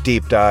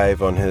 deep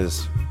dive on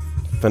his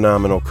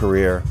phenomenal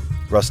career,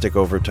 Rustic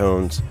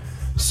Overtones,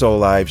 Soul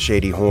Live,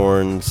 Shady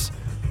Horns,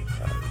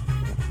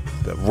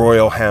 the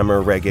Royal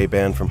Hammer reggae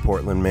band from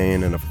Portland,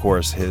 Maine, and of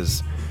course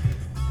his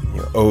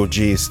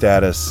OG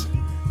status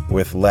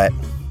with Let.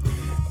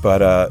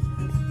 But,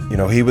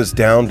 he was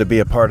down to be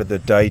a part of the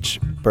Deitch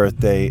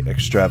birthday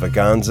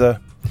extravaganza.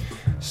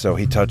 So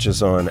he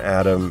touches on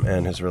Adam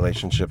and his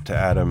relationship to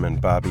Adam and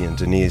Bobby and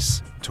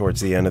Denise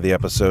towards the end of the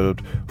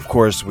episode. Of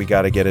course, we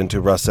got to get into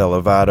Russ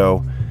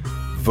Elevado,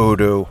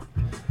 Voodoo,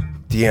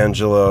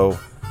 D'Angelo,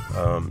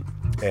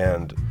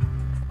 and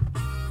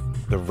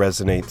the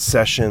Resonate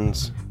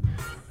sessions.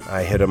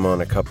 I hit him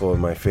on a couple of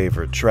my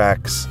favorite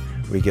tracks.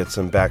 We get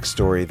some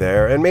backstory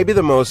there. And maybe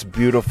the most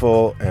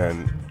beautiful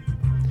and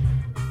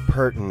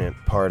pertinent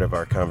part of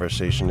our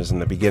conversation is in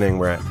the beginning,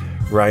 where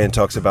Ryan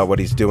talks about what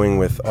he's doing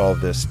with all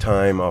this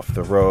time off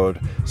the road,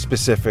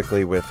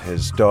 specifically with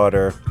his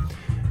daughter,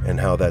 and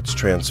how that's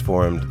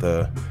transformed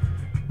the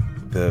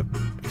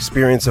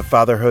experience of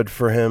fatherhood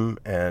for him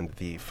and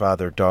the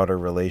father-daughter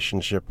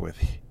relationship with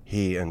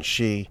he and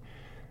she,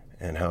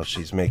 and how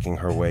she's making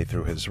her way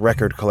through his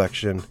record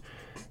collection,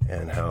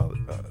 and how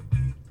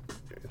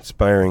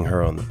inspiring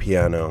her on the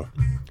piano.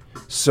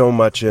 So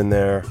much in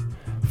there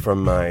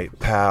from my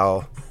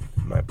pal,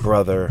 my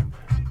brother,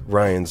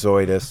 Ryan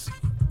ZOIDIS.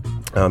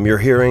 You're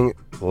hearing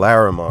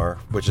Larimar,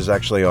 which is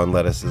actually on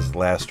Lettuce's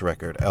last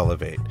record,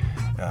 Elevate.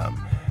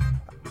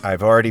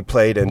 I've already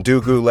played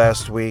Ndugu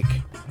last week.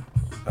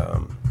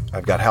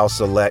 I've got House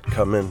of Let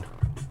coming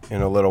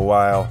in a little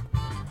while.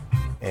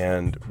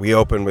 And we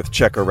opened with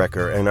Checker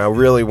Wrecker. And I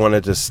really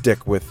wanted to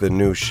stick with the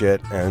new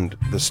shit and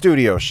the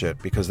studio shit,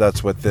 because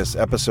that's what this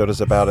episode is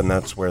about, and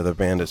that's where the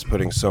band is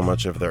putting so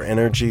much of their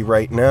energy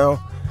right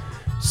now.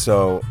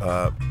 So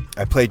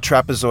I played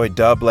Trapezoid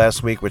Dub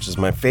last week, which is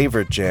my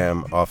favorite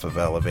jam off of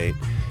Elevate,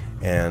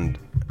 and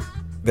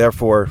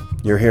therefore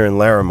you're hearing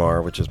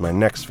Larimar, which is my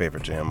next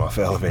favorite jam off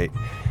Elevate,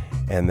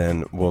 and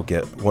then we'll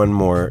get one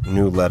more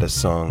new Lettuce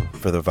song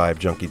for the Vibe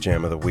Junkie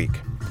Jam of the week.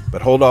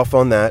 But hold off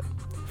on that.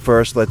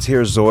 First, let's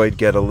hear Zoid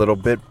get a little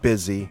bit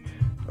busy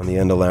on the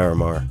end of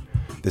Larimar.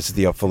 This is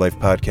the Up for Life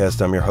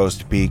podcast. I'm your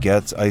host, B.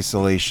 Getz,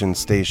 Isolation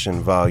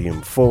Station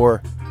Volume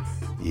 4.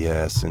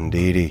 Yes,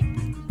 indeedy.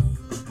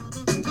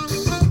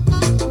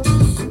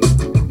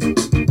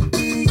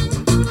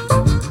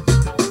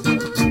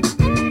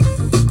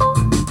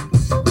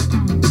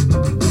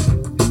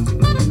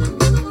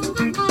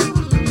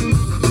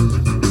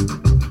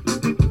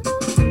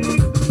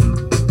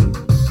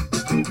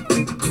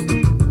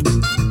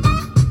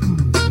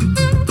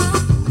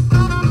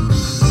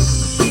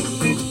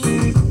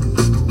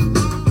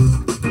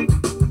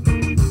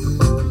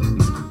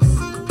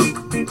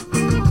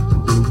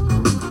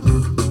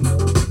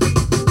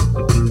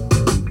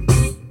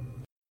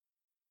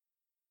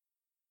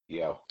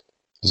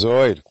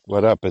 Zoid,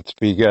 what up? It's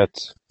B.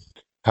 Getz.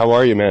 How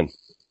are you, man?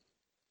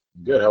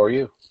 Good. How are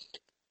you?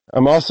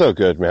 I'm also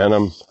good, man.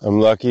 I'm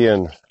lucky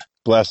and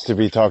blessed to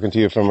be talking to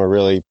you from a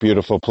really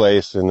beautiful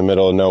place in the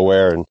middle of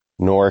nowhere in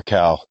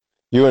NorCal.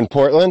 You in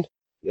Portland?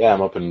 Yeah,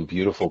 I'm up in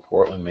beautiful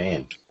Portland,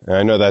 Maine.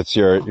 I know that's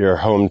your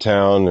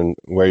hometown and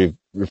where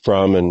you're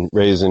from and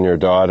raising your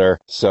daughter.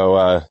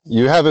 So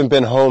you haven't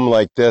been home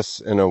like this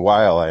in a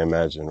while, I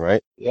imagine,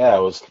 right? Yeah, I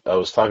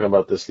was talking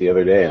about this the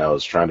other day, and I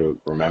was trying to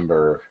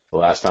remember the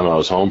last time I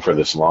was home for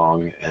this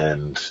long,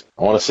 and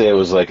I want to say it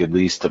was like at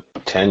least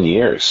 10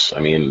 years.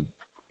 I mean,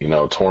 you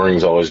know,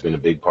 touring's always been a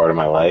big part of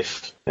my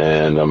life,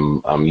 and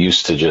I'm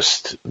used to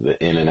just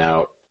the in and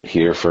out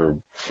here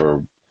for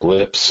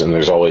blips, and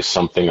there's always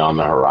something on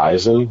the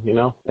horizon, you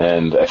know?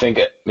 And I think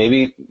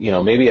maybe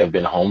I've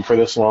been home for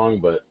this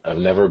long, but I've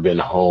never been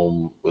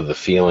home with the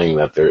feeling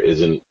that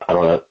I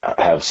don't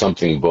have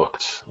something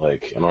booked.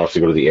 Like, I don't have to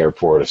go to the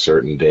airport a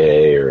certain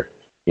day, or,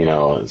 you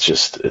know, it's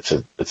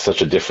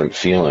such a different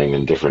feeling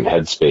and different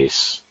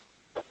headspace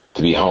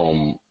to be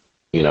home,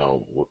 you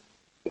know,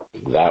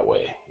 that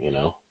way, you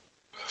know?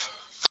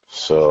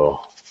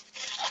 So,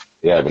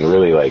 yeah, I've been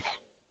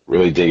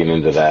really digging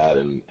into that,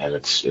 and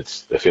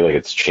it's I feel like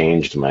it's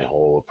changed my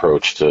whole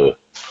approach to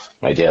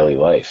my daily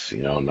life,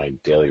 you know, and my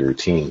daily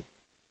routine.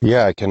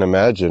 Yeah, I can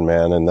imagine,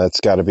 man, and that's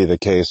got to be the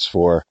case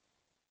for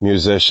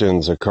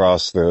musicians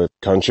across the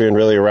country and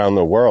really around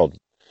the world.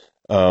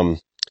 And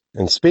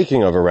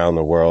speaking of around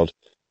the world,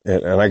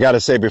 and I got to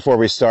say before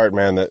we start,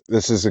 man, that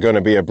this is going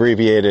to be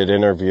abbreviated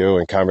interview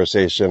and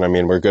conversation. I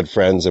mean, we're good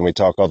friends and we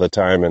talk all the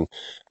time, and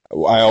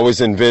I always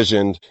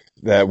envisioned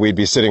that we'd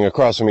be sitting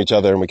across from each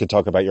other and we could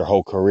talk about your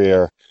whole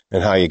career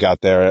and how you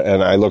got there.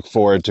 And I look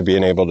forward to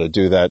being able to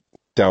do that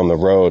down the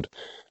road.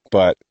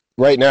 But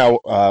right now,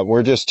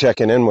 we're just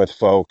checking in with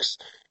folks,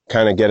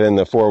 kind of getting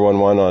the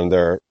 411 on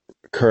their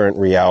current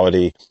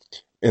reality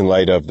in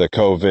light of the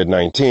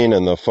COVID-19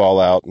 and the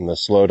fallout and the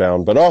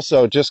slowdown, but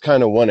also just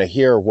kind of want to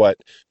hear what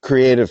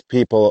creative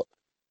people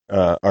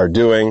are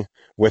doing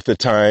with the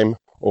time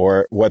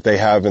or what they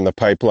have in the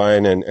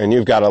pipeline. And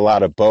you've got a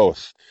lot of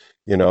both.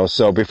 You know,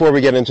 so before we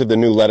get into the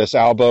new Lettuce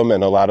album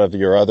and a lot of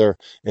your other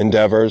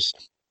endeavors,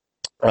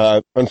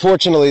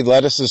 unfortunately,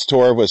 Lettuce's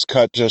tour was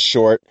cut just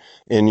short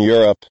in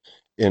Europe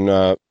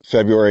in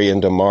February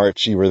into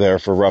March. You were there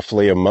for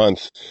roughly a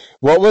month.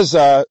 What was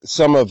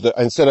some of the,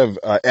 instead of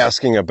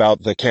asking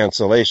about the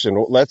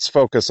cancellation, let's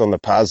focus on the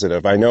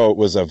positive. I know it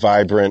was a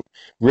vibrant,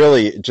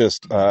 really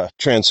just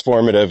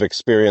transformative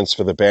experience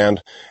for the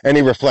band.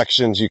 Any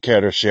reflections you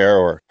care to share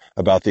or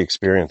about the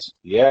experience?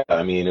 Yeah,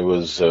 I mean, it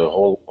was a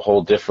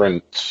whole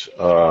different,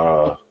 we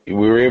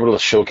were able to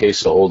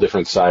showcase a whole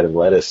different side of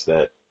Lettuce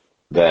that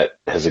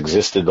has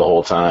existed the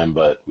whole time,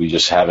 but we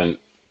just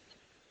haven't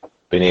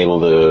been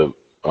able to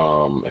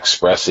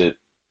express it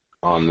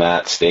on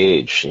that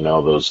stage. You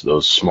know,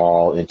 those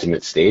small,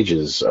 intimate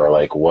stages are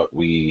like how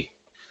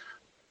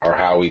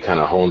we kind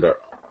of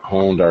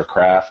honed our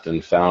craft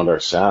and found our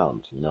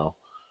sound, you know?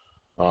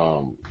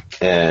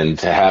 And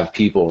to have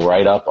people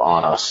right up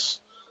on us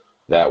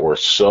that were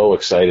so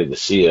excited to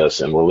see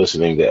us and were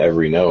listening to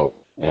every note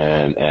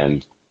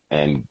and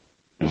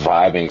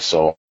vibing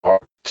so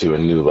hard to a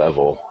new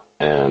level.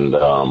 And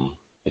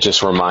it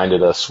just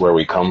reminded us where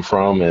we come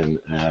from,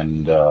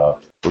 and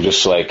we're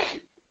just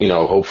like, you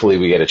know, hopefully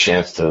we get a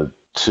chance to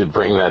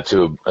bring that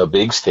to a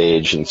big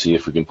stage and see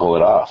if we can pull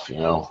it off, you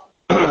know.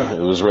 It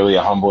was really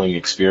a humbling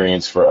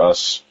experience for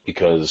us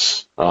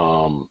because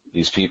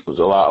these people,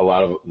 a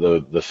lot of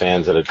the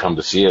fans that had come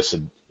to see us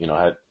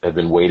had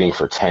been waiting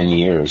for 10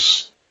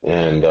 years,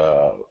 and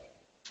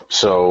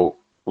so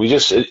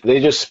they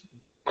just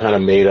kind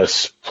of made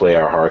us play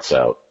our hearts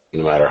out,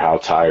 no matter how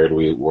tired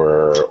we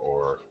were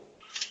or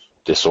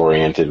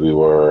disoriented we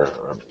were,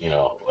 or, you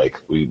know,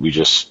 like we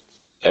just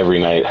every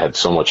night had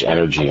so much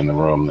energy in the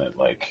room that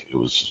like it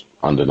was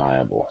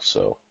undeniable.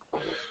 So.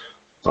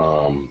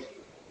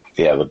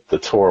 Yeah, the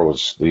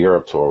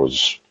Europe tour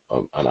was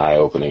an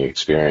eye-opening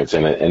experience,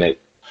 and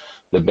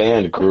the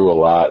band grew a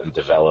lot and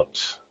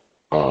developed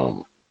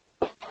a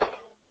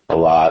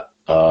lot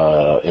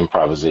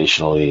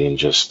improvisationally, and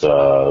just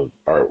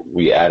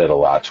we added a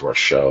lot to our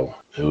show.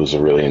 It was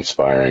a really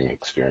inspiring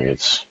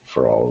experience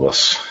for all of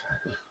us.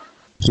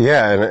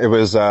 Yeah, and it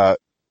was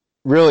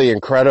really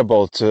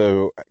incredible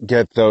to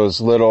get those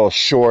little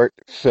short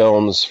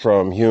films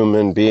from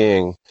Human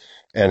Being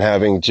and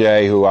having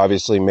Jay, who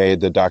obviously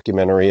made the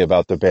documentary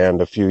about the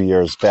band a few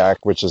years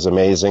back, which is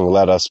amazing,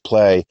 Let Us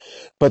Play.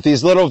 But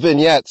these little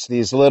vignettes,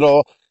 these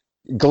little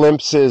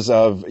glimpses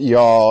of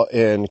y'all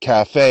in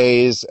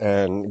cafes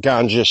and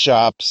ganja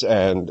shops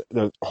and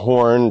the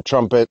horn,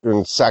 trumpet,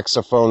 and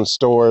saxophone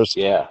stores.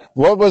 Yeah.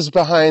 What was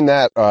behind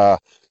that?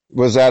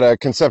 Was that a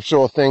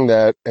conceptual thing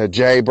that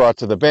Jay brought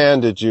to the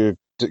band? Did you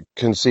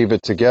conceive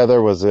it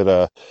together? Was it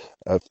a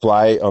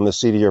fly on the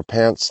seat of your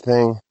pants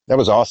thing? That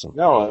was awesome.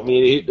 No, I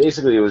mean,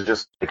 basically it was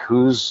just like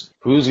who's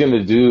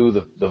gonna do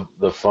the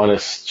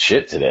funnest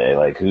shit today?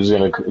 Like who's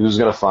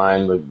gonna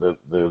find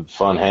the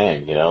fun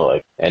hang, you know?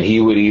 Like, and he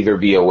would either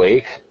be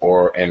awake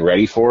and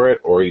ready for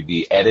it, or he'd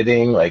be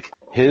editing. Like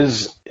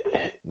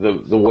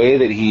the way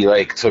that he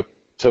like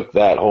took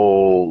that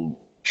whole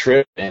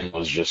trip and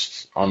was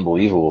just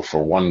unbelievable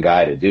for one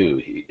guy to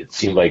do. It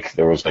seemed like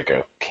there was like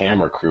a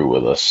camera crew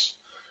with us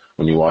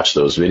when you watch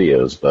those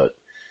videos, but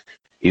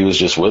he was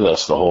just with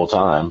us the whole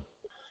time.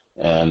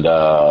 And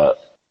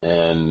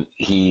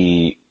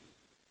he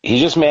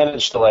just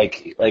managed to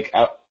like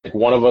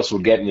one of us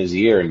would get in his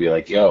ear and be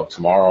like, yo,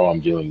 tomorrow I'm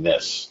doing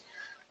this.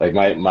 Like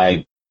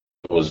my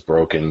was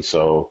broken,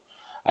 so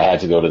I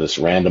had to go to this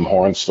random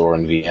horn store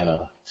in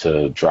Vienna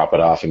to drop it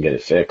off and get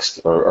it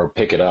fixed or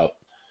pick it up.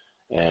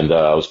 And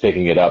I was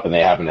picking it up, and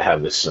they happened to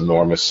have this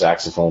enormous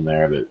saxophone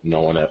there that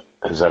no one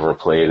has ever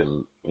played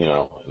in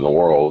the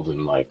world.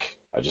 And like,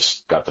 I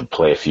just got to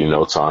play a few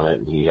notes on it,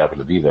 and he happened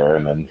to be there.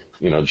 And then,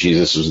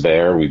 Jesus was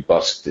there. We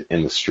busked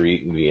in the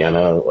street in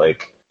Vienna.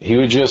 Like, he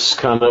would just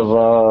kind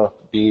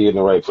of be in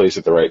the right place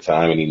at the right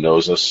time, and he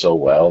knows us so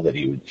well that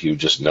he would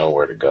just know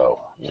where to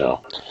go,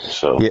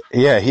 So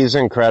yeah, he's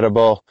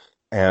incredible.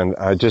 And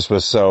I just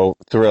was so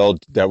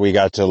thrilled that we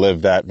got to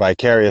live that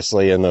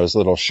vicariously in those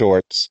little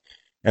shorts.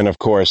 And of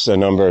course, a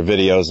number of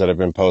videos that have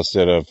been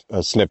posted of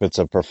snippets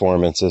of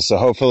performances. So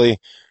hopefully,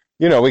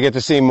 we get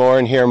to see more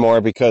and hear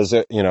more because,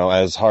 as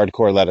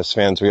hardcore Lettuce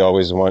fans, we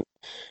always want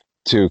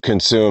to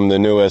consume the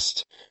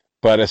newest.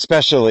 But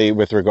especially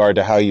with regard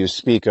to how you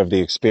speak of the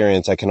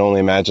experience, I can only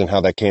imagine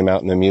how that came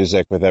out in the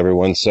music with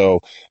everyone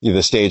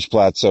the stage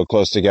plots so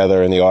close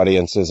together and the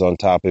audiences on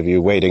top of you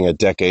waiting a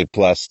decade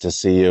plus to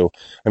see you.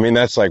 I mean,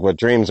 that's like what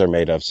dreams are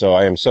made of. So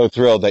I am so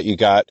thrilled that you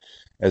got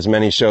as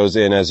many shows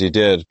in as you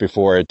did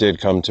before it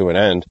did come to an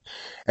end.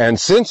 And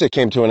since it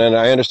came to an end,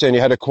 I understand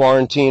you had to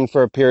quarantine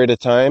for a period of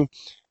time,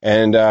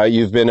 and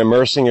you've been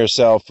immersing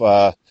yourself.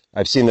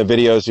 I've seen the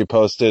videos you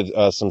posted,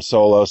 some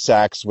solo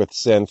sax with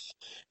synth.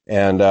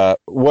 And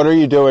what are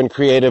you doing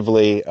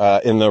creatively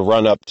in the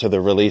run-up to the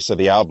release of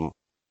the album,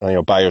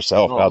 by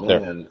yourself out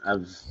there?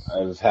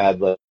 I've had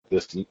like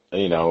this,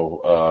 kind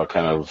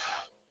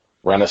of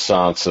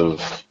renaissance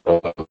of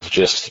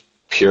just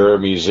pure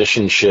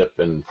musicianship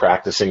and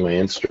practicing my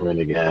instrument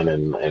again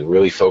and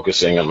really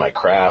focusing on my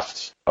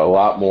craft a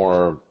lot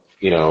more,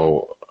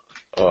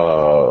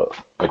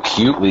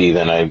 acutely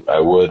than I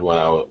would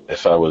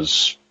if I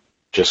was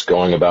just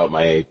going about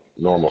my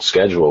normal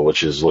schedule,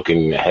 which is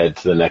looking ahead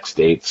to the next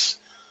dates,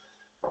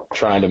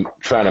 trying to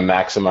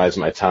maximize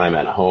my time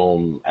at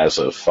home as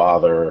a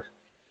father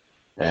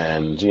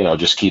and,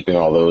 just keeping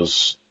all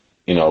those,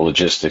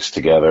 logistics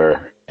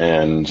together.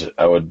 And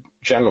I would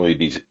generally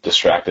be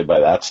distracted by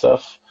that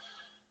stuff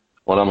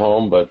when I'm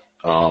home. But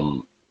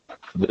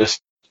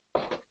this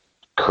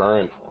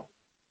current,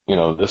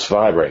 this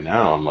vibe right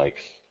now, I'm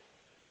like,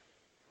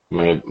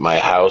 my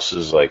house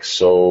is like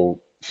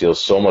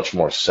feels so much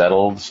more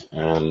settled.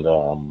 And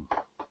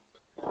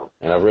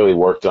I've really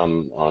worked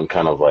on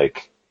kind of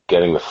like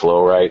getting the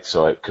flow right.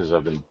 So because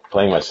I've been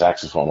playing my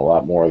saxophone a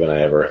lot more than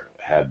I ever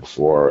had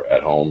before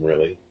at home,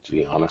 really, to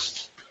be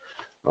honest.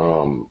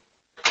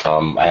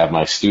 I have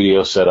my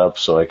studio set up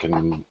so I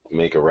can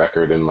make a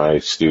record in my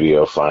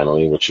studio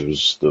finally, which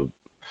was the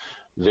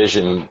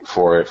vision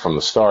for it from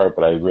the start,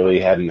 but I really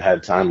hadn't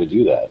had time to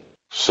do that.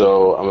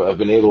 So I've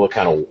been able to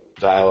kind of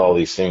dial all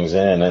these things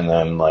in and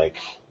then like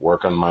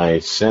work on my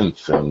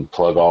synth and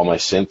plug all my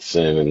synths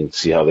in and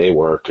see how they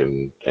work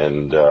and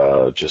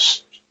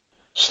just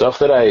stuff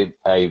that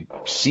I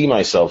see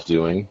myself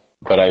doing,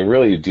 but I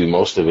really do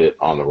most of it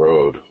on the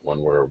road when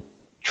we're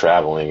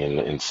traveling and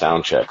in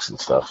sound checks and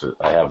stuff.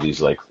 I have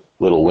these like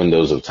little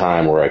windows of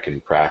time where I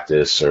can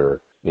practice or,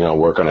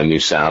 work on a new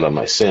sound on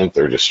my synth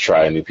or just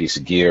try a new piece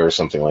of gear or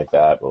something like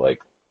that. But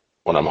like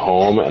when I'm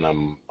home and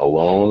I'm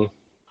alone,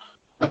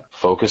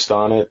 focused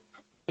on it,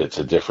 it's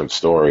a different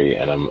story.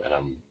 And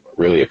I'm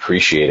really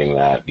appreciating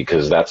that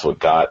because that's what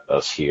got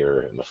us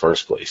here in the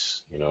first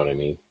place. You know what I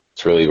mean?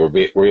 It's really,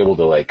 we're able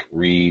to like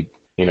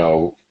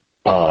rediscover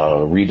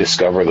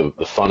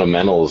the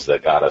fundamentals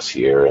that got us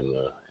here and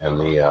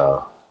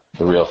the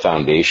real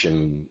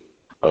foundation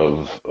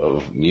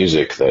of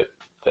music that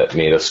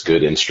made us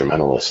good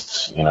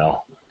instrumentalists,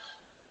 yeah.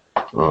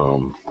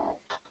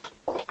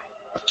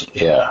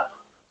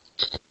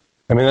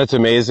 I mean, that's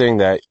amazing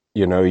that,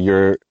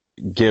 you're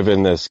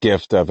given this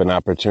gift of an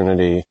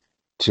opportunity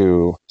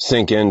to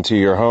sink into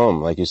your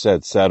home, like you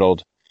said,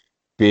 settled,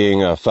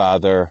 being a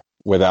father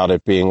without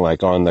it being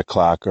like on the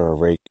clock or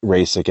a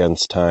race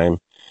against time.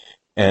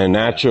 And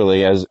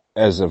naturally, as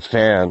a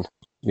fan,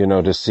 you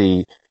know, to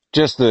see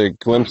just the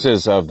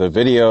glimpses of the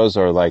videos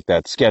or like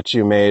that sketch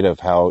you made of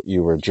how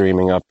you were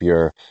dreaming up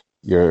your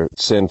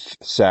synth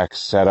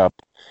sax setup,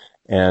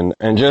 and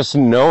just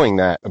knowing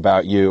that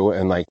about you,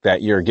 and like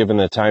that you're given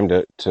the time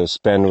to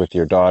spend with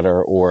your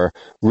daughter, or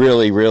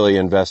really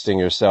investing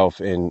yourself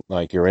in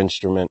like your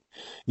instrument.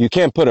 You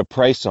can't put a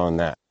price on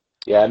that.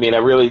 Yeah, I mean,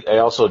 I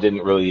also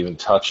didn't really even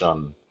touch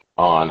on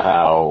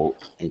how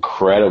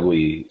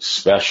incredibly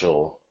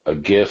special a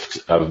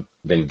gift I've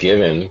been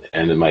given,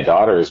 and that my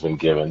daughter has been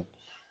given,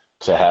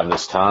 to have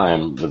this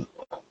time with,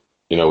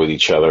 you know, with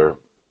each other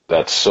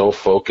that's so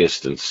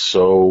focused and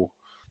so,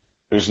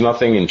 there's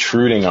nothing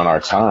intruding on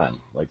our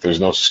time. Like, there's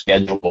no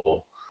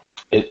schedule.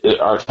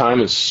 Our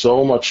time is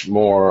so much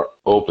more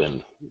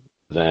open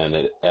than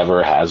it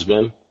ever has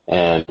been,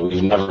 and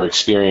we've never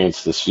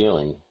experienced this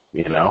feeling,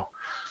 you know?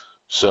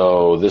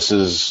 So this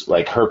is,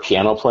 like, her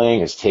piano playing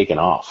has taken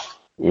off.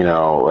 You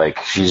know,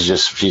 like,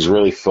 she's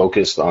really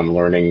focused on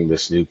learning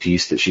this new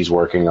piece that she's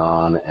working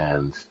on,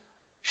 and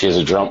she has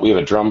we have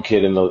a drum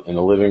kit in the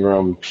living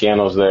room,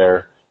 piano's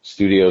there,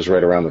 studio's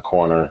right around the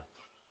corner,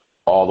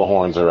 all the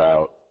horns are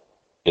out.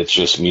 It's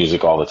just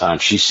music all the time.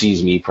 She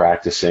sees me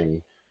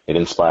practicing, it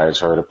inspires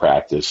her to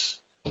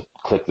practice,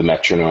 click the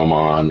metronome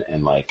on,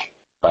 and like,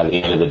 by the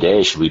end of the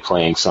day, she'll be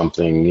playing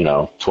something, you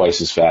know,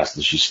 twice as fast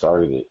as she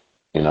started it.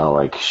 You know,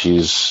 like,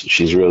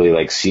 she's really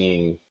like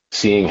seeing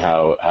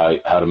how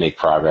to make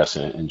progress,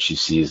 and she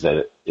sees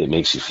that it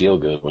makes you feel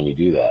good when you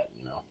do that,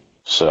 you know.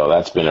 So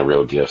that's been a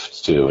real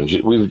gift too, and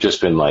we've just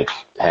been like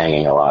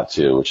hanging a lot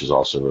too, which is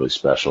also really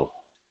special.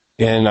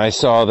 And I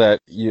saw that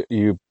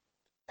you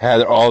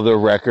had all the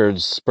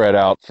records spread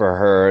out for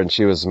her, and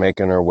she was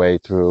making her way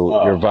through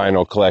your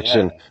vinyl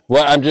collection. Yeah.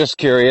 Well, I'm just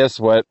curious,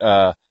 what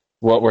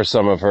were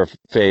some of her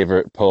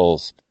favorite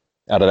pulls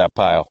out of that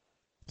pile?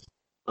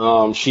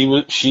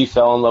 She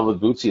fell in love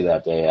with Bootsy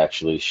that day.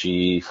 Actually,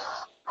 she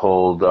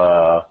pulled 2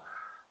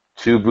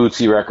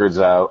 Bootsy records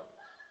out,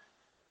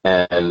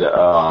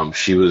 and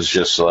she was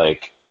just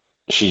like,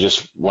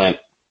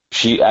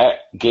 I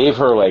gave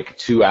her like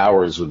 2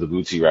 hours with the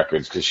Bootsy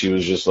records, because she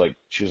was like,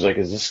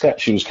 is this guy?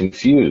 She was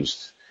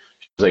confused.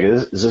 She was like,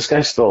 is this guy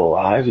still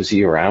alive? Is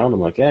he around? I'm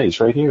like, yeah, he's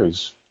right here.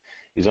 He's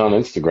on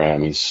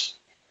Instagram.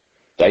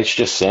 Deitch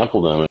just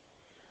sampled him.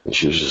 And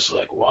she was just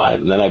like, what?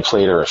 And then I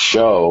played her a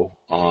show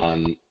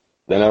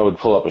then I would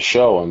pull up a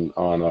show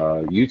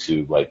on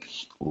YouTube, like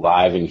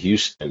live in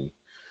Houston.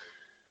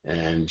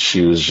 And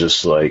she was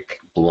just like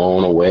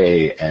blown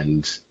away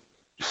and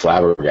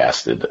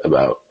flabbergasted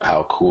about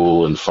how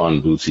cool and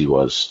fun Bootsy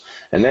was.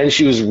 And then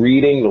she was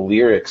reading the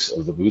lyrics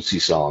of the Bootsy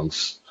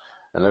songs,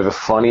 and they're the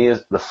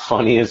funniest,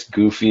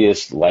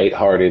 goofiest,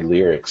 lighthearted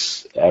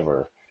lyrics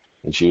ever.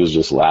 And she was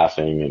just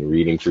laughing and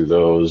reading through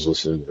those,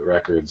 listening to the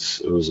records.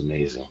 It was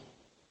amazing.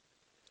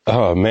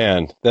 Oh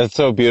man, that's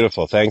so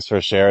beautiful. Thanks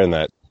for sharing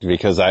that,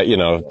 because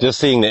just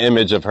seeing the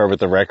image of her with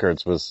the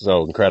records was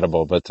so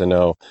incredible, but to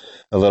know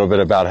a little bit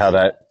about how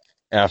that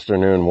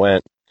afternoon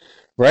went.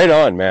 Right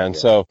on, man. Yeah.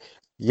 So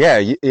yeah,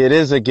 it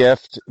is a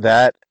gift,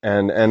 that,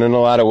 and in a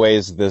lot of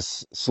ways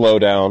this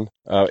slowdown,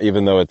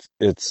 even though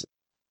it's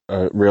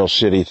a real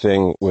shitty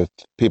thing with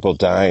people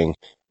dying.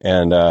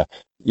 And,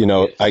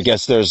 I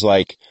guess there's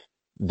like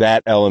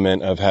that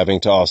element of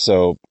having to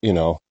also,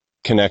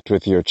 connect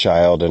with your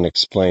child and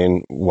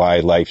explain why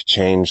life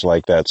changed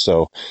like that.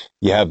 So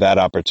you have that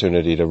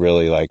opportunity to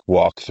really like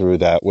walk through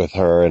that with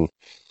her, and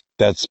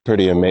that's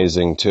pretty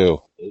amazing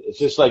too. It's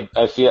just like,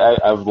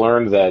 I've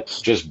learned that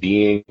just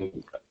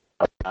being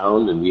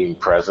around and being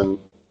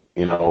present,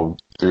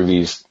 through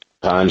these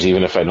times,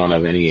 even if I don't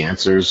have any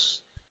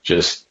answers,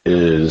 just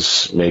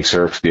makes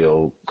her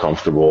feel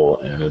comfortable,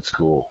 and it's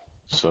cool.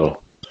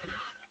 So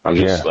I'm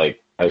just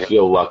I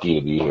feel lucky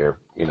to be here,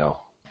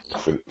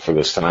 for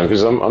this time,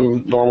 because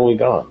I'm normally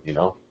gone,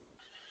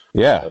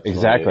 Yeah, that's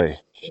exactly.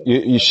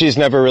 She's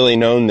never really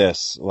known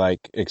this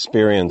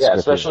experience. Yeah,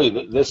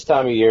 especially this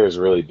time of year is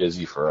really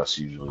busy for us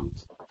usually.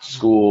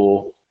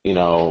 School,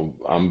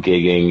 I'm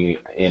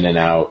gigging in and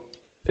out.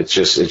 It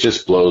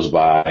just blows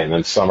by, and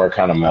then summer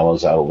kind of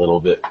mellows out a little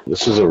bit.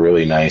 This is a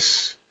really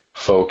nice,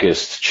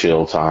 focused,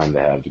 chill time to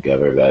have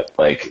together. That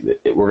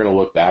we're gonna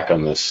look back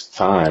on this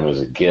time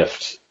as a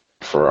gift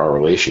for our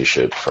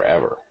relationship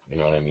forever. You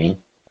know what I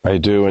mean? I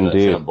do indeed.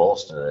 That's gonna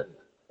bolster it.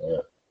 Yeah.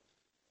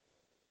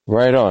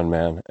 Right on,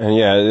 man. And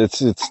yeah,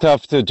 it's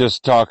tough to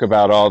just talk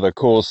about all the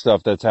cool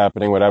stuff that's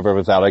happening, whatever,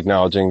 without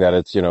acknowledging that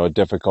it's, a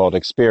difficult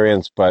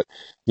experience. But,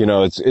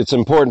 it's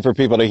important for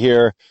people to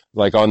hear,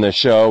 like on the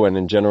show and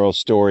in general,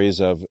 stories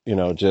of,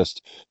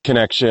 just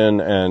connection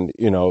and,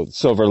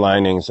 silver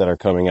linings that are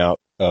coming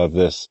out of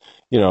this,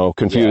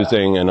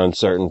 confusing and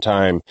uncertain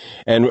time.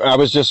 And I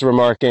was just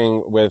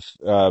remarking with,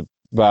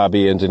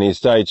 Bobby and Denise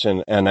Deitch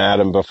and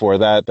Adam before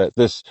that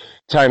this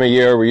time of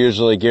year we're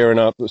usually gearing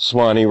up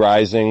Swanee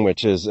Rising,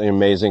 which is an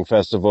amazing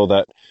festival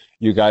that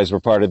you guys were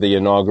part of the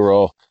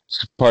inaugural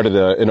part of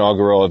the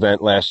inaugural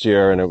event last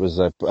year, and it was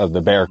of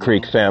the Bear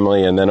Creek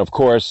family. And then, of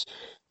course,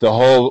 the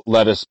whole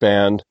Lettuce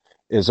Band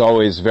is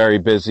always very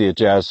busy at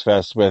Jazz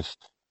Fest with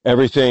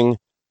everything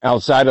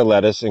outside of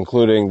Lettuce,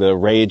 including the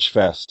Rage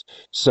Fest.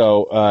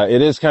 So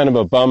it is kind of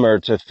a bummer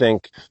to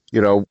think,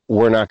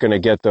 we're not going to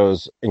get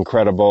those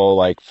incredible,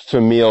 like,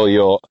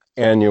 familial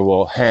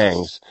annual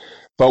hangs.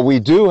 But we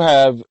do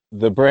have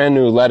the brand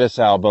new Lettuce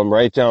album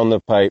right down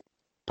the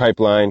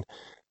pipeline,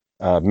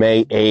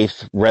 May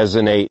 8th,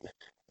 Resonate.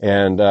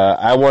 And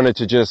I wanted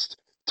to just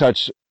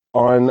touch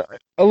on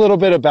a little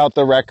bit about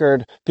the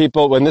record.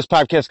 People, when this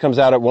podcast comes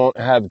out, it won't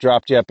have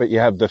dropped yet, but you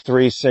have the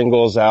 3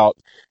 singles out,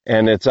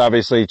 and it's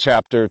obviously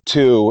chapter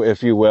 2,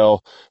 if you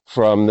will,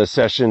 from the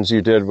sessions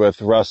you did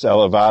with Russ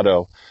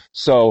Elevado.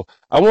 So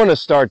I want to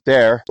start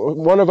there.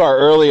 One of our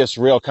earliest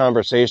real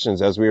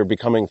conversations as we were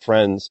becoming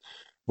friends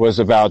was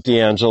about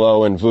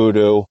D'Angelo and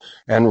Voodoo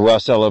and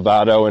Russ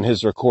Elevado and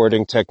his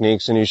recording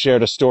techniques. And you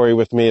shared a story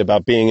with me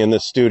about being in the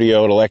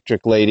studio at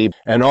Electric Lady.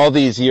 And all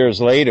these years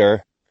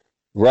later,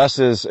 Russ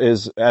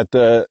is at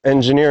the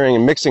engineering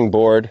and mixing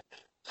board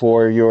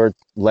for your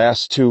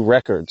last 2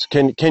 records.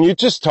 Can you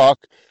just talk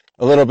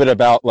a little bit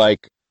about,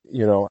 like,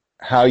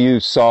 how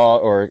you saw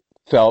or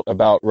felt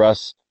about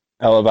Russ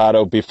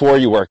Elevado before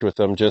you worked with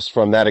him, just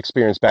from that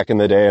experience back in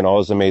the day and all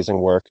his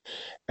amazing work,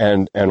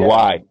 and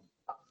why?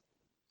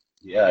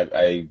 Yeah,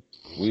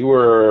 we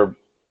were,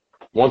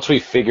 once we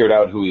figured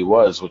out who he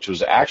was, which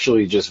was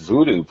actually just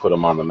Voodoo put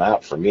him on the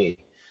map for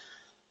me.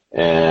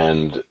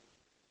 And,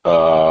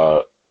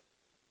 that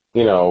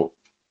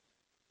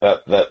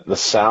the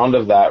sound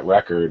of that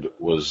record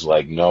was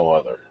like no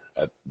other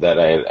that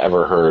I had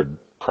ever heard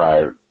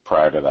prior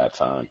to that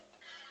time.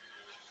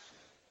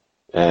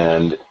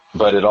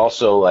 But it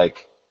also,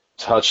 like,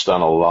 touched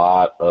on a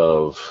lot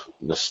of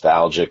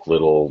nostalgic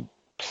little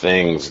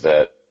things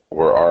that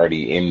were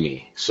already in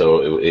me.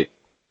 So it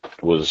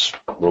was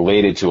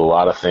related to a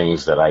lot of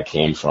things that I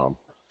came from,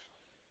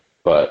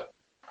 but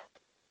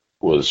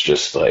was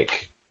just,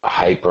 like,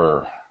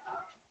 hyper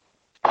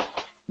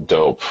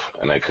dope,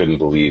 and I couldn't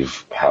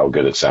believe how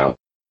good it sounded.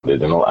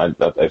 And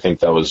I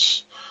think that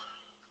was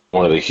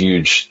one of the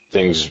huge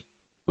things.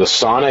 The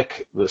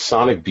sonic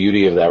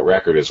beauty of that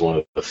record is one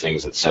of the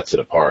things that sets it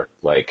apart.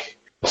 Like,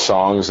 the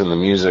songs and the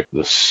music,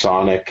 the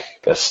sonic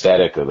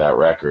aesthetic of that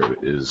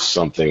record is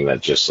something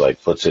that just,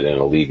 like, puts it in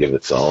a league of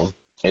its own.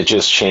 It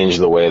just changed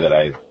the way that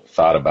I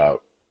thought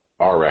about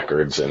our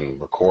records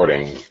and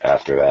recording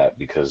after that,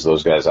 because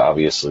those guys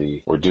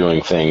obviously were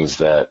doing things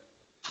that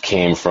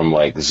came from,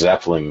 like,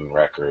 Zeppelin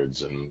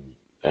records and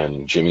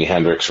Jimi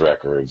Hendrix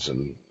records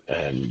and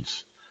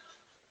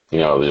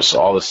just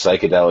all the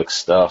psychedelic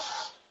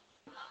stuff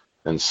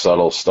and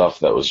subtle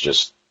stuff that was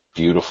just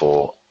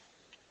beautiful.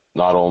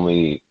 Not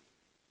only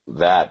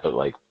that, but,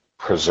 like,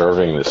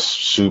 preserving this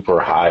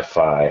super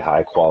hi-fi,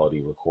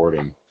 high-quality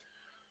recording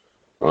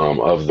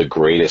of the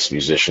greatest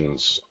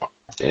musicians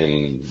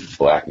in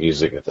black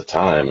music at the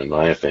time, in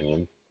my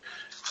opinion.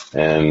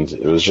 And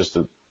it was just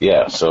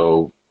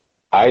so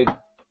I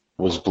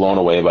was blown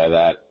away by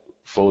that,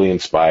 fully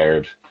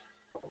inspired.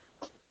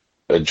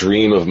 A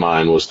dream of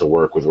mine was to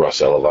work with Russ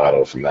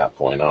Elevado from that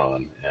point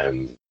on,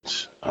 and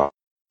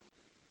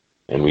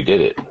we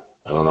did it.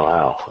 I don't know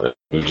how.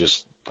 We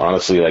just,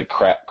 honestly, like,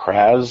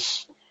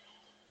 Kraz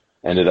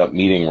ended up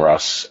meeting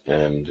Russ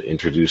and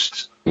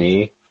introduced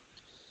me,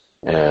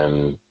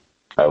 and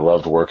I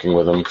loved working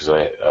with him because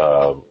I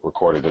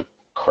recorded a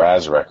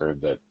Kraz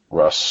record that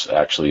Russ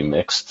actually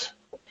mixed,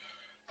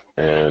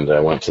 and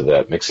I went to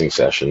that mixing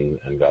session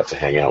and got to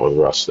hang out with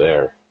Russ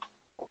there.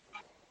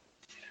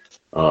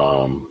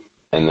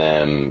 And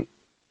then,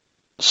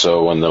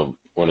 so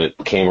when it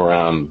came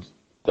around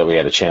that we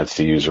had a chance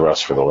to use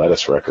Russ for the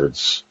Lettuce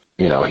records,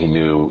 he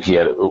knew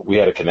we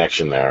had a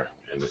connection there,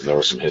 and there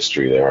was some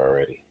history there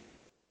already.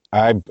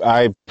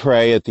 I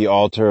pray at the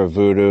altar of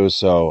Voodoo,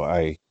 so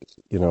I,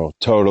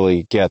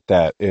 totally get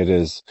that. It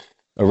is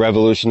a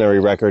revolutionary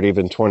record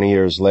even 20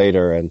 years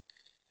later,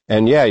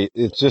 and yeah,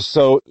 it's just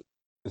so,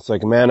 it's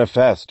like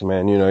manifest,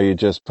 man. You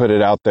just put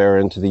it out there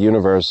into the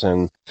universe,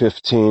 and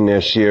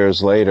 15-ish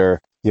years later,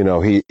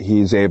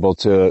 he's able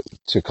to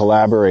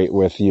collaborate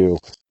with you.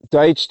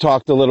 Deitch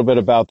talked a little bit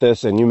about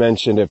this, and you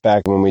mentioned it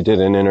back when we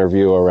did an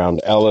interview around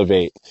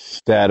Elevate,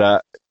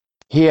 that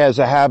he has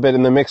a habit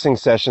in the mixing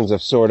sessions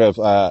of sort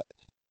of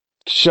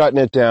shutting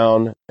it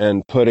down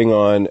and putting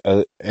on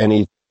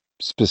any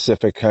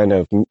specific kind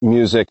of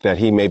music that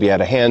he maybe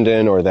had a hand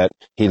in or that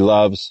he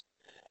loves,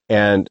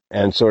 and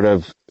sort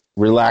of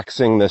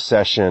relaxing the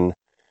session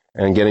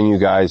and getting you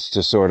guys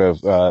to sort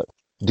of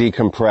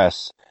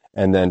decompress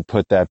and then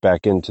put that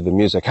back into the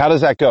music. How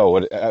does that go?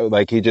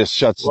 Like, he just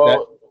shuts it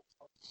down?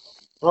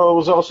 Well, it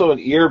was also an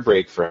ear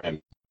break for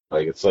him.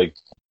 Like, it's like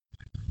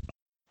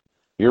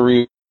you're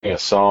reading a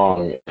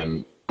song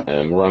and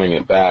running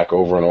it back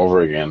over and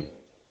over again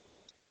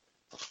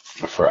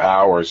for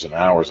hours and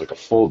hours, like a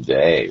full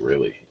day,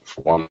 really,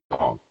 for one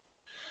song.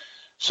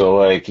 So,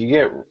 like, you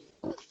get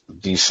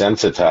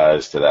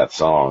desensitized to that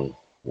song,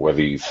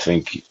 whether you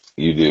think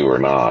you do or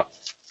not,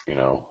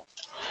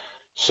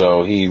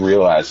 So he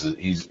realized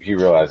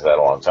that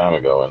a long time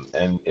ago.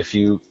 And if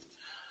you're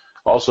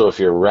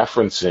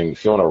referencing,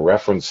 if you want to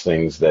reference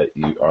things that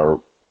you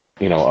are,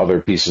 other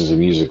pieces of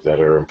music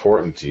that are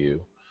important to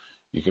you,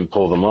 you can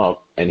pull them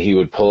up. And he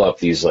would pull up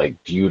these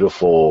like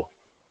beautiful,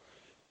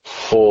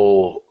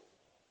 full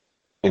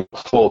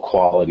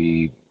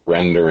quality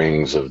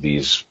renderings of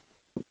these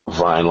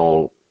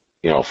vinyl,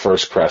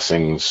 first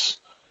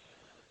pressings,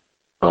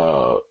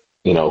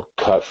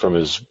 cut from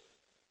his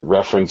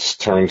reference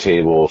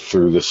turntable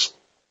through this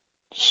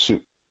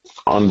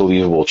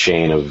unbelievable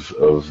chain of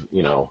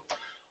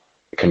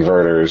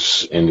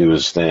converters into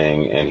his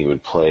thing, and he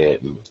would play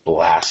it and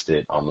blast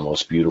it on the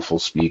most beautiful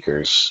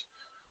speakers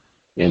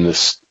in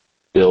this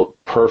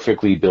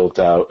perfectly built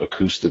out,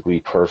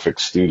 acoustically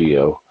perfect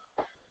studio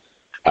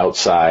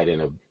outside in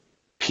a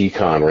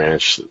pecan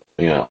ranch,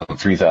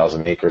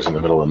 3,000 acres in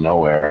the middle of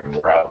nowhere, and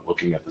we're out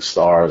looking at the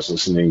stars,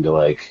 listening to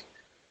like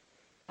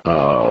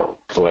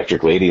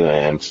Electric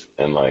Ladyland,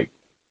 and like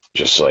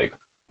just like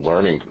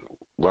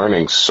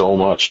learning so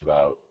much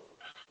about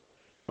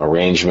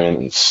arrangement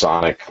and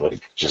sonic,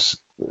 like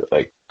just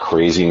like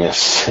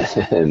craziness.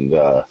 And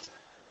but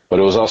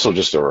it was also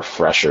just a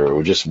refresher. It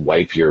would just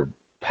wipe your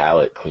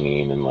palate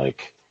clean, and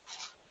like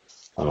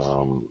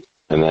and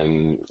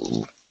then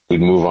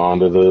we'd move on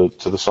to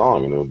the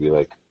song, and it would be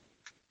like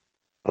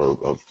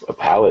a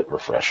palate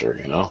refresher,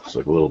 It's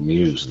like a little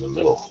muse in the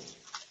middle.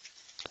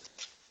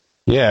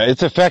 Yeah,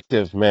 it's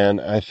effective,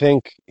 man. I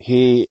think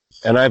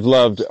and I've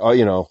loved,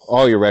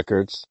 all your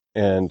records,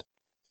 and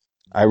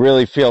I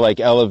really feel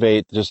like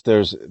Elevate, just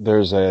there's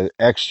a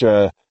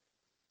extra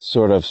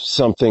sort of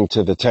something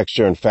to the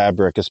texture and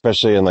fabric,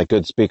 especially in like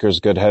good speakers,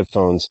 good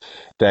headphones,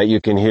 that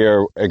you can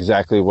hear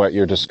exactly what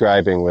you're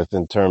describing with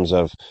in terms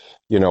of,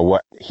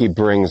 what he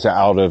brings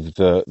out of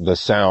the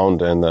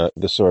sound and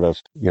the sort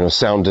of,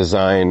 sound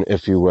design,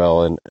 if you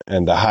will,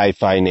 and the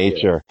hi-fi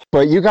nature. Yeah.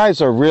 But you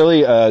guys are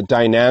really a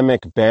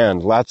dynamic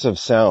band, lots of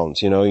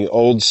sounds,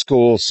 old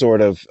school sort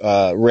of,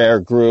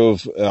 rare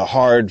groove,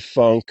 hard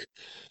funk,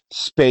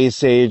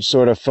 space age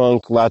sort of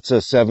funk, lots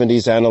of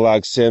 70s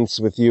analog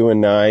synths with you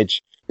and Nige.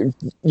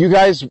 You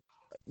guys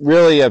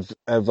really have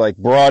like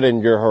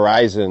broadened your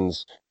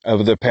horizons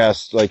of the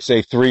past, like,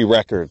 say, 3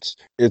 records.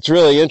 It's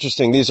really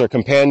interesting. These are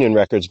companion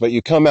records, but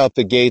you come out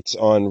the gates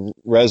on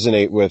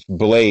Resonate with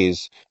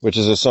Blaze, which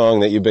is a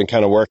song that you've been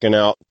kind of working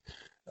out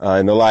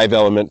in the live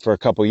element for a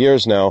couple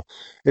years now.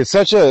 It's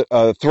such a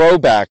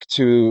throwback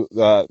to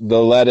the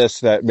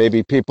Lettuce that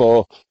maybe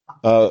people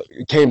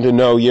came to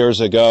know years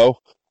ago,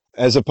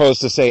 as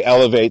opposed to, say,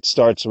 Elevate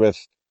starts with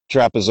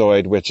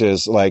Trapezoid, which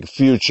is like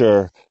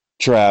future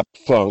trap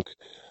funk.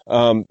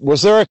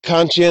 Was there a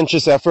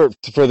conscientious effort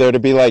for there to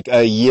be like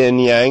a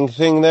yin-yang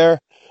thing there,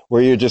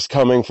 where you're just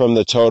coming from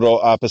the total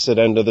opposite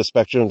end of the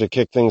spectrum to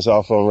kick things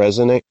off on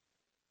Resonate?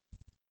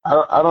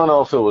 I don't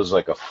know if it was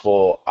like a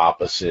full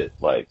opposite,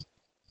 like,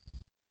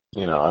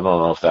 I don't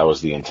know if that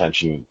was the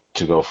intention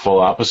to go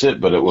full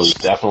opposite, but it was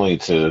definitely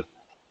to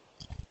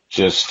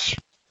just,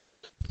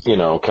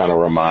 kind of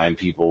remind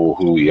people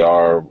who we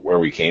are, where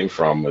we came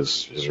from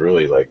is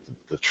really like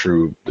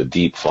the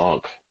deep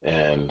funk.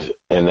 And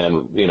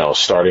then,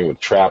 starting with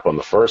trap on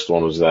the first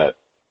one was that,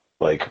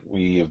 like,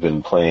 we have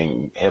been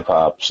playing hip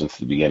hop since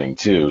the beginning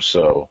too.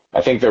 So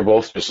I think they're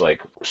both just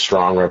like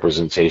strong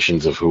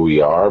representations of who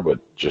we are,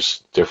 but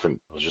just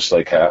different, just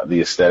like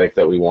the aesthetic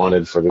that we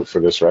wanted for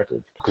this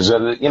record. Because,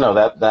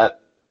 that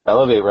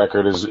Elevate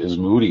record is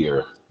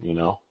moodier,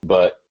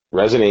 but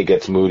Resonate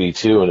gets moody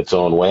too in its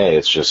own way.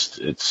 It's just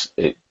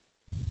it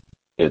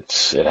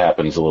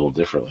happens a little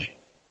differently.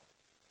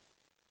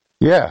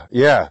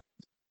 Yeah.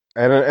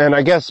 And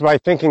I guess my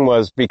thinking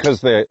was,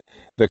 because the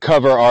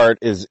cover art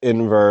is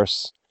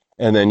inverse,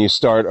 and then you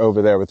start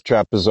over there with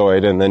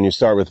Trapezoid, and then you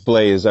start with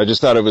Blaze. I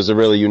just thought it was a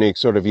really unique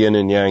sort of yin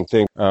and yang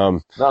thing.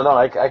 No,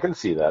 I can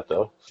see that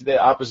though.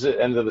 The opposite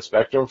end of the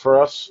spectrum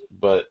for us,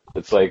 but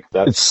it's like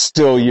it's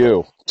still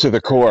you to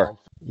the core.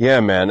 Yeah,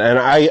 man. And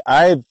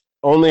I've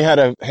only had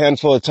a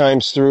handful of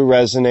times through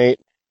Resonate,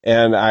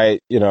 and I,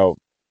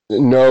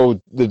 know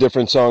the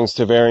different songs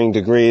to varying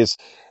degrees.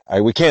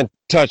 We can't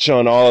touch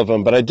on all of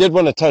them, but I did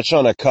want to touch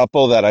on a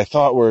couple that I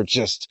thought were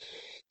just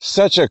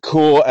such a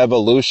cool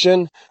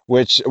evolution,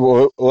 which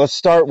let's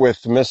start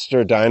with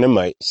Mr.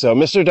 Dynamite. So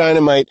Mr.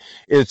 Dynamite,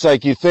 it's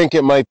like you think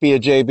it might be a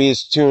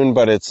JB's tune,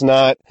 but it's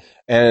not.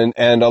 And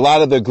a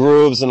lot of the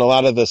grooves and a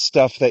lot of the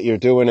stuff that you're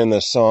doing in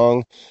the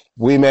song,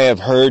 we may have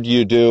heard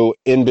you do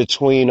in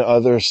between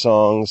other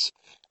songs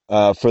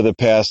for the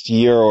past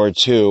year or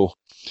two.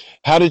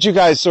 How did you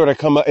guys sort of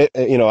come up,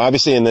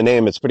 obviously in the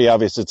name, it's pretty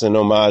obvious it's an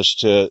homage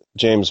to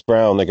James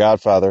Brown, the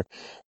Godfather,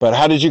 but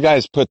how did you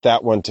guys put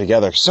that one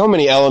together? So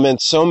many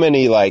elements, so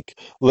many like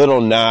little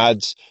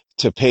nods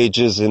to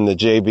pages in the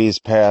JB's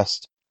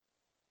past.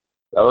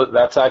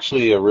 That's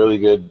actually a really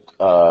good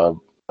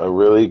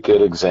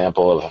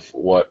example of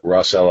what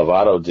Russ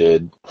Elevato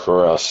did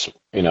for us,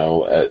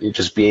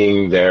 just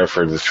being there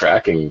for the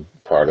tracking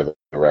part of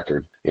the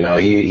record.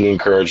 He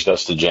encouraged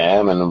us to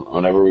jam, and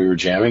whenever we were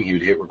jamming, he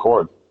would hit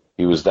record.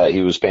 He was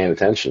paying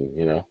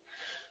attention,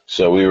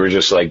 So we were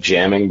just like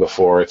jamming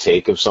before a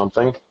take of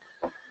something,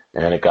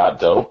 and it got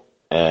dope.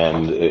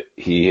 And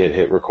he had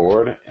hit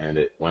record, and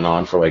it went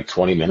on for like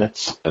 20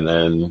 minutes. And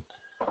then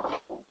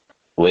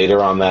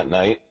later on that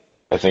night,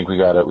 I think we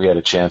had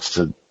a chance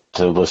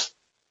to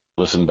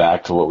listen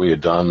back to what we had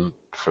done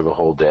for the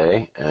whole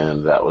day,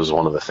 and that was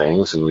one of the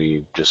things. And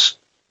we just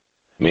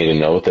made a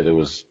note that it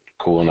was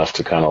cool enough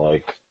to kind of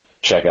like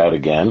check out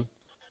again.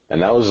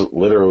 And that was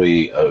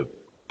literally a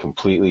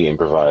completely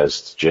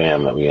improvised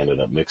jam that we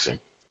ended up mixing.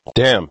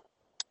 Damn.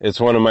 It's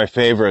one of my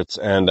favorites,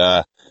 and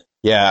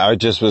yeah, I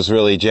just was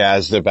really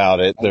jazzed about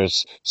it.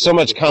 There's so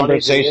much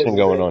conversation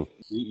going on.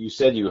 You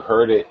said you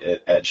heard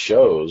it at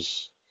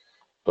shows,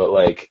 but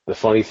like the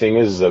funny thing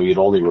is that we had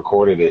only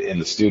recorded it in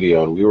the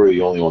studio, and we were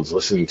the only ones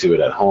listening to it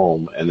at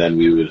home. And then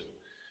we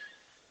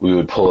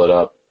would pull it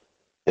up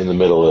in the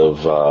middle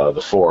of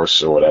the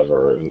Force or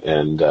whatever,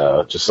 and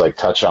just like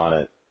touch on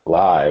it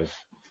live.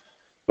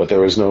 But there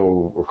was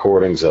no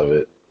recordings of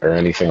it or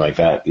anything like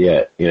that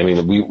yet. You know, I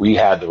mean, we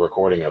had the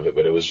recording of it,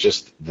 but it was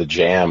just the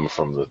jam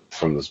from the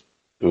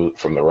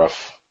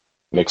rough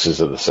mixes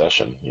of the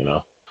session, you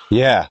know?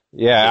 Yeah.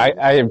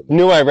 I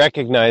knew I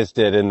recognized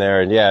it in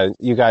there, and yeah,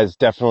 you guys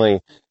definitely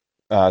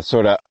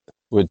sort of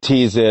would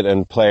tease it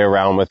and play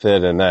around with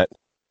it, and that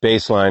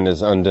bass line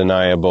is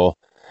undeniable.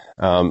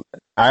 I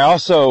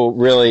also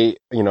really,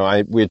 we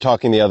were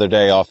talking the other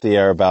day off the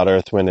air about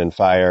Earth, Wind, and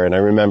Fire, and I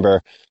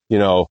remember,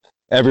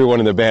 everyone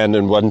in the band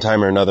in one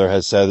time or another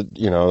has said,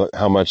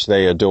 how much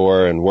they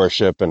adore and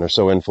worship and are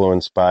so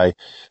influenced by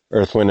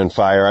Earth, Wind, and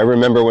Fire. I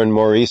remember when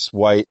Maurice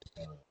White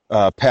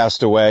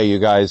passed away, you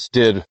guys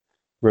did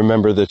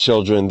Remember the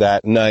Children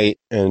that night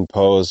and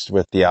posed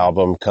with the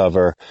album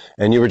cover.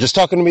 And you were just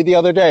talking to me the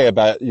other day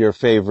about your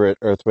favorite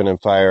Earth, Wind,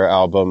 and Fire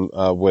album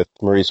with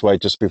Maurice White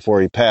just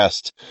before he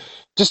passed.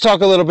 Just talk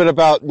a little bit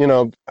about,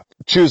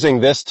 choosing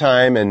this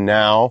time and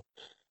now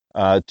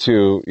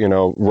to,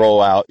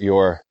 roll out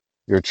your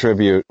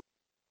tribute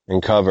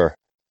and cover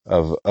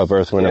of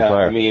Earth, Wind, and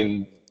Fire. I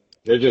mean,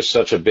 they're just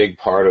such a big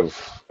part of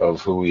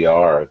who we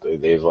are.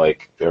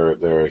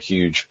 They're a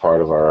huge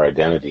part of our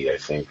identity, I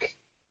think,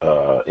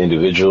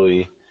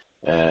 individually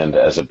and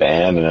as a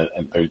band.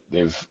 And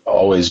they've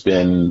always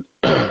been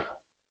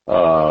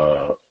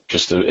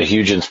just a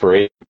huge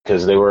inspiration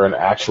because they were an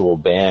actual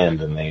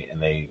band, and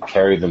they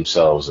carried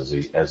themselves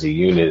as a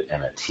unit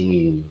and a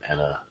team,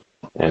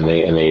 and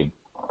they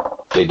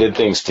did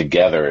things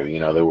together.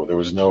 There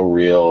was no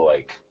real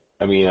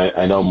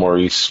I know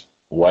Maurice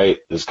White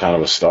is kind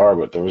of a star,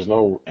 but there was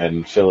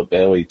and Philip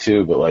Bailey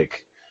too,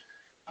 but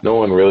no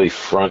one really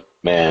front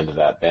manned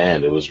that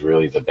band. It was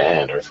really the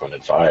band, Earth, Wind,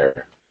 and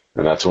Fire,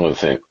 and that's one of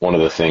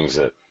the things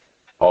that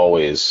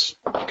always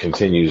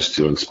continues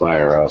to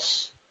inspire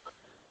us.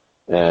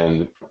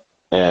 And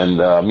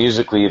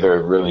musically,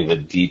 they're really the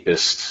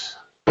deepest,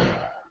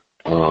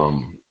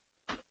 and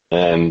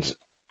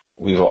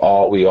we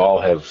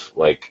all have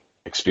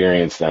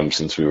experienced them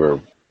since we were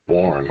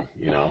born,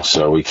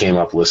 so we came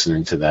up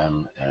listening to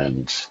them,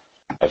 and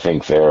I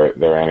think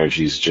their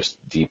energy is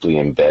just deeply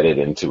embedded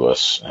into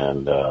us.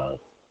 And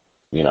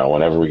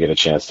whenever we get a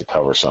chance to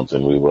cover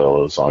something, we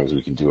will, as long as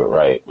we can do it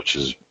right, which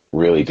is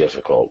really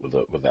difficult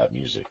with that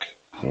music.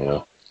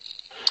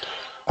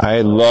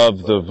 I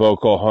love the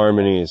vocal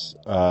harmonies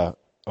on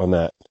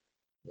that.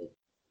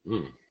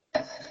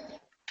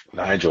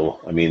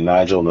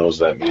 Nigel knows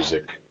that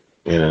music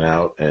in and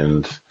out,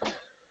 and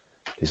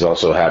he's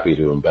also happy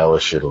to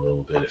embellish it a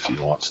little bit if he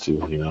wants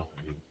to.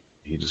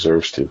 He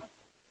deserves to.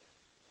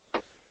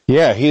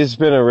 Yeah, he's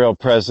been a real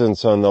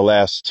presence on the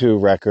last two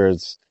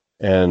records,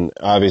 and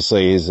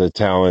obviously he's a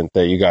talent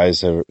that you guys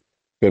have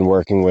been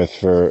working with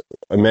for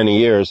many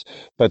years.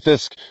 But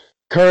this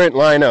current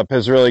lineup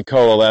has really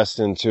coalesced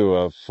into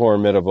a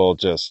formidable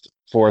just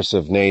force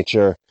of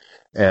nature,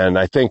 and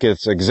I think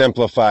it's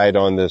exemplified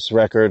on this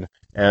record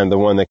and the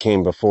one that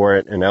came before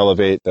it, and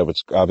Elevate, that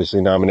was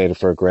obviously nominated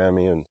for a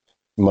Grammy and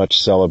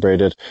much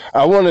celebrated.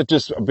 I want to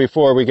just,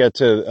 before we get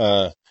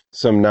to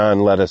some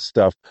non-Lettuce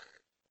stuff,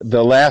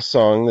 the last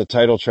song, the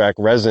title track,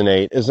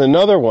 Resonate, is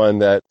another one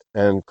that,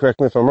 and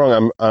correct me if I'm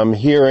wrong, I'm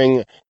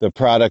hearing the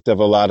product of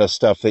a lot of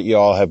stuff that you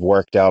all have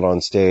worked out on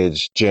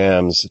stage,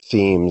 jams,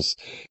 themes.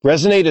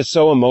 Resonate is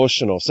so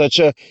emotional, such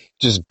a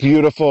just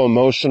beautiful,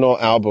 emotional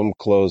album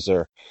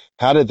closer.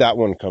 How did that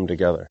one come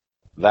together?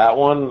 That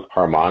one,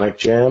 Harmonic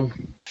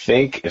Jam, I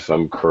think, if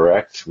I'm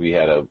correct,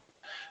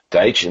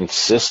 Deitch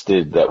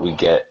insisted that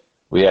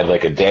we had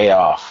a day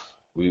off.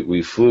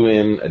 We flew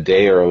in a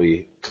day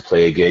early to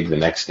play a gig the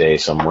next day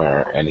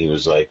somewhere, and he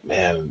was like,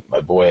 man,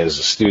 my boy has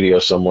a studio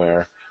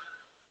somewhere.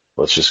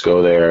 Let's just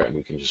go there and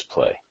we can just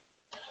play.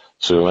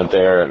 So we went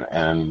there,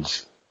 and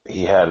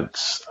he had,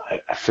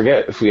 I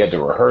forget if we had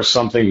to rehearse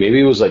something.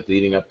 Maybe it was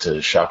leading up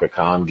to Shaka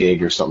Khan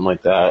gig or something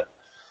like that.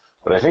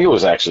 But I think it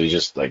was actually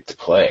just to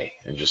play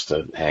and just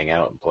to hang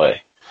out and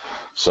play.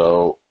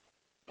 So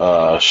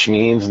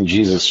Shmeens and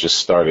Jesus just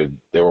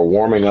started, they were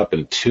warming up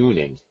and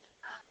tuning.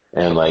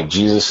 And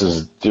Jesus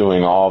is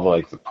doing all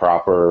the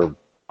proper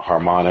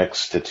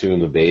harmonics to tune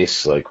the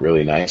bass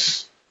really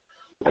nice.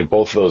 like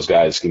both of those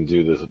guys can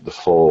do the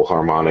full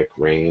harmonic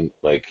range,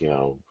 like,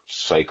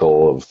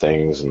 cycle of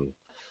things, and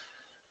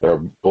they're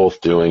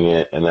both doing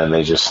it, and then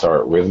they just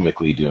start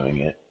rhythmically doing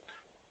it,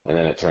 and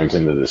then it turns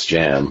into this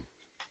jam,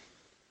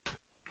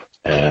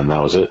 and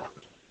that was it.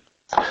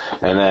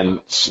 And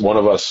then one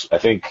of us, I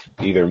think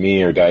either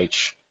me or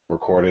Deitch,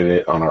 recorded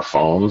it on our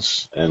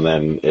phones, and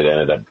then it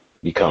ended up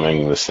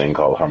becoming this thing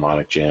called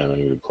Harmonic Jam,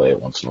 and we would play it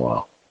once in a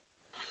while.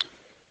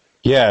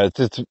 Yeah,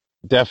 it's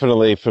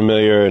definitely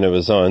familiar, and it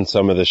was on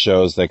some of the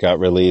shows that got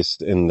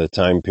released in the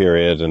time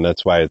period, and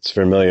that's why it's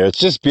familiar. It's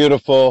just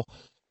beautiful.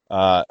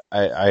 I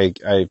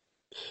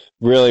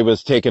really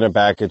was taken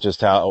aback at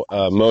just how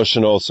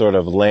emotional sort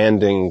of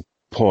landing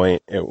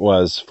point it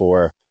was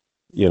for,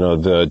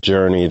 the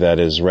journey that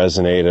is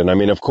Resonate. And I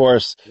mean, of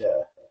course,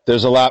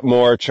 there's a lot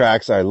more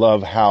tracks. I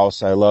love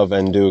House. I love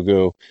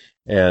Ndugu,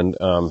 and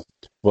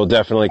we'll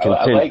definitely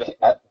continue.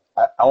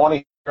 I want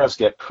to hear us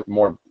get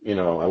more,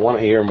 I want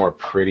to hear more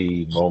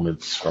pretty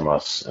moments from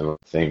us, and the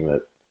thing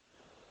that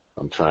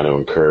I'm trying to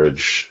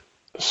encourage.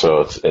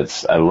 So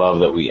I love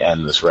that we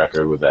end this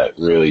record with that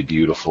really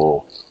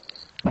beautiful,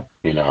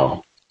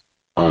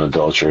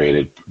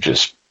 unadulterated,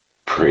 just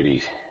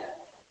pretty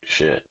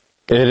shit.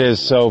 It is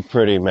so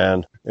pretty,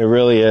 man. It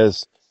really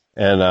is.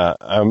 And I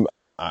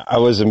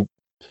was, it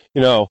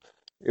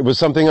was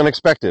something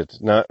unexpected,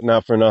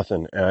 not for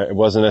nothing. It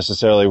wasn't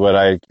necessarily what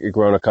I'd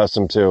grown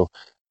accustomed to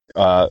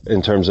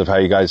in terms of how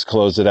you guys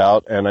close it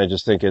out. And I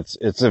just think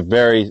it's a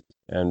very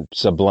and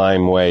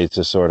sublime way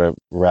to sort of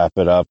wrap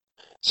it up.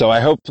 So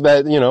I hope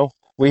that,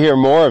 we hear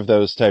more of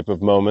those type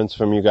of moments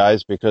from you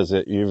guys, because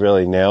you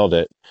really nailed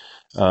it.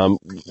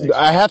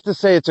 I have to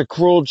say it's a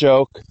cruel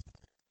joke,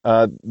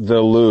 the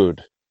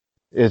lewd.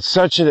 It's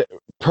such a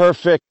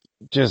perfect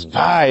just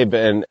vibe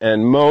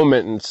and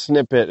moment and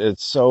snippet.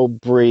 It's so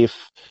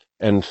brief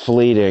and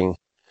fleeting,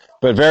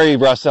 but very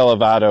Russ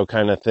Elevado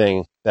kind of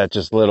thing, that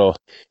just little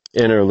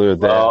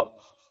interlude there. Well,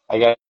 I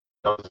got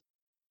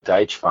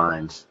Deitch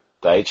finds.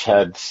 Deitch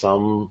had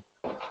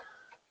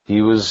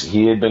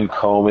he had been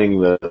combing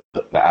the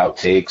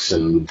outtakes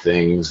and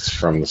things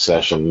from the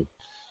session,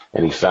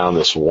 and he found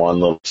this one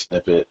little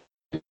snippet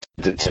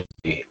to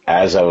me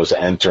as I was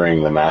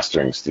entering the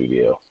mastering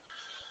studio.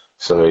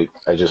 So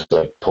I just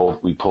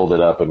we pulled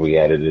it up and we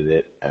edited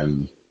it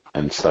and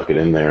stuck it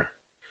in there.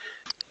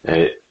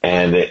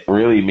 And it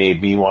really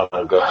made me want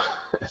to go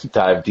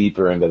dive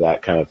deeper into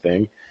that kind of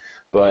thing.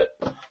 But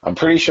I'm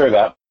pretty sure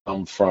that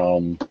comes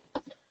from,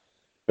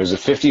 there's a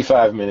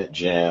 55-minute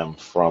jam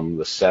from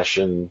the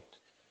session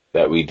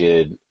that we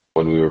did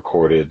when we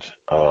recorded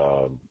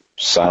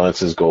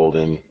Silence is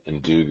Golden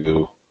and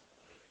Ndugu,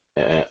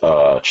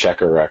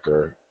 Checker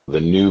Wrecker, the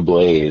new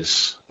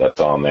Blaze that's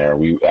on there.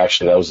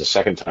 That was the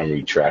second time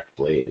we tracked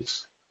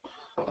Blaze.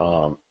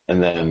 And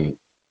then,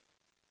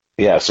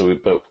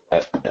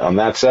 on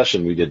that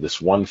session, we did this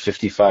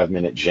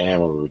 55-minute jam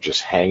where we were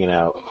just hanging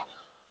out,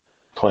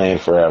 playing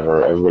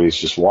forever. Everybody's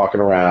just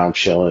walking around,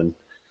 chilling.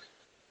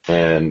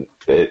 And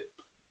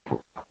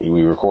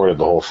we recorded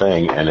the whole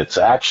thing, and it's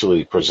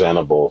actually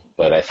presentable,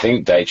 but I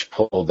think Deitch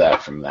pulled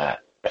that from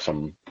that.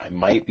 I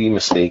might be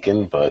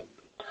mistaken, but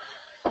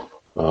it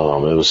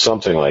was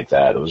something like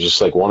that. It was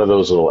just like one of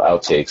those little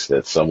outtakes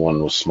that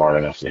someone was smart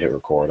enough to hit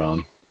record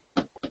on.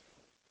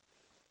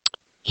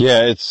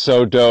 Yeah, it's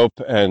so dope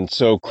and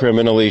so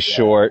criminally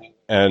short.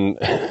 And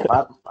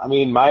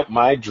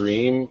my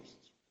dream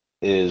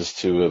is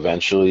to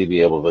eventually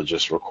be able to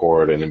just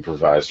record an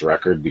improvised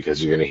record,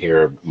 because you're going to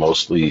hear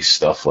mostly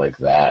stuff like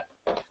that,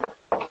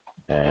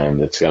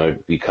 and it's going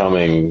to be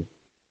coming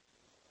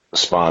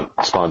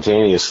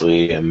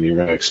spontaneously, and you're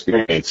going to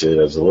experience it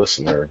as a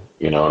listener,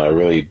 and I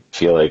really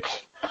feel like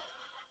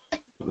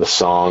the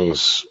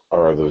songs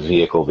are the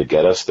vehicle to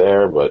get us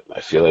there, but I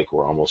feel like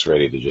we're almost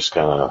ready to just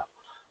kind of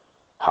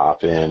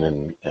hop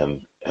in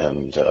and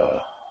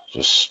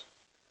just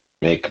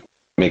make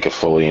a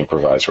fully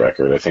improvised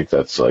record. I think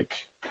that's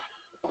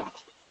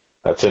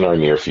in our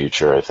near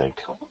future, I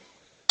think.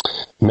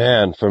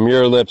 Man, from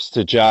your lips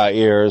to jaw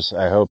ears,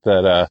 I hope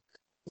that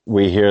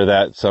we hear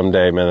that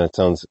someday, man. That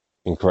sounds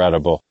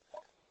incredible.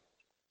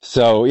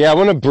 So, yeah, I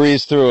want to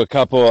breeze through a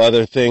couple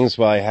other things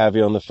while I have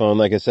you on the phone.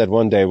 Like I said,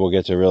 one day we'll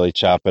get to really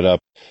chop it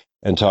up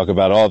and talk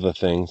about all the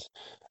things.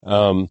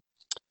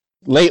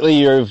 Lately,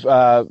 you've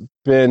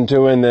been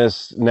doing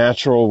this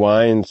natural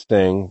wines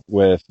thing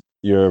with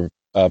your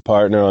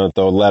partner on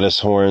the Lettuce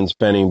Horns,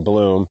 Benny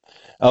Bloom.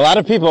 A lot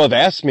of people have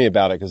asked me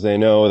about it because they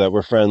know that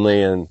we're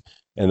friendly and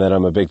that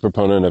I'm a big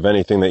proponent of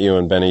anything that you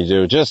and Benny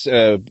do. Just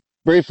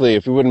briefly,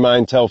 if you wouldn't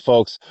mind, tell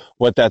folks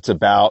what that's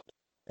about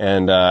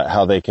and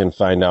how they can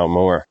find out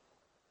more.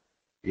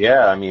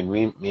 Yeah, I mean,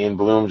 me and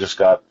Bloom just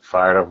got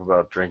fired up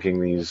about drinking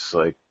these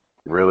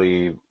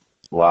really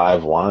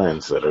live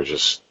wines that are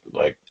just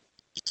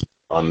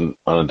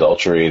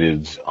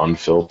unadulterated,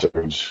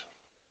 unfiltered,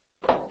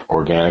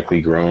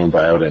 organically grown,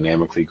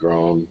 biodynamically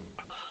grown,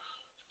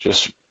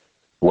 just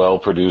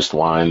well-produced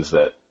wines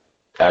that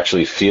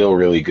actually feel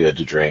really good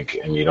to drink,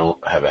 and you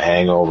don't have a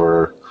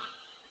hangover.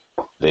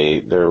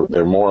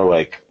 they're more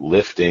like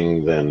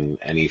lifting than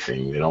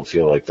anything. They don't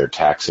feel like they're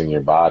taxing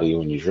your body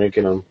when you're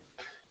drinking them.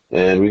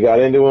 And we got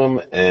into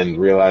them and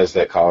realized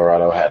that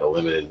Colorado had a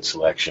limited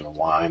selection of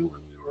wine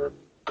when we were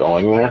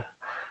going there,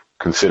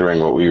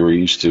 considering what we were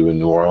used to in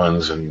New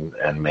Orleans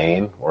and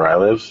Maine, where I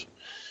live.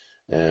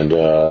 And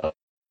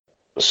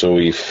so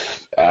we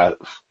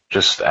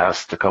just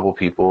asked a couple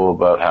people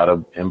about how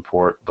to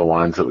import the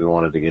wines that we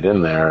wanted to get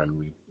in there, and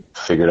we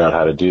figured out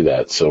how to do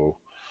that.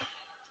 So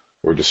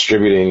we're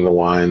distributing the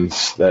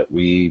wines that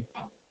we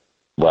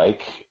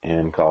like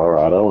in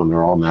Colorado, and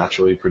they're all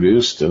naturally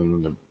produced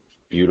and they're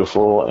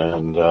beautiful.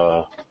 And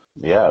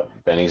yeah,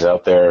 Benny's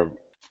out there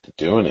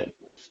doing it.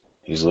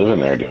 He's living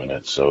there doing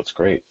it, so it's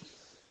great.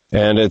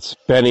 And it's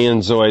Benny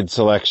and Zoid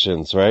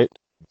Selections, right?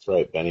 That's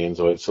right, Benny and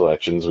Zoid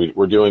Selections.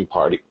 We're doing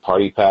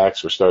party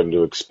packs. We're starting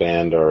to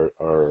expand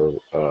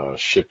our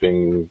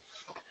shipping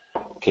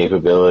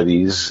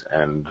capabilities,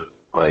 and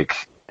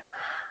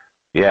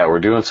yeah, we're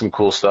doing some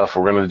cool stuff.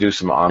 We're going to do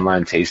some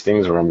online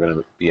tastings where I'm going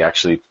to be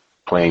actually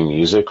playing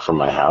music from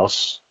my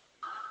house,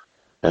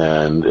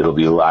 and it'll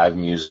be live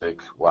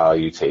music while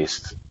you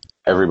taste.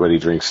 Everybody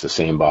drinks the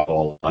same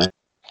bottle of wine.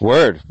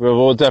 Word. Well,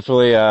 we'll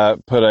definitely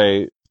put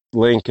a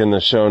link in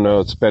the show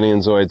notes, Benny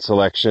and Zoid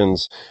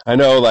Selections. I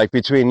know, like,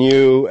 between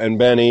you and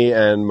Benny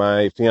and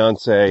my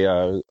fiance,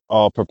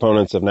 all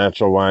proponents of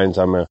natural wines,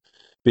 I'm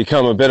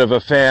become a bit of a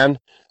fan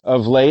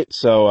of late,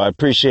 so I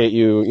appreciate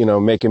you,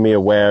 making me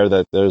aware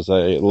that there's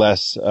a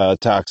less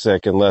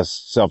toxic and less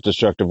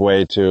self-destructive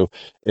way to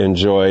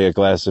enjoy a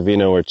glass of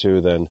vino or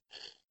two than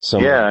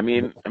some. Yeah, I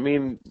mean,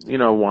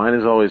 wine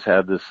has always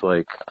had this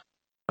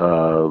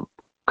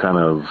kind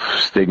of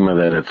stigma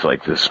that it's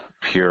like this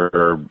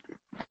pure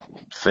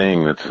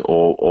thing that's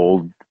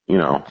old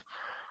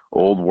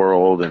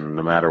world, and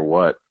no matter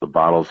what, the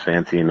bottle's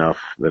fancy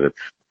enough that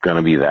it's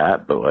gonna be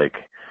that. But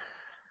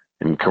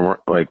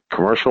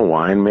commercial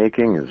wine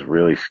making is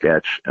really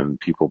sketch, and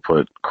people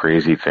put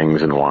crazy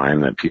things in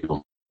wine that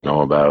people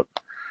know about,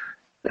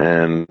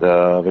 and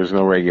there's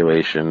no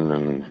regulation,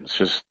 and it's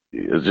just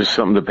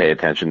something to pay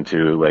attention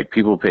to. Like,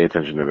 people pay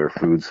attention to their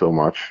food so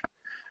much,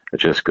 you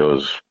just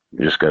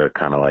gotta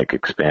kind of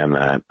expand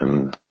that,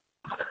 and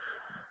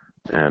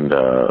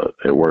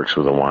it works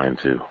with the wine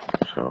too.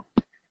 So,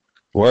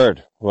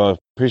 word. Well,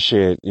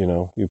 appreciate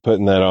you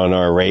putting that on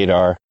our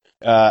radar.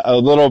 A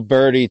little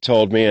birdie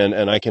told me,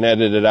 and I can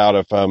edit it out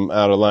if I'm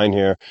out of line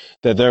here,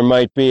 that there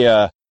might be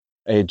a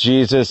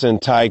Jesus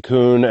and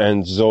Tycoon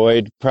and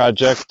Zoid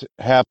project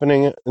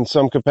happening in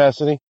some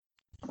capacity.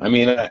 I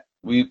mean,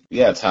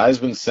 Ty's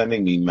been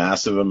sending me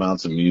massive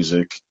amounts of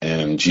music,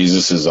 and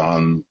Jesus is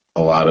on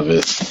a lot of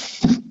it.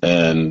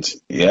 And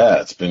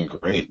yeah, it's been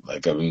great.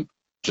 I've been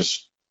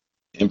just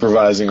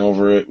improvising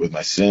over it with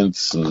my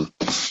synths and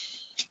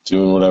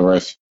doing whatever I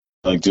feel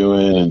like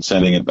doing and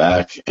sending it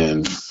back,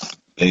 and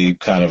they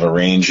kind of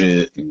arrange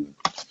it and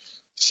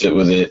sit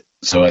with it.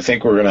 So I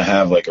think we're going to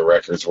have a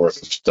record's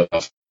worth of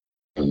stuff.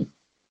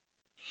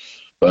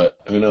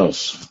 But who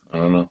knows? I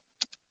don't know.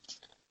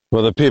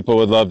 Well, the people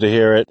would love to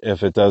hear it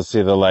if it does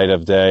see the light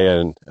of day,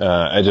 and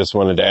I just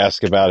wanted to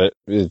ask about it,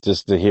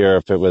 just to hear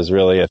if it was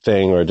really a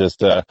thing or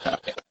just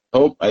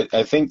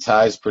I think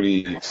Ty's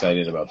pretty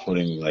excited about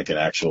putting an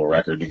actual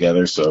record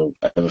together, so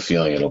I have a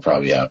feeling it'll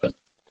probably happen.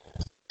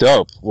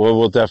 Dope. Well,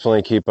 we'll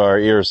definitely keep our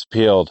ears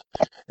peeled.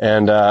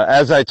 And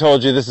as I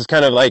told you, this is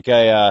kind of like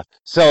a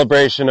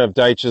celebration of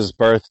Deitch's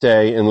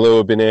birthday, in lieu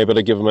of being able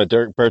to give him a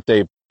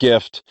birthday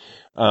gift.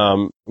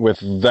 With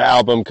the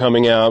album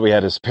coming out, we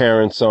had his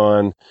parents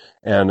on,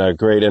 and a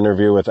great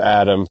interview with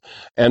Adam.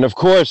 And of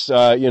course,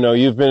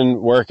 you've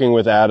been working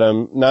with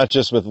Adam, not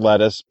just with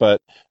Lettuce,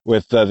 but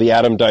with the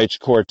Adam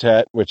Deitch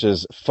Quartet, which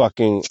is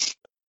fucking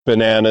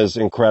bananas,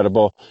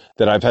 incredible,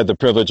 that I've had the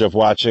privilege of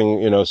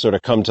watching, sort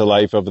of come to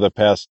life over the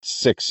past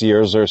 6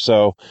 years or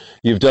so.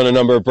 You've done a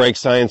number of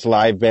BrkSci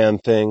live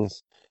band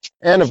things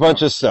and a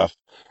bunch of stuff.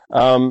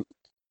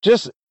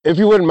 Just, if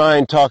you wouldn't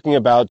mind talking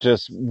about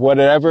just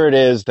whatever it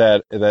is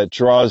that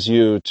draws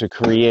you to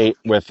create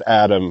with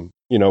Adam,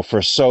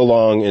 for so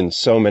long in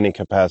so many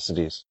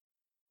capacities.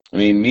 I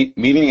mean,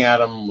 meeting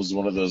Adam was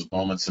one of those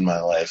moments in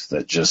my life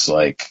that just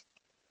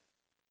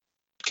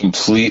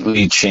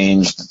completely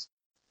changed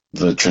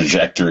the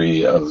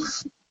trajectory of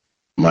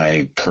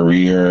my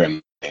career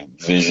and my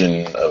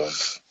vision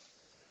of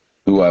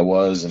who I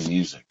was in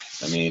music.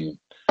 I mean,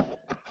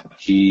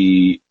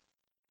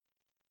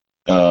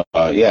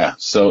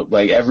 so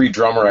every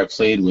drummer I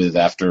played with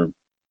after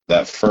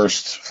that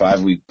first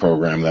 5-week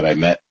program that I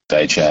met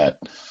Deitch at,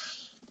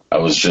 I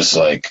was just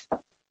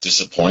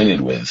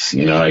disappointed with,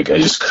 I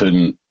just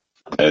couldn't,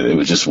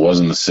 it just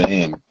wasn't the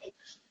same.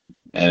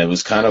 And it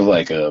was kind of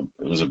it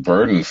was a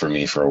burden for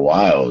me for a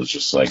while. It was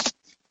just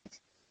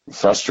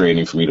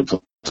frustrating for me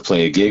to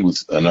play a gig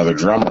with another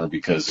drummer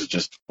because it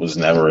just was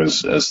never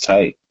as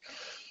tight.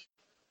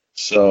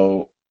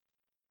 So,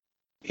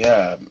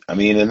 yeah, I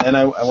mean, and then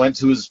I went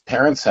to his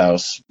parents'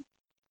 house,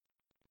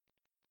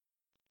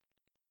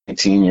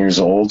 19 years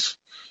old,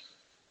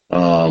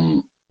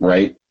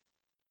 right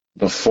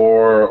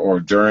before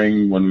or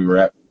during when we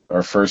were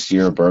our first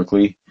year at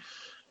Berkeley,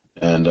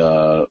 and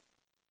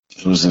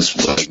it was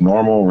this like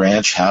normal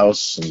ranch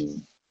house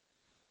and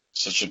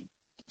such a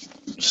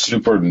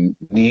super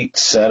neat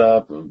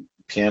setup. A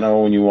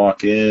piano when you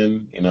walk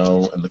in, in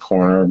the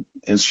corner,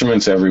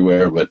 instruments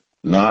everywhere, but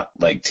not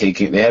like they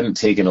hadn't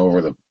taken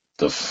over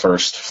the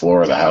first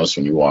floor of the house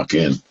when you walk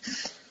in.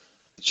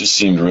 It just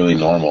seemed really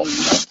normal.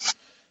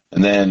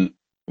 And then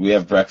we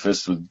have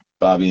breakfast with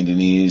Bobby and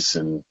Denise,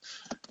 and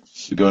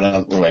we go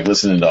down, we're like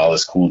listening to all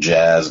this cool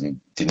jazz, and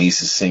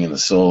Denise is singing the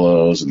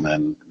solos, and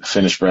then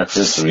finish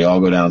breakfast, and we all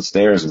go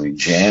downstairs and we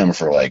jam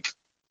for like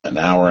an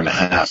hour and a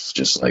half,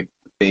 just like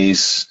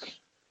bass,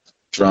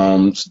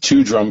 drums,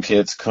 2 drum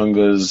kits,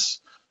 congas,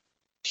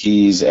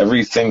 keys,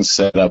 everything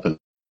set up and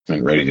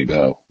ready to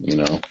go,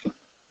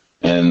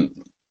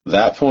 And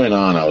that point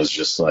on, I was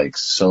just like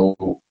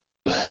so.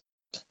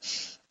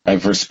 My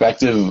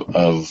perspective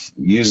of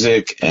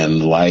music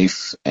and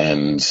life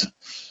and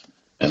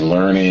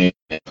learning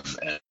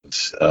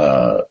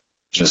and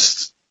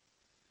just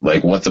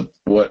like what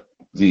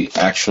the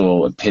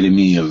actual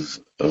epitome of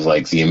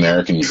like the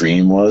American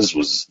dream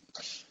was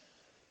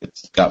it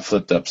got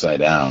flipped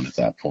upside down at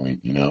that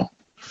point,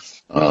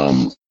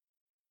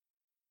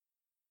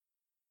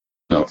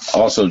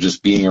 Also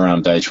just being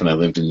around Deitch when I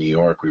lived in New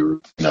York, we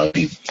were,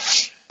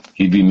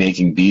 he'd be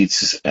making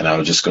beats, and I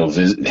would just go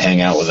hang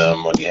out with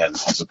him when he had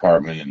his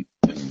apartment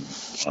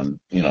on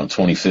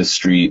 25th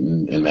Street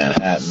in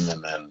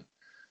Manhattan,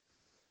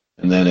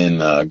 and then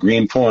in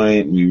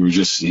Greenpoint, he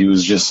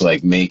was just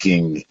like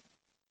making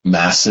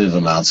massive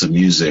amounts of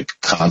music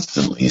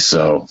constantly.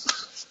 So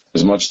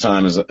as much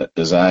time as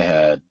I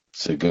had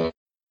to go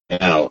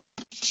out,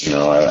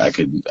 I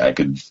could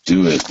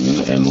do it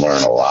and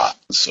learn a lot.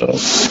 So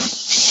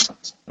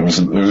there was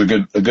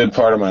a good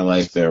part of my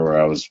life there where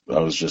I was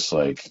just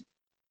like,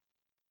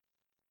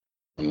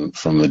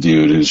 from the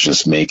dude who's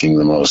just making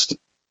the most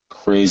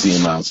crazy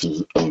amounts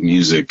of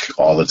music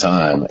all the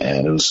time,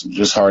 and it was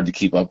just hard to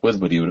keep up with,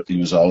 but he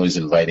was always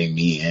inviting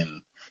me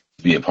in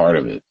to be a part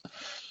of it.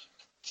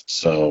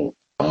 So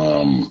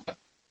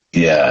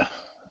yeah,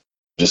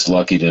 just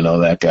lucky to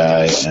know that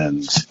guy,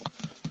 and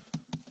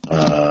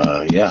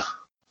yeah.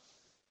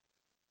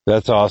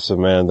 That's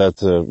awesome, man.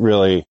 That's a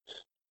really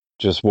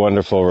just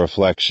wonderful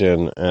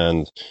reflection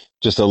and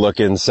just a look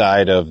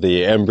inside of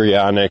the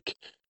embryonic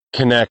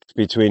connect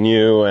between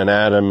you and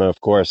Adam, of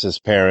course, his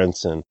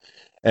parents, and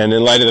in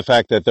light of the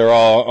fact that they're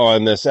all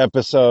on this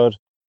episode,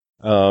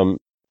 and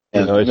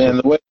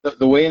the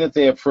way that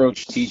they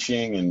approach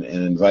teaching and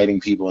inviting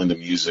people into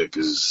music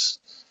is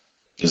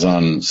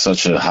on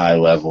such a high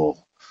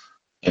level,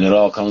 and it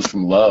all comes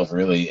from love,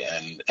 really,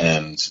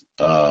 and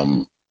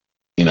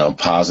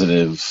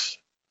positive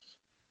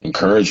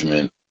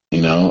encouragement,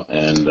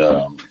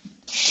 and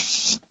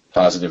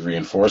positive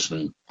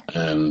reinforcement,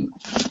 and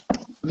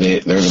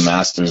they're the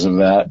masters of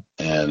that,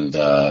 and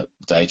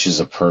Deitch is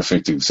a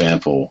perfect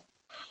example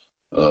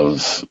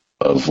of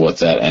what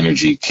that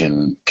energy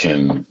can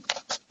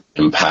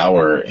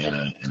empower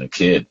in a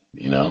kid,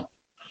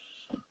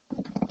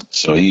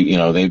 So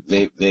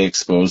they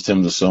exposed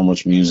him to so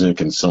much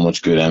music and so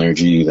much good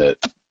energy that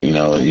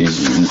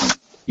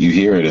you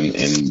hear it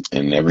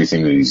in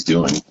everything that he's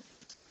doing,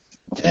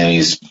 and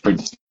he's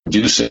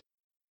producing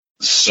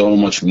so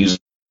much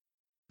music.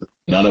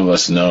 None of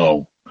us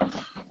know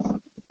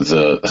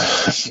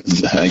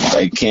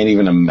I can't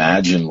even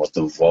imagine what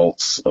the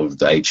vaults of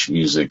Deitch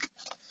music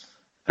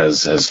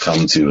has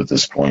come to at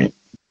this point.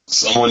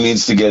 Someone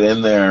needs to get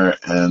in there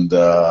and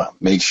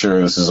make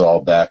sure this is all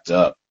backed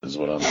up, is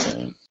what I'm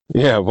saying.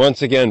 Yeah,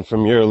 once again,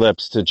 from your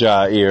lips to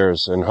jaw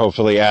ears, and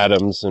hopefully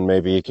Adam's, and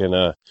maybe you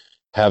can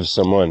have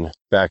someone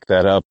back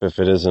that up if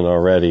it isn't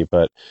already.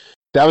 But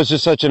that was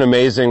just such an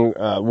amazing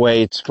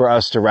way for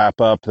us to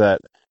wrap up that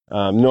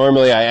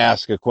normally I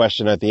ask a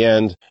question at the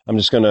end. I'm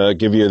just going to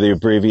give you the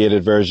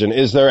abbreviated version.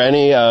 Is there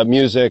any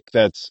music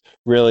that's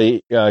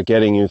really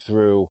getting you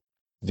through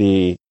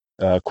the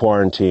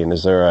quarantine?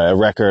 Is there a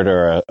record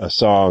or a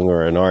song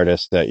or an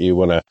artist that you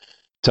want to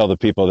tell the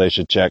people they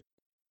should check?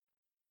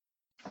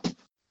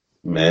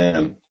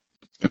 Man,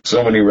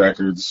 so many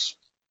records.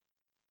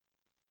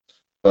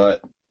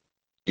 But,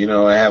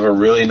 I have a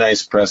really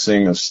nice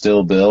pressing of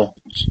Still Bill,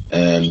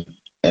 and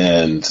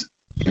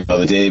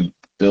the day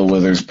Bill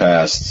Withers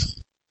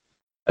passed,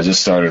 I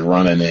just started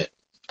running it,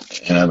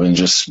 and I've been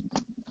just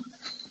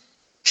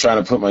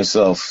trying to put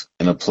myself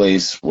in a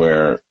place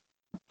where,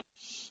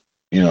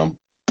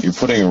 you're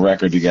putting a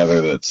record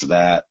together that's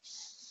that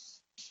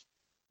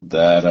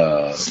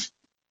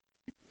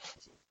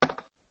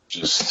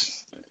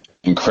just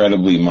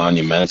incredibly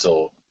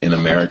monumental in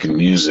American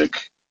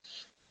music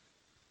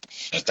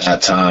at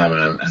that time,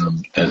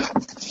 and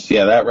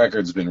yeah, that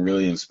record's been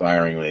really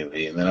inspiring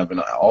lately. And then I've been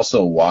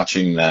also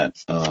watching that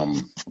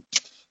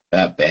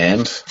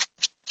band.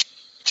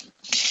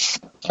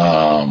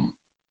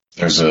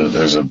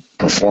 There's a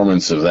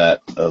performance of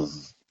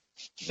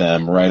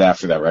them right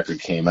after that record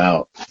came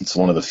out. It's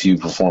one of the few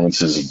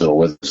performances of Bill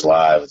Withers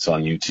live. It's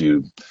on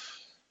YouTube.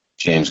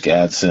 James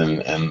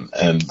Gadsden,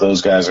 and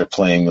those guys are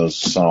playing those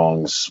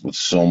songs with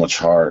so much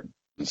heart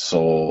and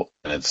soul.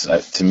 And it's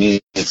to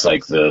me, it's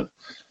like the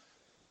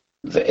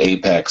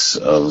apex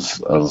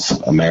of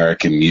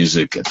American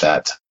music at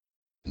that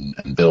time.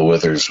 And Bill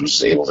Withers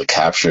was able to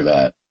capture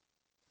that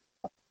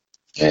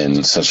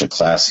in such a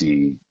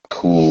classy,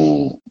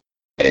 cool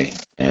way,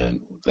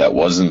 and that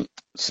wasn't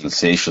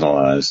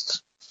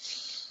sensationalized.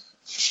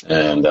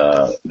 And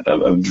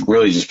I've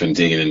really just been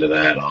digging into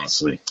that,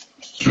 honestly.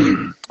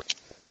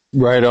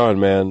 Right on,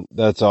 man.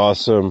 That's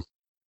awesome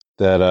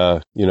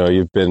that,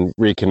 you've been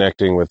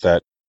reconnecting with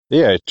that.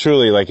 Yeah,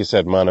 truly, like you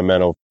said,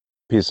 monumental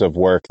piece of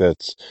work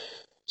that's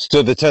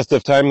stood the test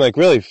of time, like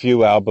really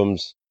few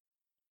albums,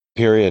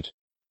 period.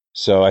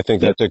 So I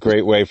think that's a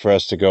great way for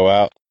us to go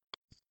out.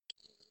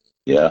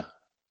 Yeah,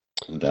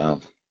 I'm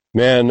down.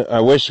 Man, I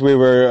wish we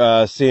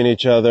were seeing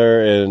each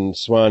other in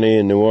Swanee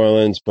in New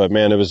Orleans, but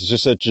man, it was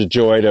just such a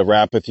joy to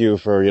rap with you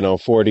for,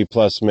 40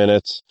 plus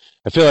minutes.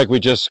 I feel like we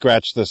just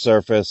scratched the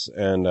surface,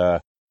 and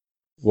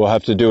we'll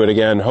have to do it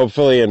again,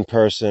 hopefully in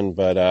person,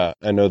 but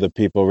I know that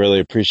people really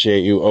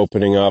appreciate you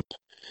opening up,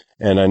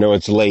 and I know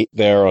it's late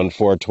there on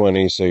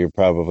 420, so you're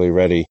probably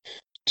ready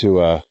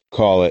to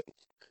call it.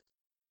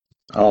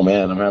 Oh,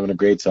 man, I'm having a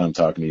great time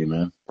talking to you,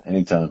 man.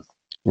 Anytime.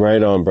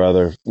 Right on,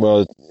 brother.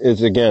 Well,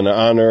 it's again an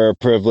honor, a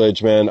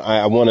privilege, man.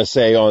 I want to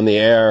say on the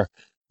air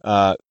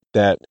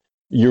that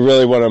you're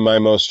really one of my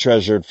most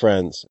treasured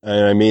friends,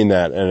 and I mean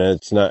that. And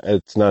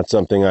it's not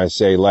something I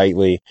say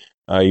lightly.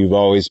 You've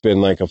always been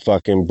like a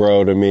fucking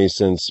bro to me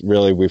since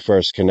really we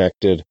first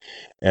connected,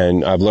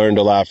 and I've learned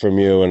a lot from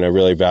you, and I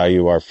really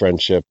value our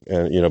friendship.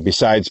 And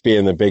besides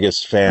being the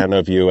biggest fan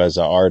of you as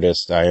an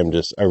artist, I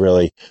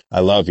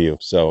love you.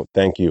 So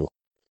thank you.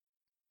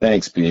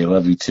 Thanks, B. I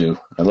love you too.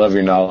 I love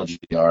your knowledge of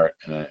the art,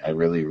 and I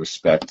really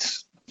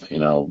respect,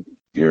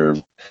 your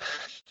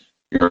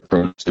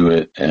approach to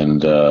it,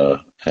 and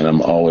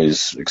I'm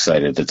always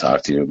excited to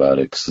talk to you about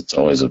it because it's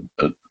always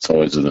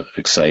an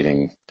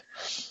exciting,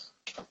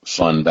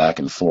 fun back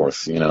and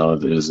forth.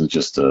 It isn't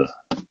just a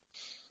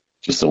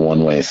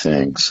one-way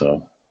thing.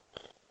 So,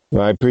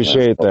 well, I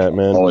appreciate that,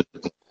 man.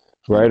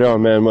 Right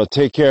on, man. Well,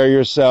 take care of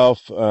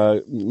yourself.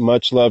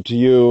 Much love to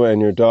you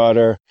and your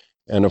daughter.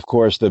 And of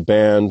course the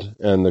band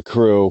and the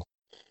crew.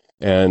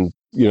 And,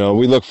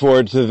 we look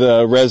forward to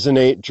the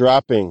Resonate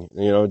dropping,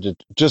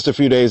 just a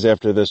few days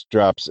after this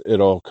drops,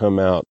 it'll come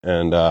out.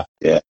 And,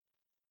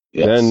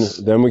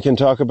 then we can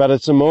talk about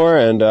it some more.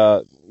 And,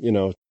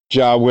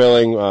 God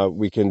willing,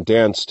 we can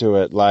dance to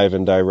it live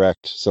and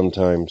direct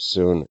sometime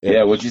soon.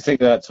 Yeah. What'd you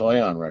think of that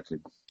Toy On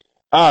record?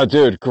 Oh,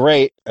 dude,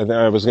 great. And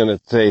I was going to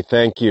say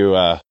thank you,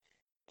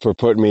 for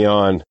putting me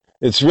on.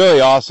 It's really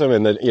awesome.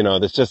 And that,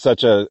 it's just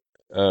such a,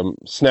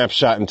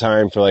 snapshot in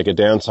time for like a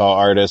dancehall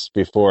artist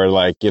before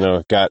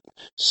it got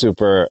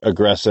super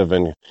aggressive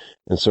and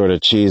sort of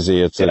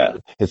cheesy. It's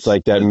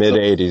like that mid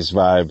 '80s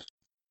vibe.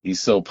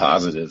 He's so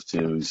positive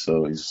too. He's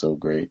so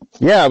great.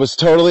 Yeah, I was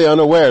totally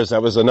unawares.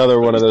 That was another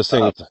one of those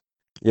things.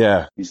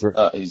 Yeah,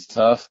 he's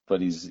tough,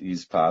 but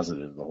he's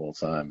positive the whole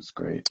time. It's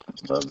great.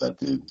 Love that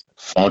dude.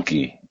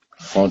 Funky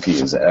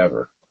as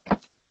ever.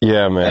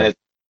 Yeah, man. And it's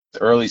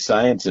early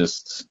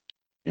scientists,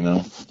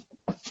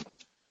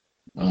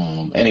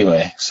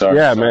 Anyway, sorry.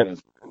 Yeah, man.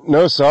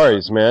 No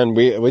sorries, man.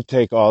 We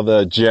take all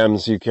the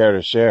gems you care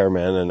to share,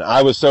 man. And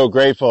I was so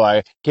grateful.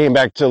 I came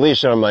back to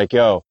Alicia. I'm like,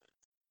 yo,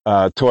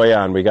 Toy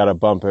On, we got to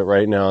bump it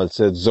right now. It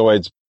said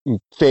Zoid's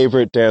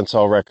favorite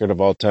dancehall record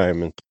of all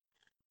time. And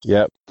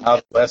yep.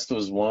 Out West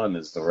Was One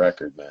is the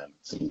record, man.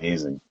 It's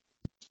amazing.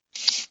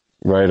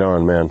 Right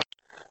on, man.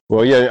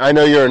 Well, yeah, I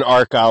know you're an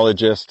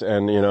archaeologist,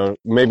 and,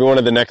 maybe one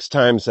of the next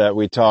times that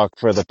we talk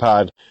for the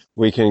pod,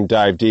 we can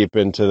dive deep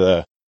into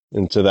the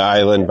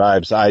island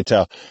vibes.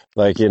 ITAL,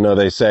 like,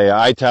 they say,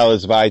 ITAL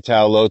is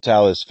vital,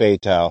 LOTAL is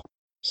fatal.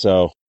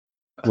 So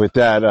with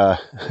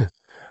that,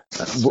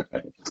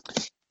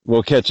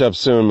 we'll catch up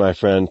soon, my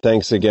friend.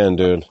 Thanks again,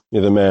 dude.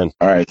 You're the man.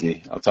 All right,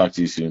 D. I'll talk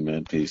to you soon,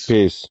 man. Peace.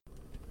 Peace.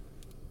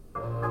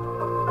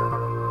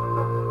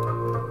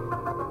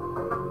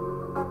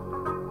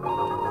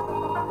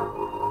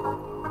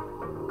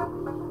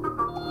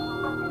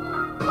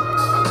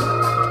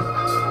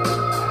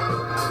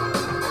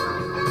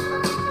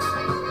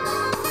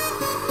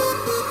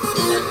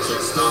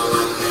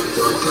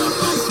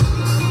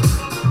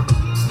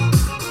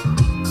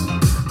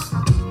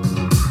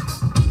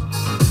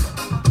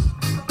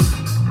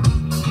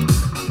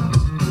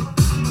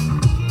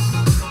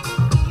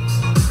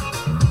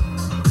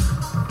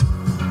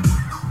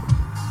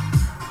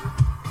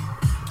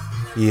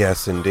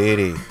 Yes,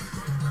 indeedy.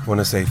 Want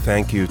to say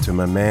thank you to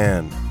my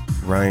man,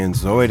 Ryan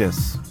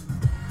ZOIDIS.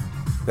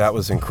 That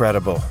was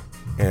incredible,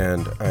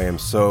 and I am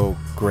so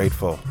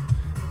grateful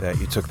that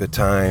you took the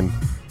time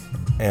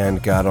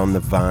and got on the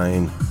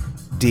vine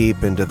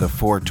deep into the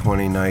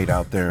 420 night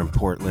out there in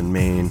Portland,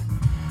 Maine,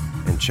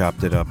 and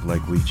chopped it up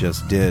like we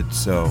just did.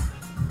 So,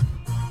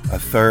 a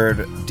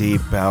third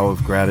deep bow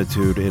of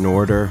gratitude in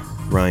order,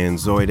 Ryan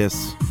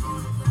ZOIDIS.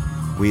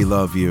 We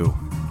love you.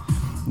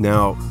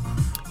 Now,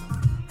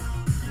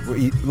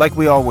 like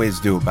we always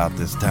do about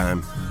this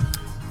time,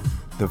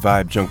 the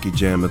Vibe Junkie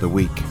Jam of the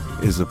Week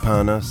is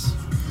upon us.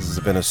 This has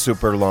been a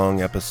super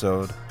long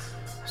episode,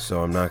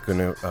 so I'm not going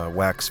to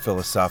wax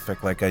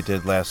philosophic like I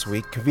did last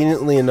week.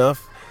 Conveniently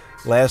enough,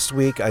 last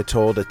week I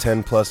told a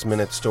 10-plus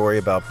minute story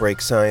about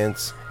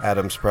BrkSci,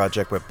 Adam's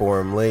project with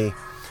Borum Lee,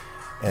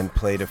 and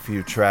played a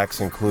few tracks,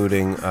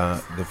 including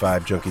the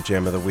Vibe Junkie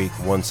Jam of the Week,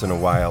 Once in a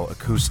While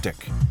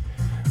acoustic.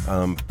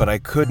 But I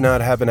could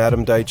not have an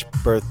Adam Deitch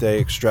birthday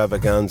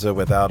extravaganza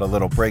without a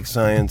little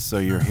BrkSci, so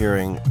you're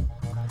hearing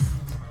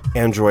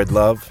Android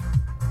Love,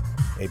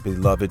 a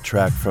beloved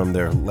track from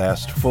their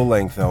last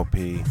full-length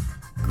LP,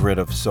 Grid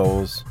of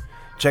Souls.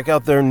 Check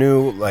out their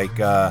new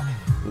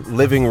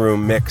living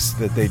room mix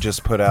that they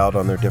just put out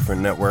on their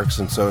different networks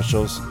and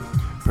socials.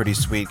 Pretty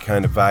sweet,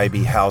 kind of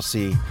vibey,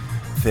 housey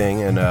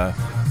thing, and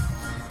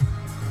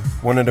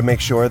wanted to make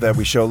sure that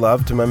we show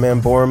love to my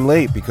man Borum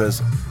Lee, because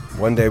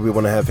one day we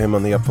want to have him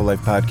on the Up for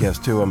Life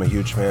podcast too. I'm a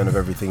huge fan of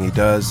everything he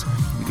does.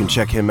 You can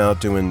check him out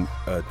doing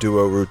a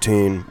duo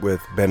routine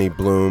with Benny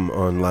Bloom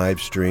on live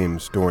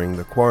streams during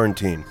the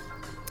quarantine.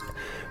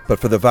 But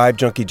for the Vibe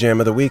Junkie Jam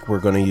of the Week, we're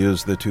going to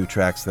use the two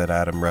tracks that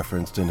Adam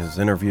referenced in his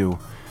interview.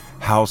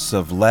 House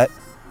of Let,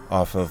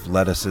 off of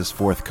Lettuce's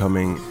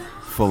forthcoming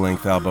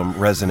full-length album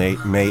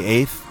Resonate,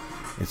 May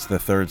 8th. It's the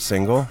third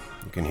single.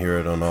 You can hear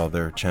it on all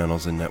their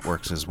channels and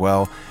networks as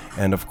well.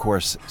 And of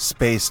course,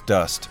 Space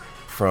Dust,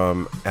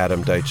 from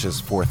Adam Deitch's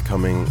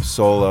forthcoming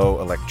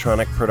solo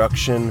electronic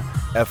production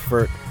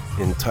effort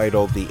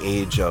entitled The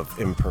Age of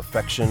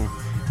Imperfection,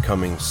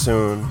 coming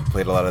soon.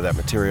 Played a lot of that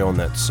material in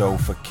that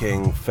Sofa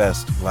King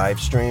Fest live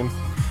stream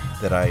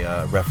that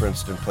I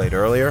referenced and played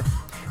earlier.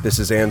 This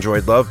is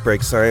Android Love,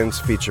 BrkSci,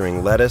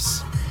 featuring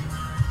Lettuce.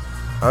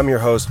 I'm your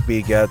host,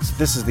 B. Getz.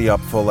 This is the Up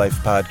Full Life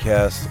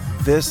podcast.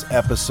 This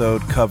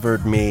episode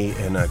covered me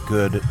in a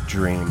good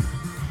dream.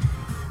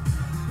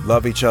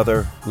 Love each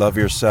other, love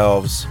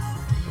yourselves,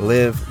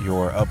 live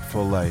your up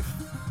full life,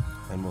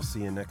 and we'll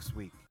see you next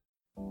week.